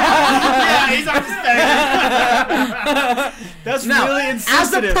 Yeah, he's on the spectrum. That's No, really as a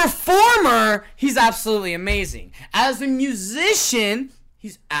insensitive. performer, he's absolutely amazing. As a musician,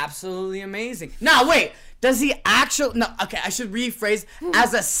 he's absolutely amazing. Now, wait. Does he actually... No, okay, I should rephrase.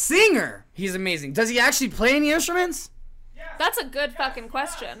 As a singer, he's amazing. Does he actually play any instruments? That's a good fucking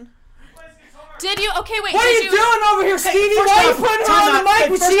question. Did you? Okay, wait. What are did you doing over here, Stevie? Why are you putting her on the mic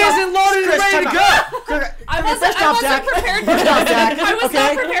when she isn't loaded and ready to go? I wasn't prepared for this. I was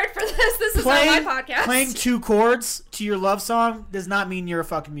not prepared for this. This is not my podcast. Playing 2 chords to your love song does not mean you're a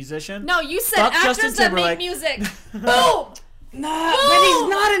fucking musician. No, you said Fuck actors Justin that make Timberlake. music. Boom. Nah, but he's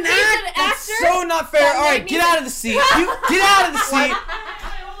not an He's an actor. That's actor so not fair. that All right, made get music. out of the seat. You get out of the seat.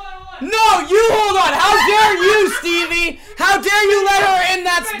 No, you hold on. How dare you, Stevie? How dare you let her in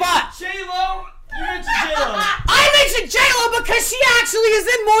that spot? J-Lo, you mentioned J-Lo. I mentioned J-Lo because she actually is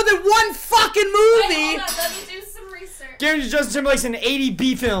in more than one fucking movie. Wait, hold on. Let me do some research. Guarantee Justin Timberlake's in 80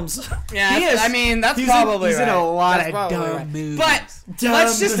 B films. Yeah, He is. I mean, that's He's probably in right. a lot That's of probably dumb right. movies. But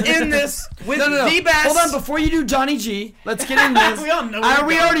let's just end this with the best. Hold on, before you do Johnny G, let's get in this. We all know where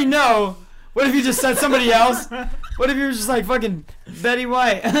We you're already know. What if you just said somebody else? What if you were just like fucking Betty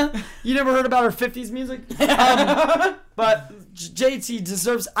White? You never heard about her 50s music? But JT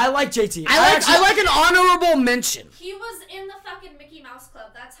deserves. I like JT. I like an honorable mention. He was in the fucking Mickey Mouse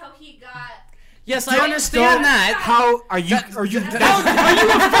Club. That's how he got. Yes, I understand that. How are you? Are you? Are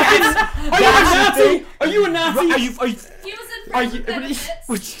you a Nazi? Are you a Nazi? Are you? He was in Friends with Benefits.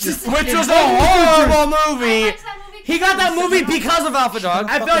 Which was a horrible movie. That movie He got that movie because of Alpha Dog.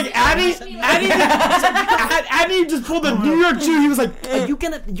 I feel like Addy just pulled a New York Jew. He was like, "Are you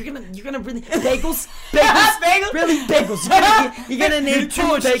gonna really bagels? Bagels? Really bagels? You gonna name 2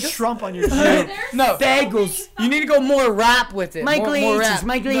 bagels? Trump on your Jew. There's No. so many Bagels. You need to go more rap with it. More rap.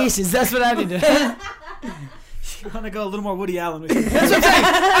 Michael Aces. That's what I need to. You want to go a little more Woody Allen with you? That's what I'm saying.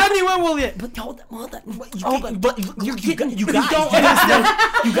 Addy went will it? But hold on. But you guys,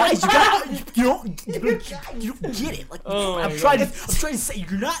 you don't get it. Like I'm trying to say,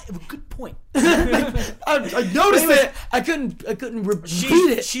 you're not. Good point. I noticed it. I couldn't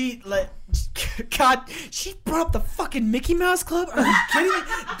repeat it. She God, she brought up the fucking Mickey Mouse Club. Are you kidding me?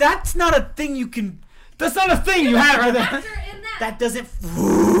 That's not a thing you can. That's not a thing you had right there. actor in that. That doesn't.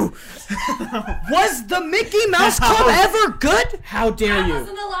 Was the Mickey Mouse Club ever good? How dare I you?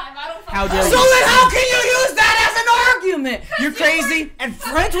 wasn't alive. I don't. How fucking dare So you? then how can you use that as an argument? You're crazy. And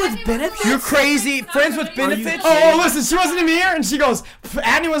Friends with Benefits? You're crazy. Friends with Are you benefits. Oh, listen, she wasn't even here, and she goes,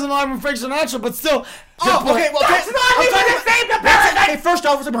 Annie wasn't alive when Frank Sinatra, but still. Oh, okay, well, That's not even the same comparison. Okay, first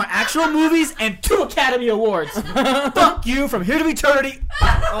off, we're talking about actual movies and 2 Academy Awards. Fuck you from here to eternity,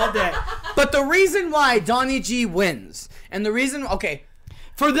 all day. But the reason why Donnie G wins, and the reason, okay,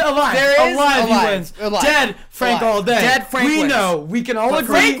 For the alive, There is alive, he alive. wins. Alive. Dead, Frank Alive. all day. Dead, Frank we wins. know, we can all But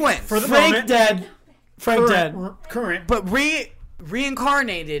agree. Frank wins. For the Frank moment. dead. Frank dead. Current. but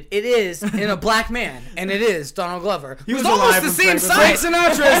reincarnated, it is in a black man, and it is Donald Glover. He was almost alive the when same Frank size.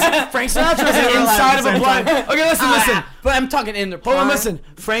 Frank Sinatra is inside of a black. Okay, listen. But I'm talking in the Hold on, prime. listen.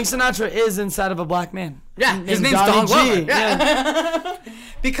 Frank Sinatra is inside of a black man. Yeah, his name's Donnie Don Glover. G. Yeah.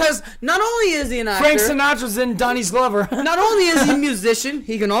 Because not only is he an actor, Frank Sinatra's in Donnie's Glover. not only is he a musician,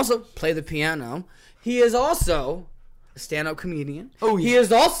 he can also play the piano. He is also a stand-up comedian. Oh, yeah. He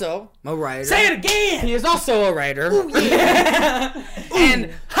is also a writer. Say it again. He is also a writer. And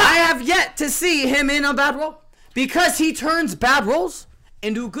I have yet to see him in a bad role because he turns bad roles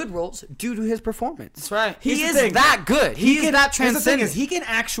into good roles due to his performance. That's right. He Here's the is thing. that good. He is that Here's the thing transcendent. is, he can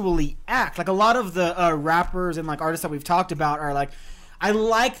actually act. Like a lot of the rappers and like artists that we've talked about are like, I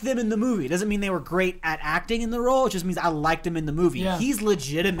like them in the movie. It doesn't mean they were great at acting in the role. It just means I liked them in the movie. Yeah. He's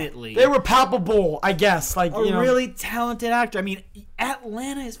legitimately They were palpable, I guess. Like, a you know. really talented actor. I mean,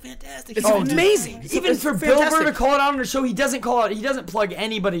 Atlanta is fantastic. It's Oh, dude. amazing. Even It's for Bill Burr fantastic. to call it out on the show, he doesn't call it. He doesn't plug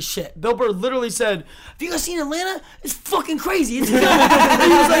anybody's shit. Bill Burr literally said, "Have you guys seen Atlanta? It's fucking crazy. It's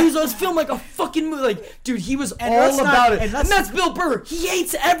filmed." he was filmed like a fucking movie. Like, dude, he was And all let's not- about it. and And, let's- that's Bill Burr. He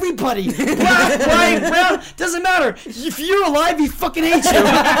hates everybody. Black, white, brown, doesn't matter. If you're alive, he fucking hates you.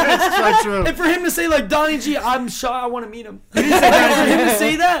 That's so true. And for him to say like Donnie G, I'm sure I want to meet him. For him to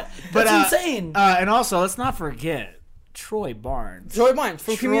say that, But, that's insane. And also, let's not forget, Troy Barnes. Troy Barnes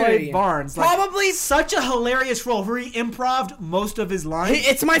from Community. Troy Barnes. Probably such a hilarious role where he improv'd most of his lines.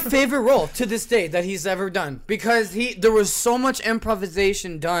 It's my favorite role to this day that he's ever done because there was so much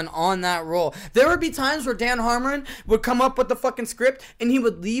improvisation done on that role. There would be times where Dan Harmon would come up with the fucking script and he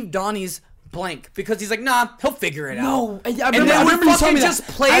would leave Donnie's blank because he's like, nah, he'll figure it out. No, I remember you telling me that. Just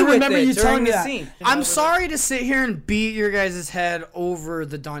play I with remember it you telling during me the that. scene. I'm sorry to sit here and beat your guys' head over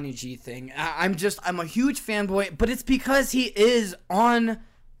the Donnie G thing. I'm a huge fanboy, but it's because he is on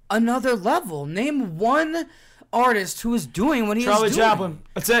another level. Name one artist who is doing what he Charlie is doing. Chaplin.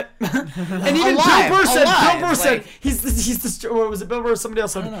 That's it. And even Alive, Bill Burr said, like- he's the what was it, Bill Burr or somebody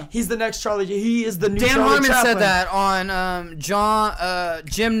else said, he's the next Charlie. He is the new Dan Charlie Harmon Chaplin. said that on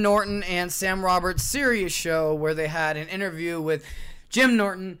Jim Norton and Sam Roberts' Sirius show where they had an interview with Jim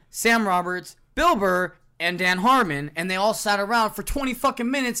Norton, Sam Roberts, Bill Burr, and Dan Harmon, and they all sat around for 20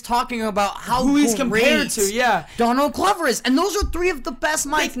 fucking minutes talking about Who he's compared to, yeah. Donald Glover is. And those are three of the best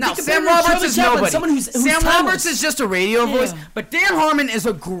mics. Now, compare Sam him to Roberts Charlie is Chaplin, nobody. someone who's Sam timeless. Roberts is just a radio voice, but Dan Harmon is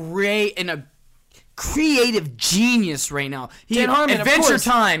a great and a creative genius right now. Dan Harmon, of Adventure course.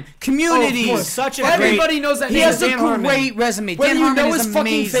 Time, Community. Oh, of course. Such a Everybody knows that He name, has Dan a Harmon. great resume. Whether Dan you Harmon know is his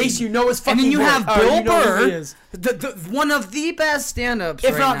fucking amazing. face, you know his fucking And then you voice. have Or Bill you know who Burr, he is. one of the best stand-ups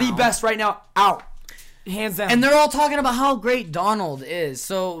If right not now. the best right now, out. Hands down. And they're all talking about how great Donald is.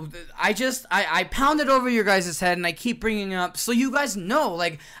 So I pounded over your guys' head and I keep bringing it up so you guys know.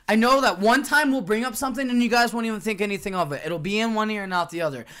 Like, I know that one time we'll bring up something and you guys won't even think anything of it. It'll be in one ear and out the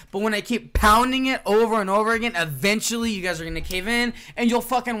other. But when I keep pounding it over and over again, eventually you guys are going to cave in and you'll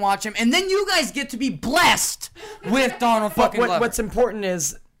fucking watch him. And then you guys get to be blessed with Donald But fucking Glover. what's important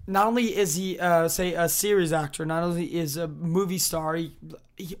is not only is he, say, a series actor, not only is a movie star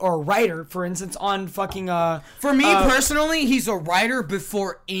or a writer, for instance, on fucking... For me personally, he's a writer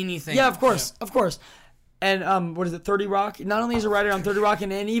before anything. Yeah, of course. And what is it, 30 Rock? Not only is he a writer on 30 Rock,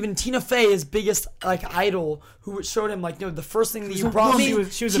 and even Tina Fey, his biggest idol, who showed him the first thing that you brought me.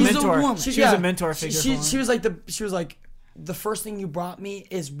 She was a mentor. She was a mentor figure. She was like the first thing you brought me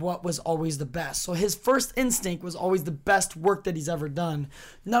is what was always the best. So his first instinct was always the best work that he's ever done.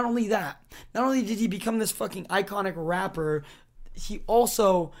 Not only that, not only did he become this fucking iconic rapper, he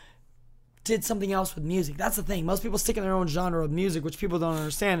also did something else with music. That's the thing. Most people stick in their own genre of music, which people don't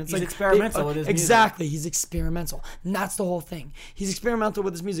understand. It's He's experimental with his music. Exactly. He's experimental. And that's the whole thing. He's experimental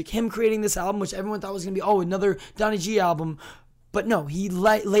with his music. Him creating this album, which everyone thought was going to be, another Donnie G album. But no, he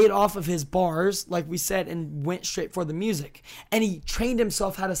laid off of his bars, like we said, and went straight for the music. And he trained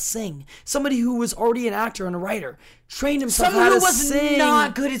himself how to sing. Somebody who was already an actor and a writer trained himself Someone how who to was sing.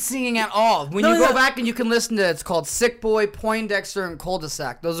 not good at singing at all. When No, you go no. back and you can listen to it, it's called Sick Boy, Poindexter, and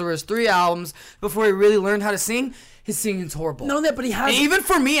Cul-de-sac. Those were his 3 albums before he really learned how to sing. His singing's horrible. No, that, but he has. And even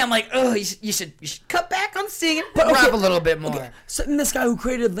for me, I'm like, oh, you should cut back on singing, But okay, rap a little bit more. Okay. So and this guy who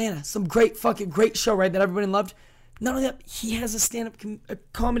created Atlanta, some great show, right, that everybody loved. Not only that, he has a stand-up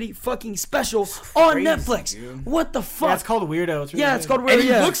comedy fucking special on Netflix. Dude. What the fuck? Yeah, it's called Weirdo. It's It's called Weirdo. And he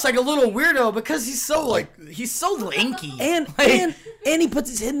looks like a little weirdo because he's so lanky. And he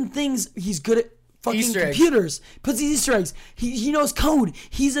puts his hidden things. He's good at fucking Easter eggs. computers. Puts these Easter eggs. He knows code.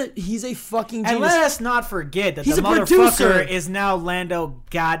 He's a fucking genius. And let us not forget that He's the a producer. motherfucker is now Lando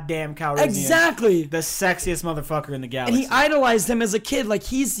goddamn Calrissian. Exactly. The sexiest motherfucker in the And galaxy. he idolized him as a kid. Like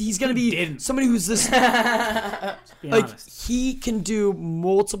he's gonna be somebody who's this. He can do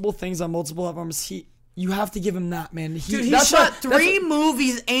multiple things on multiple platforms. You have to give him that, man. Dude, he shot 3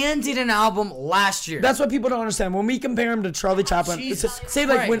 movies and did an album last year. That's what people don't understand. When we compare him to Charlie Chaplin, say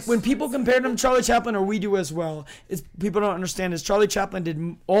like Christ. when people compare him to Charlie Chaplin, or we do as well, is people don't understand is Charlie Chaplin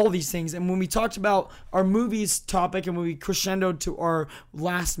did all these things. And when we talked about our movies topic and when we crescendoed to our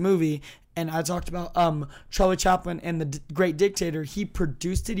last movie, and I talked about Charlie Chaplin and the Great Dictator. He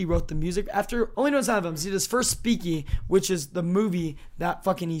produced it. He wrote the music. After only knows 9 of them. He did his first Speaky, which is the movie that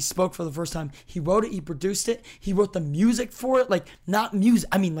fucking he spoke for the first time. He wrote it. He produced it. He wrote the music for it. Like not music.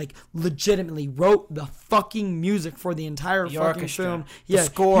 I mean, like legitimately wrote the fucking music for the entire fucking orchestra. film. The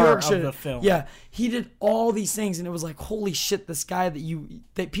score of the film. Yeah, he did all these things, and it was like, holy shit! This guy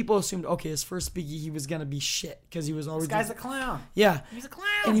that people assumed, okay, his first Speaky, he was gonna be shit because he was already. This guy's a clown. Yeah, He's a clown.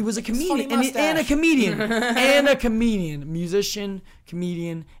 and he was a comedian, and mustache. a comedian, and a comedian, musician,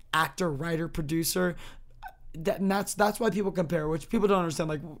 comedian, actor, writer, producer. And that's why people compare, which people don't understand.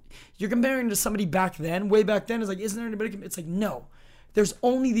 Like, you're comparing to somebody back then, way back then. It's like, isn't there anybody? It's like, no. There's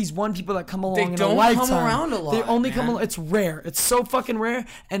only these one people that come along in a lifetime. They don't come around a lot. They only man. come along. It's rare. It's so fucking rare,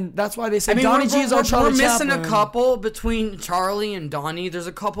 and that's why they say I mean, Donnie G is our Charlie we're missing Chaplin. a couple between Charlie and Donnie. There's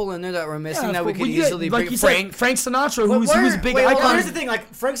a couple in there that we're missing that we could you easily like bring. you said, Frank Sinatra, who's a big Well, icon. here's the thing: like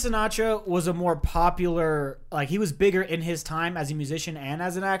Frank Sinatra was a more popular like he was bigger in his time as a musician and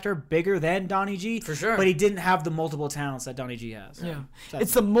as an actor, bigger than Donnie G. For sure. But he didn't have the multiple talents that Donnie G has. Yeah, So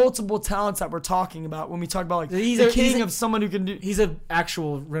it's the multiple talents that we're talking about when we talk about like He's the a- he's king a- of someone who can do. he's an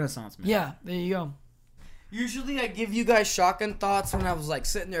actual Renaissance man. Yeah, there you go. Usually I give you guys shotgun thoughts when I was like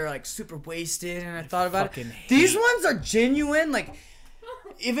sitting there like super wasted and I thought about it. fucking hate- These ones are genuine. Like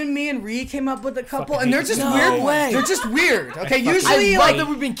even me and Ree came up with a couple, Fucking and they're hate just you. weird. No way. They're just weird. Okay, fucking usually I love like that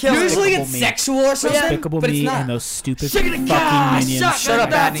we've been killing. usually Despicable it's Me. sexual or something, Despicable but Me it's not. and those stupid Shut fucking up, minions. Shut up,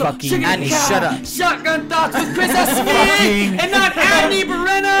 Adney. Fucking Adney, shut up. Shotgun thoughts with Chris S. Smith, and not Annie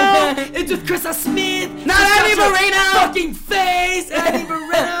Moreno. It's with Chris S. Smith. Not Shut Annie your Moreno. Fucking face, Annie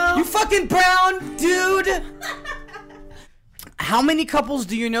Moreno. You fucking brown dude. How many couples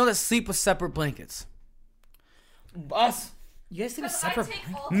do you know that sleep with separate blankets? Us. You guys think it's separate?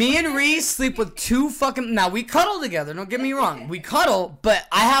 Me and Reese sleep with two fucking. Now we cuddle together. Don't get me wrong. We cuddle, but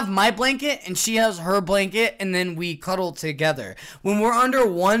I have my blanket and she has her blanket, and then we cuddle together. When we're under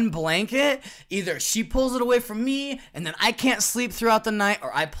one blanket, either she pulls it away from me, and then I can't sleep throughout the night,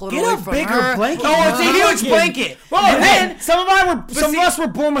 or I pull it Get away a from bigger her. blanket. Oh, it's a No. huge blanket. Well, And then some of see- us were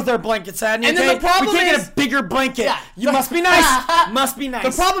born with our blankets, Adney. And then okay? the problem we can't is- get a bigger blanket. Yeah. You must be nice. Must be nice.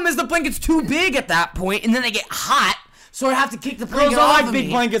 the problem is the blanket's too big at that point, and then they get hot. So I have to kick the Girls blanket don't off like of big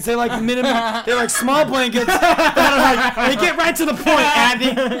me. blankets. They like minimum. They like small blankets. That are like, they get right to the point,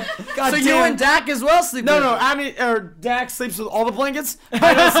 Adney. God So damn. you and Dak as well sleep No, with no, Adney or Dak sleeps with all the blankets.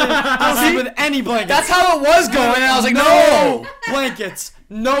 I don't sleep with any blankets. That's how it was going, and I was like, no. blankets.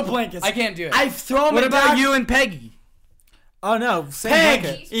 No blankets. I can't do it. I've thrown What it about back. you and Peggy? Oh no, same Peg.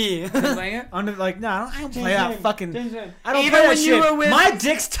 blanket. E. Under like no, I don't play that fucking. I don't Even play that when you shit. were with- My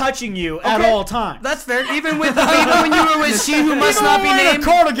dick's touching you at Okay. all times. That's fair. Even when you were with she who must not be We're in a named.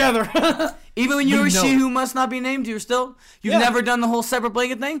 car together. Even when you were know. she who must not be named, you've Yeah. never done the whole separate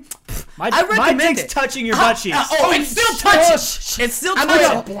blanket thing. My I recommend dick's it. touching your butt cheeks. Oh, it's still touching. It's still I'm touching.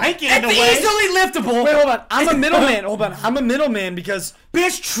 gonna blanket in It's the way. easily liftable. Wait, hold on. I'm a middleman. Hold on. I'm a middleman because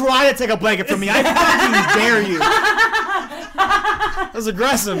Bitch, try to take a blanket from me. I fucking dare you. that was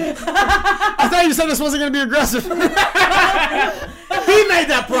aggressive. I thought you said this wasn't gonna be aggressive. He made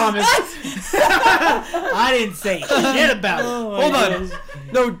that promise. I didn't say shit about it. Hold on.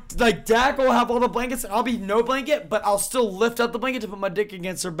 No, like Dak will have all the blankets, and I'll be no blanket, but I'll still lift up the blanket to put my dick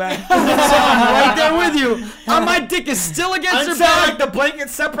against her back. So I'm right there with you. My dick is still against her Until back. like the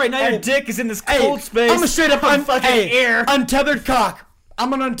blankets separate, now your dick is in this Hey, cold space. I'm a straight up fucking air. untethered cock.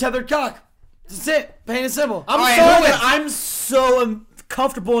 I'm an untethered cock. That's it. Plain and simple. I'm Alright, sorry who that wins? I'm so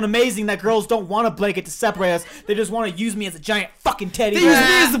comfortable and amazing that girls don't want a blanket to separate us. They just want to use me as a giant fucking teddy They use bear.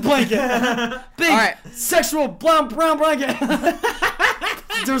 me as the blanket. Big Alright. sexual brown blanket.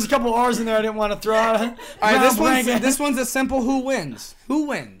 There was a couple R's in there I didn't want to throw out. All right, Brown this one's a simple who wins. Who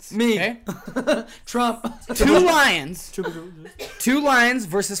wins? Me. Okay? Trump. Two lions. Two lions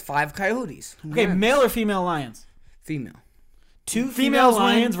versus 5 coyotes. Who Okay, wins? male or female lions? Female. Two Females female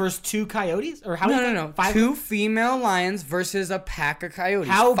win. lions versus 2 coyotes? Or how many? No. 5? 2 female lions versus a pack of coyotes.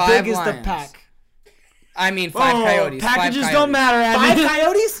 How 5 big is lions. the pack? I mean, 5 coyotes. Packages 5 don't coyotes. matter, 5 Adney.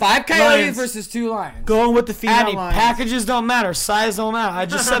 coyotes? 5 coyotes Lions. versus 2 lions. Going with the female Adney, lions. packages don't matter. Size don't matter. I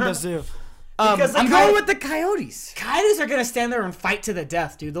just said this to you. Because I'm going with the coyotes. coyotes are gonna stand there and fight to the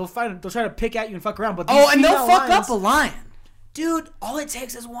death, dude. They'll fight. They'll try to pick at you and fuck around. But these Oh, and they'll female fuck lions- up a lion. Dude, all it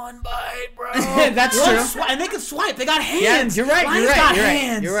takes is one bite, bro. That's One true. swi- and they can swipe. They got Yeah, hands. you're right. Lions You're right. got You're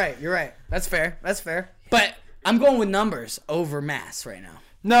hands. right. You're right. That's fair. That's fair. But I'm going with numbers over mass right now.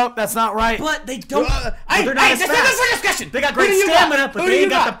 Nope, that's not right. But they don't. Hey, they're not as that's fast. for discussion. They got Who great do you stamina, got? but Who do they you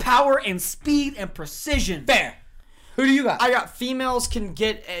ain't got got? the power and speed and precision. Fair. Who do you got? I got females can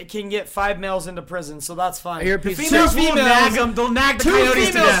get 5 males into prison, so that's fine. You're a piece of Females shit. will nag them. They'll nag the coyotes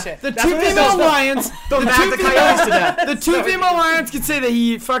to death. The That's two what it female is. lions. They'll nag the coyotes to death. The 2 female lions can say that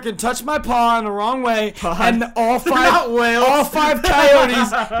he fucking touched my paw in the wrong way, and all not whales. 5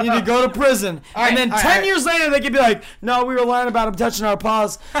 coyotes need to go to prison. right, and then all 10 right. years later, they could be like, "No, we were lying about him touching our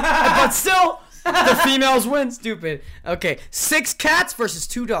paws," but still, the females win. Stupid. Okay, 6 cats versus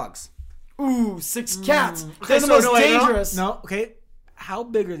 2 dogs. Ooh, 6 cats. Okay, They're the so most no, wait, no, dangerous. No, okay. How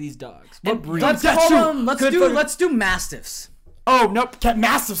big are these dogs? What breed? That's Let's true. call them. Good for- Let's do mastiffs. Oh nope, cat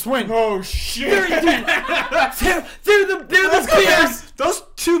mastiffs win. Oh shit! They're the biggest. Those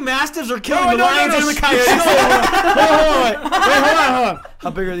 2 mastiffs are killing No, the no, no, lions no, and the shh, coyotes. Hold on. How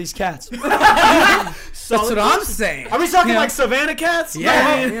big are these cats? That's what I'm saying. Are we talking like savannah cats?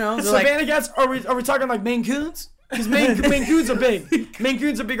 Yeah, you know, they're like, Savannah cats? Are we talking like Maine Coons? Because Maine Coons are big. Maine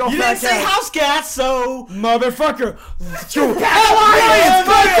Coons are big old You fat didn't say cats. house cats, so Motherfucker.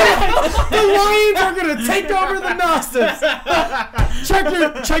 The Lions are going to take over the Mastiffs.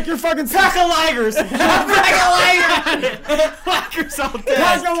 Check your fucking pack of ligers. Ligers all day.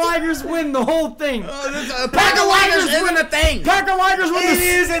 Pack of ligers win the whole thing. Pack of ligers isn't a thing. Pack of ligers win It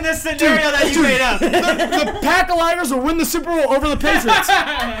is in the scenario that you made up. The Pack of ligers will win the Super Bowl over the Patriots.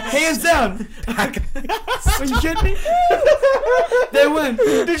 Hands down. Are you kidding me? They win.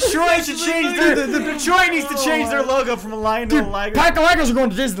 Detroit should change Detroit needs to change their logo from a lion to a liger. Pack of ligers are going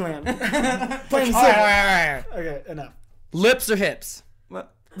to Disneyland. Plain and simple. Okay, enough. Lips or hips?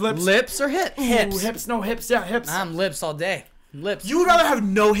 What? Lips or hips? Ooh, hips. No, hips. Yeah, hips. I'm lips all day. Lips. You would rather have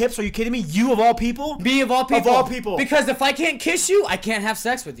no hips? Are you kidding me? You of all people? Me of all people. Of all people. Because if I can't kiss you, I can't have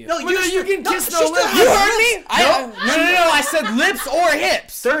sex with you. No, you can kiss no lips. You heard me? No. I said lips or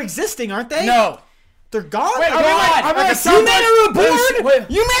hips. They're existing, aren't they? No. They're gone? Wait, I'm like, you made her a board?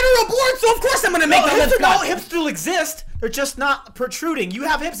 You made her a board, so of course I'm gonna make the lips go. Hips still exist. They're just not protruding. You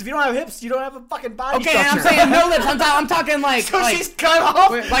have hips. If you don't have hips, you don't have a fucking body Okay, and I'm structure. saying no lips. I'm talking like. So she's cut off?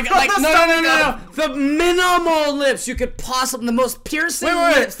 Like no. The minimal lips you could possibly, the most piercing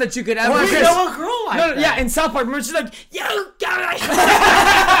lips that you could ever. Why do you know a girl like that? Yeah, in South Park, remember she's like, yo, guys.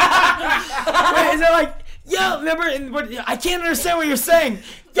 Wait, is it like, yo, remember? I can't understand what you're saying.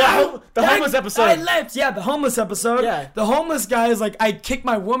 The homeless episode. I left. Yeah, the homeless episode. Yeah. The homeless guy is like, I kicked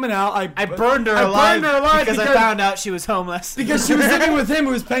my woman out. I burned her alive because I found out she was homeless. Because she was living with him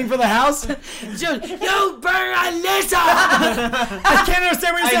who was paying for the house. She was, yo, burn Alyssa! I can't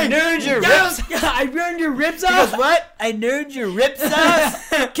understand what you're saying. I nerded your ribs. I burned your ribs He off. goes, what? I nerded your ribs off?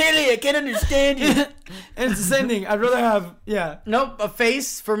 Kelly, I can't understand you. And it's the same thing. I'd rather have, yeah. Nope, a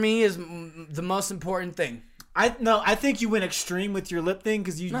face for me is the most important thing. I think you went extreme with your lip thing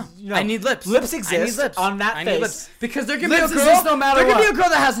because you know, I need lips. Lips exist I need lips. on that I face. need lips. Because there can Lips be a girl. exist no matter there can what. be a girl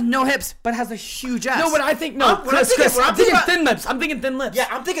that has no hips but has a huge ass. No, but I think, I'm thinking thin lips. I'm thinking thin lips. Yeah,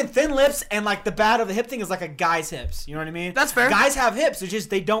 I'm thinking thin lips, and like the bad of the hip thing is like a guy's hips. You know what I mean? That's fair. Guys have hips. It's just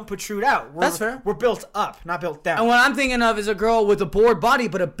they don't protrude out. That's fair. We're built up, not built down. And what I'm thinking of is a girl with a bored body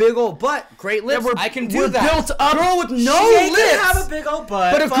but a big old butt. Great lips. I can do that. Built up. Girl with no She ain't lips. gonna have a big old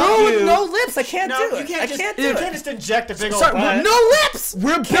butt. But a Fuck girl with you. no lips, I can't do it. You can't I just, can't you do can't it. just inject a big old Sorry, butt. No lips.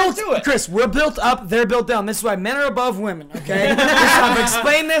 We're built, do it. Chris, we're built up, they're built down. This is why men are above women, okay? I've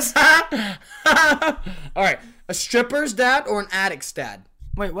explained this. All right, a stripper's dad or an addict's dad?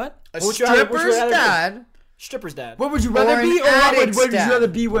 Wait, what? A Would you rather- would you stripper's rather be? dad Stripper's dad. What would you or rather an be, or what addict's would you dad? rather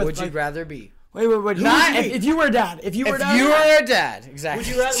be with? What would you Like, rather be? wait. Who Not- would you, if you were a dad, if you were a If dad. you were a dad,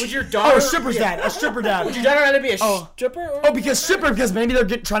 exactly. Would your daughter? Oh, a stripper's dad. A stripper dad. Would your daughter rather be a Oh. stripper? Or Oh, because maybe they're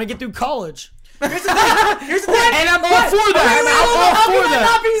trying to get through college. Here's the thing. And I'm all for that. How I'm all can for that that.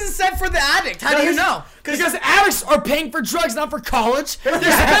 not be set for the addict? How do you know? Because addicts are paying for drugs, not for college. They're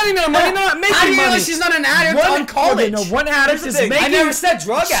spending their money, they're not making How do you money. know she's not an addict on college? Okay, no, one addict is thing. making. I never said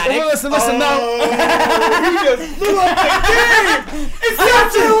drug addict. Listen, no. You just blew up the game.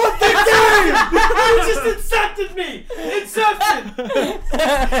 Inception! You just incepted me! Inception!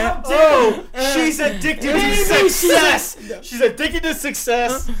 Oh, she's addicted to success. She's addicted to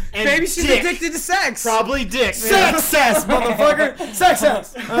success. And Maybe she's dick. addicted to sex. Probably dick. Success, motherfucker!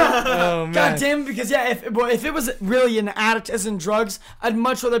 Success! Oh man. God damn it, because yeah, if it was really an addict as in drugs, I'd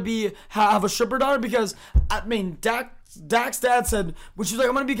much rather have a stripper daughter because, I mean, Dak's dad said, when she was like,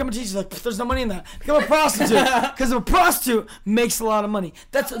 I'm going to become a teacher, she's like, there's no money in that. Become a prostitute. Because a prostitute makes a lot of money.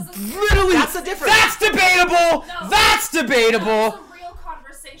 That's literally... That's the difference. That's debatable. No. That's debatable. That was a real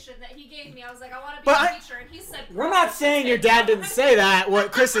conversation that he gave me. I was like, I want to be But a I- teacher, and he said, We're not saying your dad didn't say that.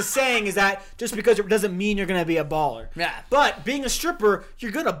 What Chris is saying is that just because it doesn't mean you're gonna be a baller. Yeah. But being a stripper,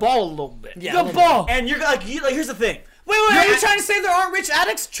 you're gonna ball a little bit. Yeah, The a little ball! And you're like, here's the thing. Wait, are you trying to say there aren't rich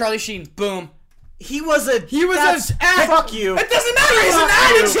addicts? Charlie Sheen, boom. He was a. That's- Fuck you. It doesn't matter. He's an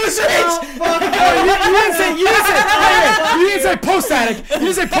addict. He's rich. You didn't say post-addict. You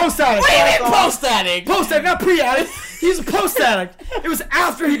didn't say post-addict. What do you mean post-addict? Post-addict, not pre-addict. He's a post-addict. It was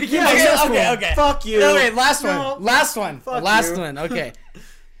after he became Okay, successful. okay. Fuck you. Okay, last No. one. Last one. Fuck Last you. one. Okay.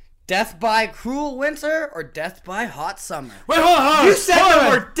 Death by cruel winter or death by hot summer? Wait, hold on. You said the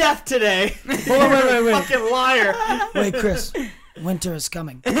word death today. Hold on, wait. Fucking liar. Wait, Chris. Winter is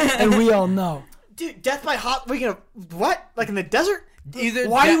coming. And we all know. Dude, death by hot. We gonna what? Like in the desert? Either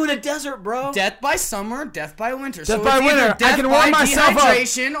Why are de- you in a desert, bro? Death by summer, death by winter. Death so by it's either winter. I death can by warm myself up.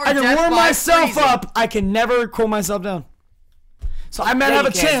 dehydration or I can death warm by myself freezing. up. I can never cool myself down. So I might Yeah, have a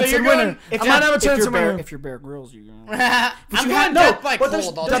you can. chance So in you're winter. If I might have a if chance you're in Bear, winter. if you're Bear Grylls, you're gonna. I'm you going have- death by but there's-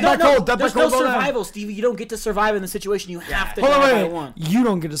 cold. I'll there's take Death it. by cold, death by There's no cold all day. survival, Stevie. You don't get to survive in the situation. You have to Hold on, die by wait. one. You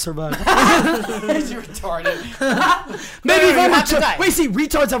don't get to survive. You're retarded. Maybe if you I'm have to retard. die. Wait, see,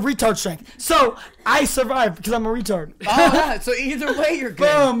 retards have retard strength. So I survive because I'm a retard. Oh, so either way, you're good.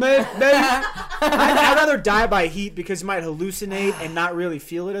 Boom, man. I'd rather die by heat because you might hallucinate and not really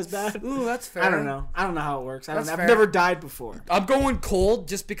feel it as bad. Ooh, that's fair. I don't know. I don't know how it works. That's I've fair. never died before. I'm going cold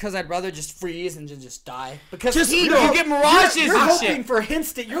just because I'd rather just freeze and just die. Because Just- heat, no, you get mirages You're and hoping shit. for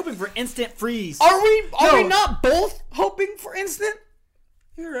instant. You're hoping for instant freeze. Are we No. not both hoping for instant?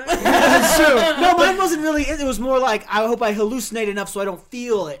 You're right. That's true. No, mine wasn't really. It was more like I hope I hallucinate enough so I don't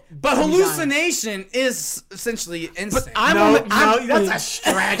feel it. But hallucination is essentially instant. No, that's a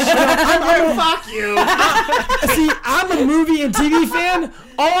stretch. Fuck you. See, I'm a movie and TV fan.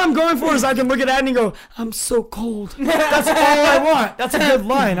 All I'm going for is I can look at that and go, I'm so cold. That's all I want. That's a good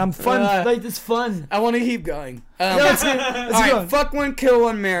line. I'm fun. Like, it's fun. I want to keep going. Let's All go. right, fuck one, kill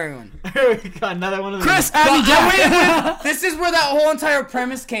one, marry one. Here we got another one of those. Chris, add me down. This is where that whole entire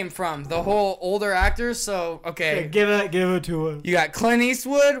premise came from. The whole older actors. So okay, Give it to us. you got Clint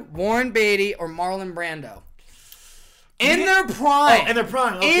Eastwood, Warren Beatty, or Marlon Brando. In their prime. In their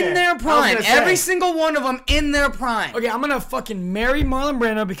prime. Okay. In their I was prime. gonna say. Every single one of them in their prime. Okay, I'm going to fucking marry Marlon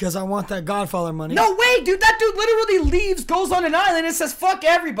Brando because I want that Godfather money. No way, dude. That dude literally leaves, goes on an island, and says, fuck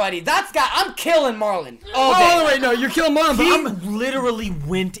everybody. That's got. I'm killing Marlon. All day. Oh, wait, no, you're killing Marlon, but He I'm... literally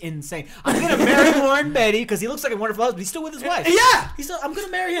went insane. I'm gonna marry Warren Beatty because he looks like a wonderful husband. He's still with his wife. Yeah. He's still. I'm gonna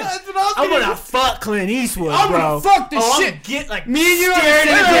marry him. That's what I was I'm gonna gonna do. fuck Clint Eastwood, I'm bro. gonna fuck this shit. I'm get like Me and you staring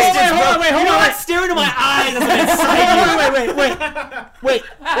are- in the wait, distance, wait, bro. hold on, wait, You hold know on. what? Stare into my eyes as I'm inside you. Wait.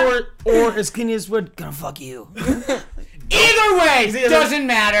 Or is Clint Eastwood gonna fuck you? Either way, doesn't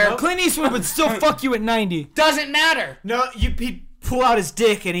matter. Clint Eastwood would still fuck you at 90. Doesn't matter. No, he'd pull out his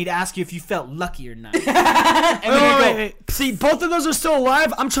dick and he'd ask you if you felt lucky or not. And then wait. See, both of those are still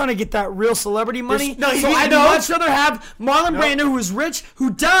alive. I'm trying to get that real celebrity money. No, so he- I'd no. much rather have Marlon Brando, who was rich, who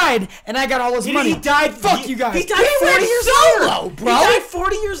died, and I got all his money. He died. Fuck you guys. He died 40 years solo, later, bro. He died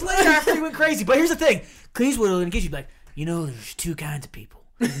 40 years later after he went crazy. But here's the thing: Clint Eastwood will engage you like, you know, there's two kinds of people: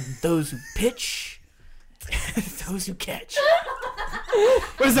 those who pitch, those who catch.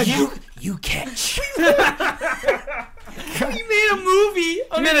 What is that? You catch. You made a movie.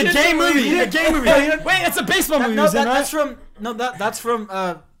 You made a gay movie. A gay movie. Wait, it's a baseball movie. No, is it not? that's from that's from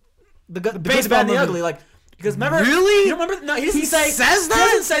the Good, baseball the Bad, and the movie. Ugly. Like because remember, Really? You don't remember? No, he doesn't say. says that?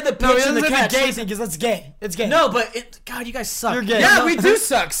 He doesn't say the pitch No, he and doesn't the say catch. the gay thing because that's gay. It's gay. No, but God, you guys suck. You're gay. Yeah, No. we do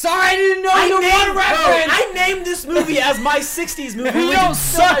suck. Sorry, I didn't know I you named, one reference. I named this movie as my '60s movie. We which don't is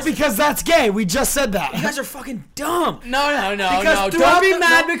suck nice. because that's gay. We just said that. You guys are fucking dumb. No. Because Don't throughout be the-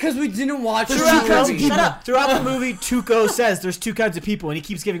 mad no. because we didn't watch the Throughout the movie. movie- Shut up. Throughout the movie, Tuco says there's two kinds of people, and he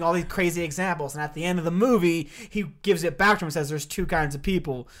keeps giving all these crazy examples. And at the end of the movie, he gives it back to him and says there's two kinds of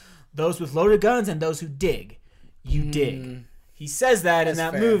people: those with loaded guns and those who dig. You dig. He says that in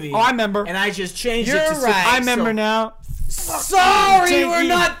that fair. movie. Oh, I remember. And I just changed You're it to right. I remember now. Sorry, J.E. we're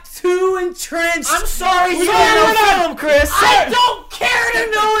not too entrenched. I'm sorry you Sorry, didn't we're know not- film, Chris. I don't care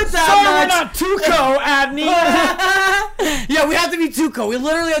to know it that Sorry, we're not Tuco, Adney. Yeah, we have to be Tuco. We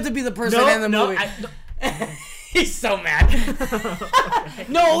literally have to be the person in the movie. He's so mad.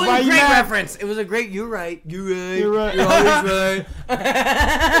 No, it was Why a you great mad? reference. It was a great. You're right. You're right. You're right. You're always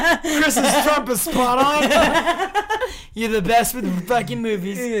right. Chris's Trump is spot on. You're the best with fucking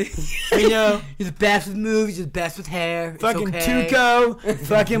movies. We know. You're the best with movies. You're the best with hair. It's Fucking okay. Tuco.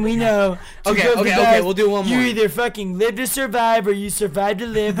 Fucking we know. Okay, Tuco's the okay, best. we'll do one more. You either fucking live to survive or you survive to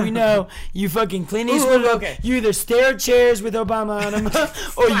live. We know. You fucking Clint Eastwood. okay. You either stare at chairs with Obama on them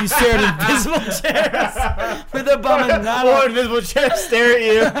or you stare at invisible chairs with Obama not Or on. invisible chair stare at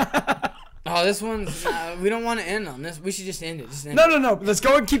you. Oh, this one's. We don't want to end on this. We should just end it. Just end No. Let's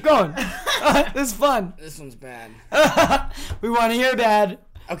go and keep going. This is fun. This one's bad. We want to hear bad.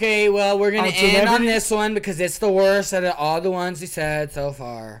 Okay, well, we're gonna Oh, end on celebrity? this one because it's the worst out of all the ones he said so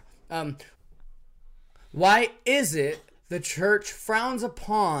far. Why is it the church frowns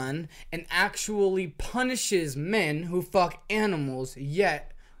upon and actually punishes men who fuck animals,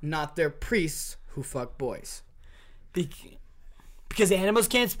 yet not their priests who fuck boys? Because animals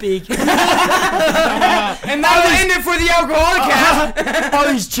can't speak. And that'll end it for the alcoholic cast.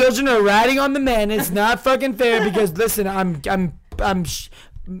 All these children are riding on the men. It's not fucking fair because listen, I'm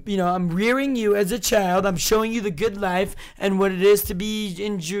rearing you as a child. I'm showing you the good life and what it is to be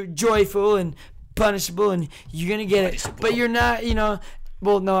joyful and punishable, and you're gonna get it. But you're not,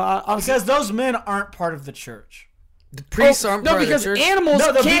 Well, no, I'll Because those men aren't part of the church. The priests aren't no, part because of the church. animals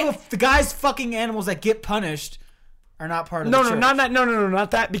No, can't. the guys fucking animals that get punished are not part of No, the church.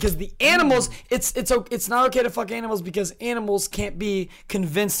 not that. Because the animals, it's not okay to fuck animals because animals can't be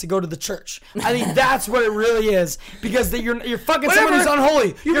convinced to go to the church. I think that's what it really is. Because you're fucking someone who's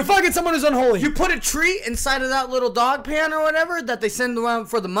unholy. You're fucking someone who's unholy. You put a tree inside of that little dog pan or whatever that they send around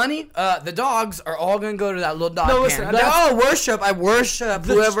for the money. The dogs are all gonna go to that little dog pan. listen, Like, oh, worship! I worship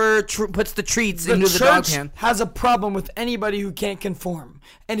whoever puts the treats into the dog church pan. has a problem with anybody who can't conform.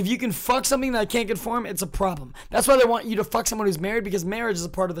 And if you can fuck something that can't conform, it's a problem. That's why they want you to fuck someone who's married, because marriage is a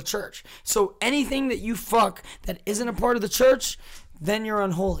part of the church. So anything that you fuck that isn't a part of the church, then you're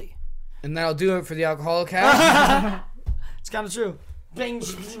unholy. And that'll do it for the alcoholic cast. It's kind of true. Bing, bing.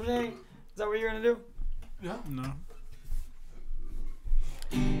 Is that what you're gonna do? Yeah. No.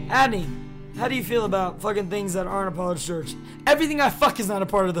 Adney, how do you feel about fucking things that aren't a part of the church? Everything I fuck is not a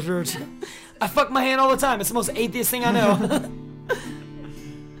part of the church. I fuck my hand all the time. It's the most atheist thing I know.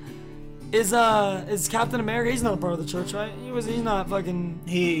 Is Captain America? He's not a part of the church, right? He's not fucking.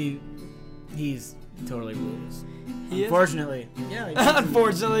 He's totally religious. He is? Unfortunately. Yeah.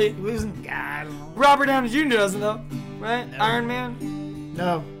 Unfortunately. He believes in God. Robert Downey Jr. doesn't though, right? No. Iron Man.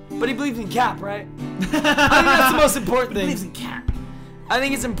 No. But he believes in Cap, right? I think that's the most important thing. He believes in Cap. I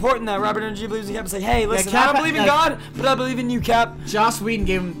think it's important that Robert Downey Jr. believes in Cap. It's like, hey, listen, Cap- I don't believe in like- God, but I believe in you, Cap. Joss Whedon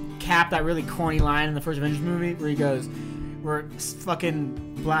gave him Cap that really corny line in the first Avengers movie where he goes, where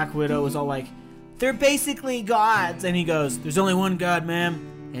fucking Black Widow was all like, they're basically gods, and he goes, there's only one God, ma'am,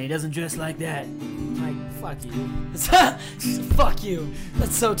 and he doesn't dress like that. I'm like, fuck you. Fuck you.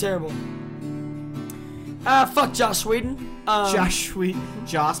 That's so terrible. Fuck Josh Whedon. Josh Whedon.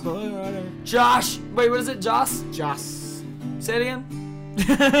 Joss, but whatever. Josh. Wait, what is it? Joss? Joss. Say it again.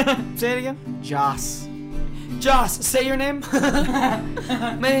 Say it again. Joss. Joss, say your name.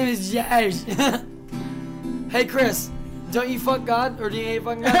 My name is Josh. Hey, Chris. Don't you fuck God, or do you hate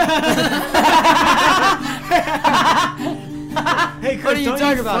fucking God? Hey, Chris, What are you don't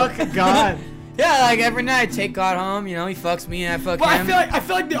talking about? Fuck God. Yeah, like every night I take God home, you know, he fucks me and I fuck Well, him. I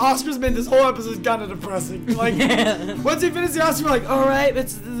feel like the Oscars made this whole episode kind of depressing. Like, once he finished the Oscars, we're like, all right,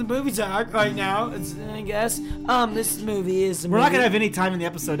 it's the movie talk right now. It's, I guess, this movie is. We're not gonna have any time in the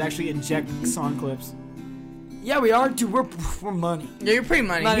episode to actually inject song clips. Yeah, we are, dude. We're money. Yeah, you're pretty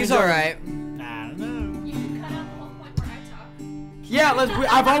money. Money's He's alright. I don't know. You can cut out the whole point where I talk. Yeah,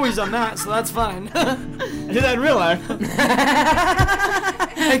 I've always done that, so that's fine. I did that in real life.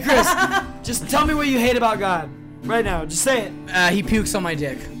 Hey, Chris, just tell me what you hate about God right now. Just say it. He pukes on my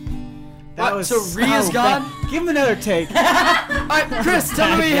dick. That What? was So Rhea is God? bad. Give him another take. All right, Chris,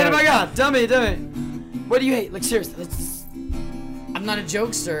 tell me what you hate about God. Tell me. What do you hate? Like, seriously. I'm not a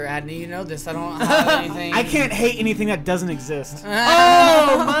jokester, Adney. You know this. I don't have anything. I can't hate anything that doesn't exist.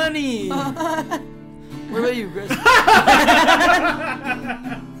 Oh, money. What about you, Chris?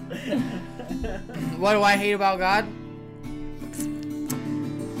 What do I hate about God?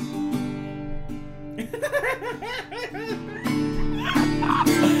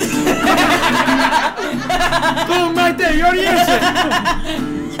 Boom, right there. You already answered.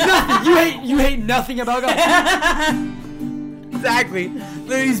 Nothing. You hate nothing about God. Exactly.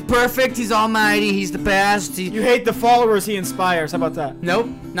 He's perfect. He's almighty. He's the best. You hate the followers he inspires. How about that? Nope,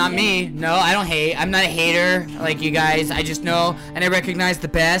 not me. No, I don't hate. I'm not a hater like you guys. I just know and I recognize the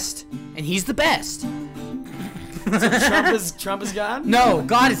best, and he's the best. Trump is God? No,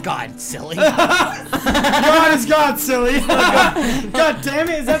 God is God. Silly. God is God, silly. God damn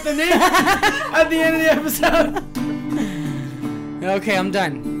it, is that the name? At the end of the episode? Okay, I'm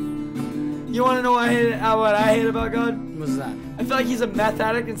done. You want to know what I hate about God? What's that? I feel like he's a meth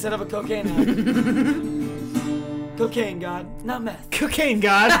addict instead of a cocaine addict. Cocaine God, not meth. Cocaine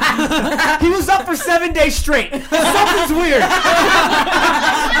God. He was up for 7 days straight. Something's weird.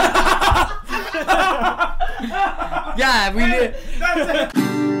 Yeah, we did.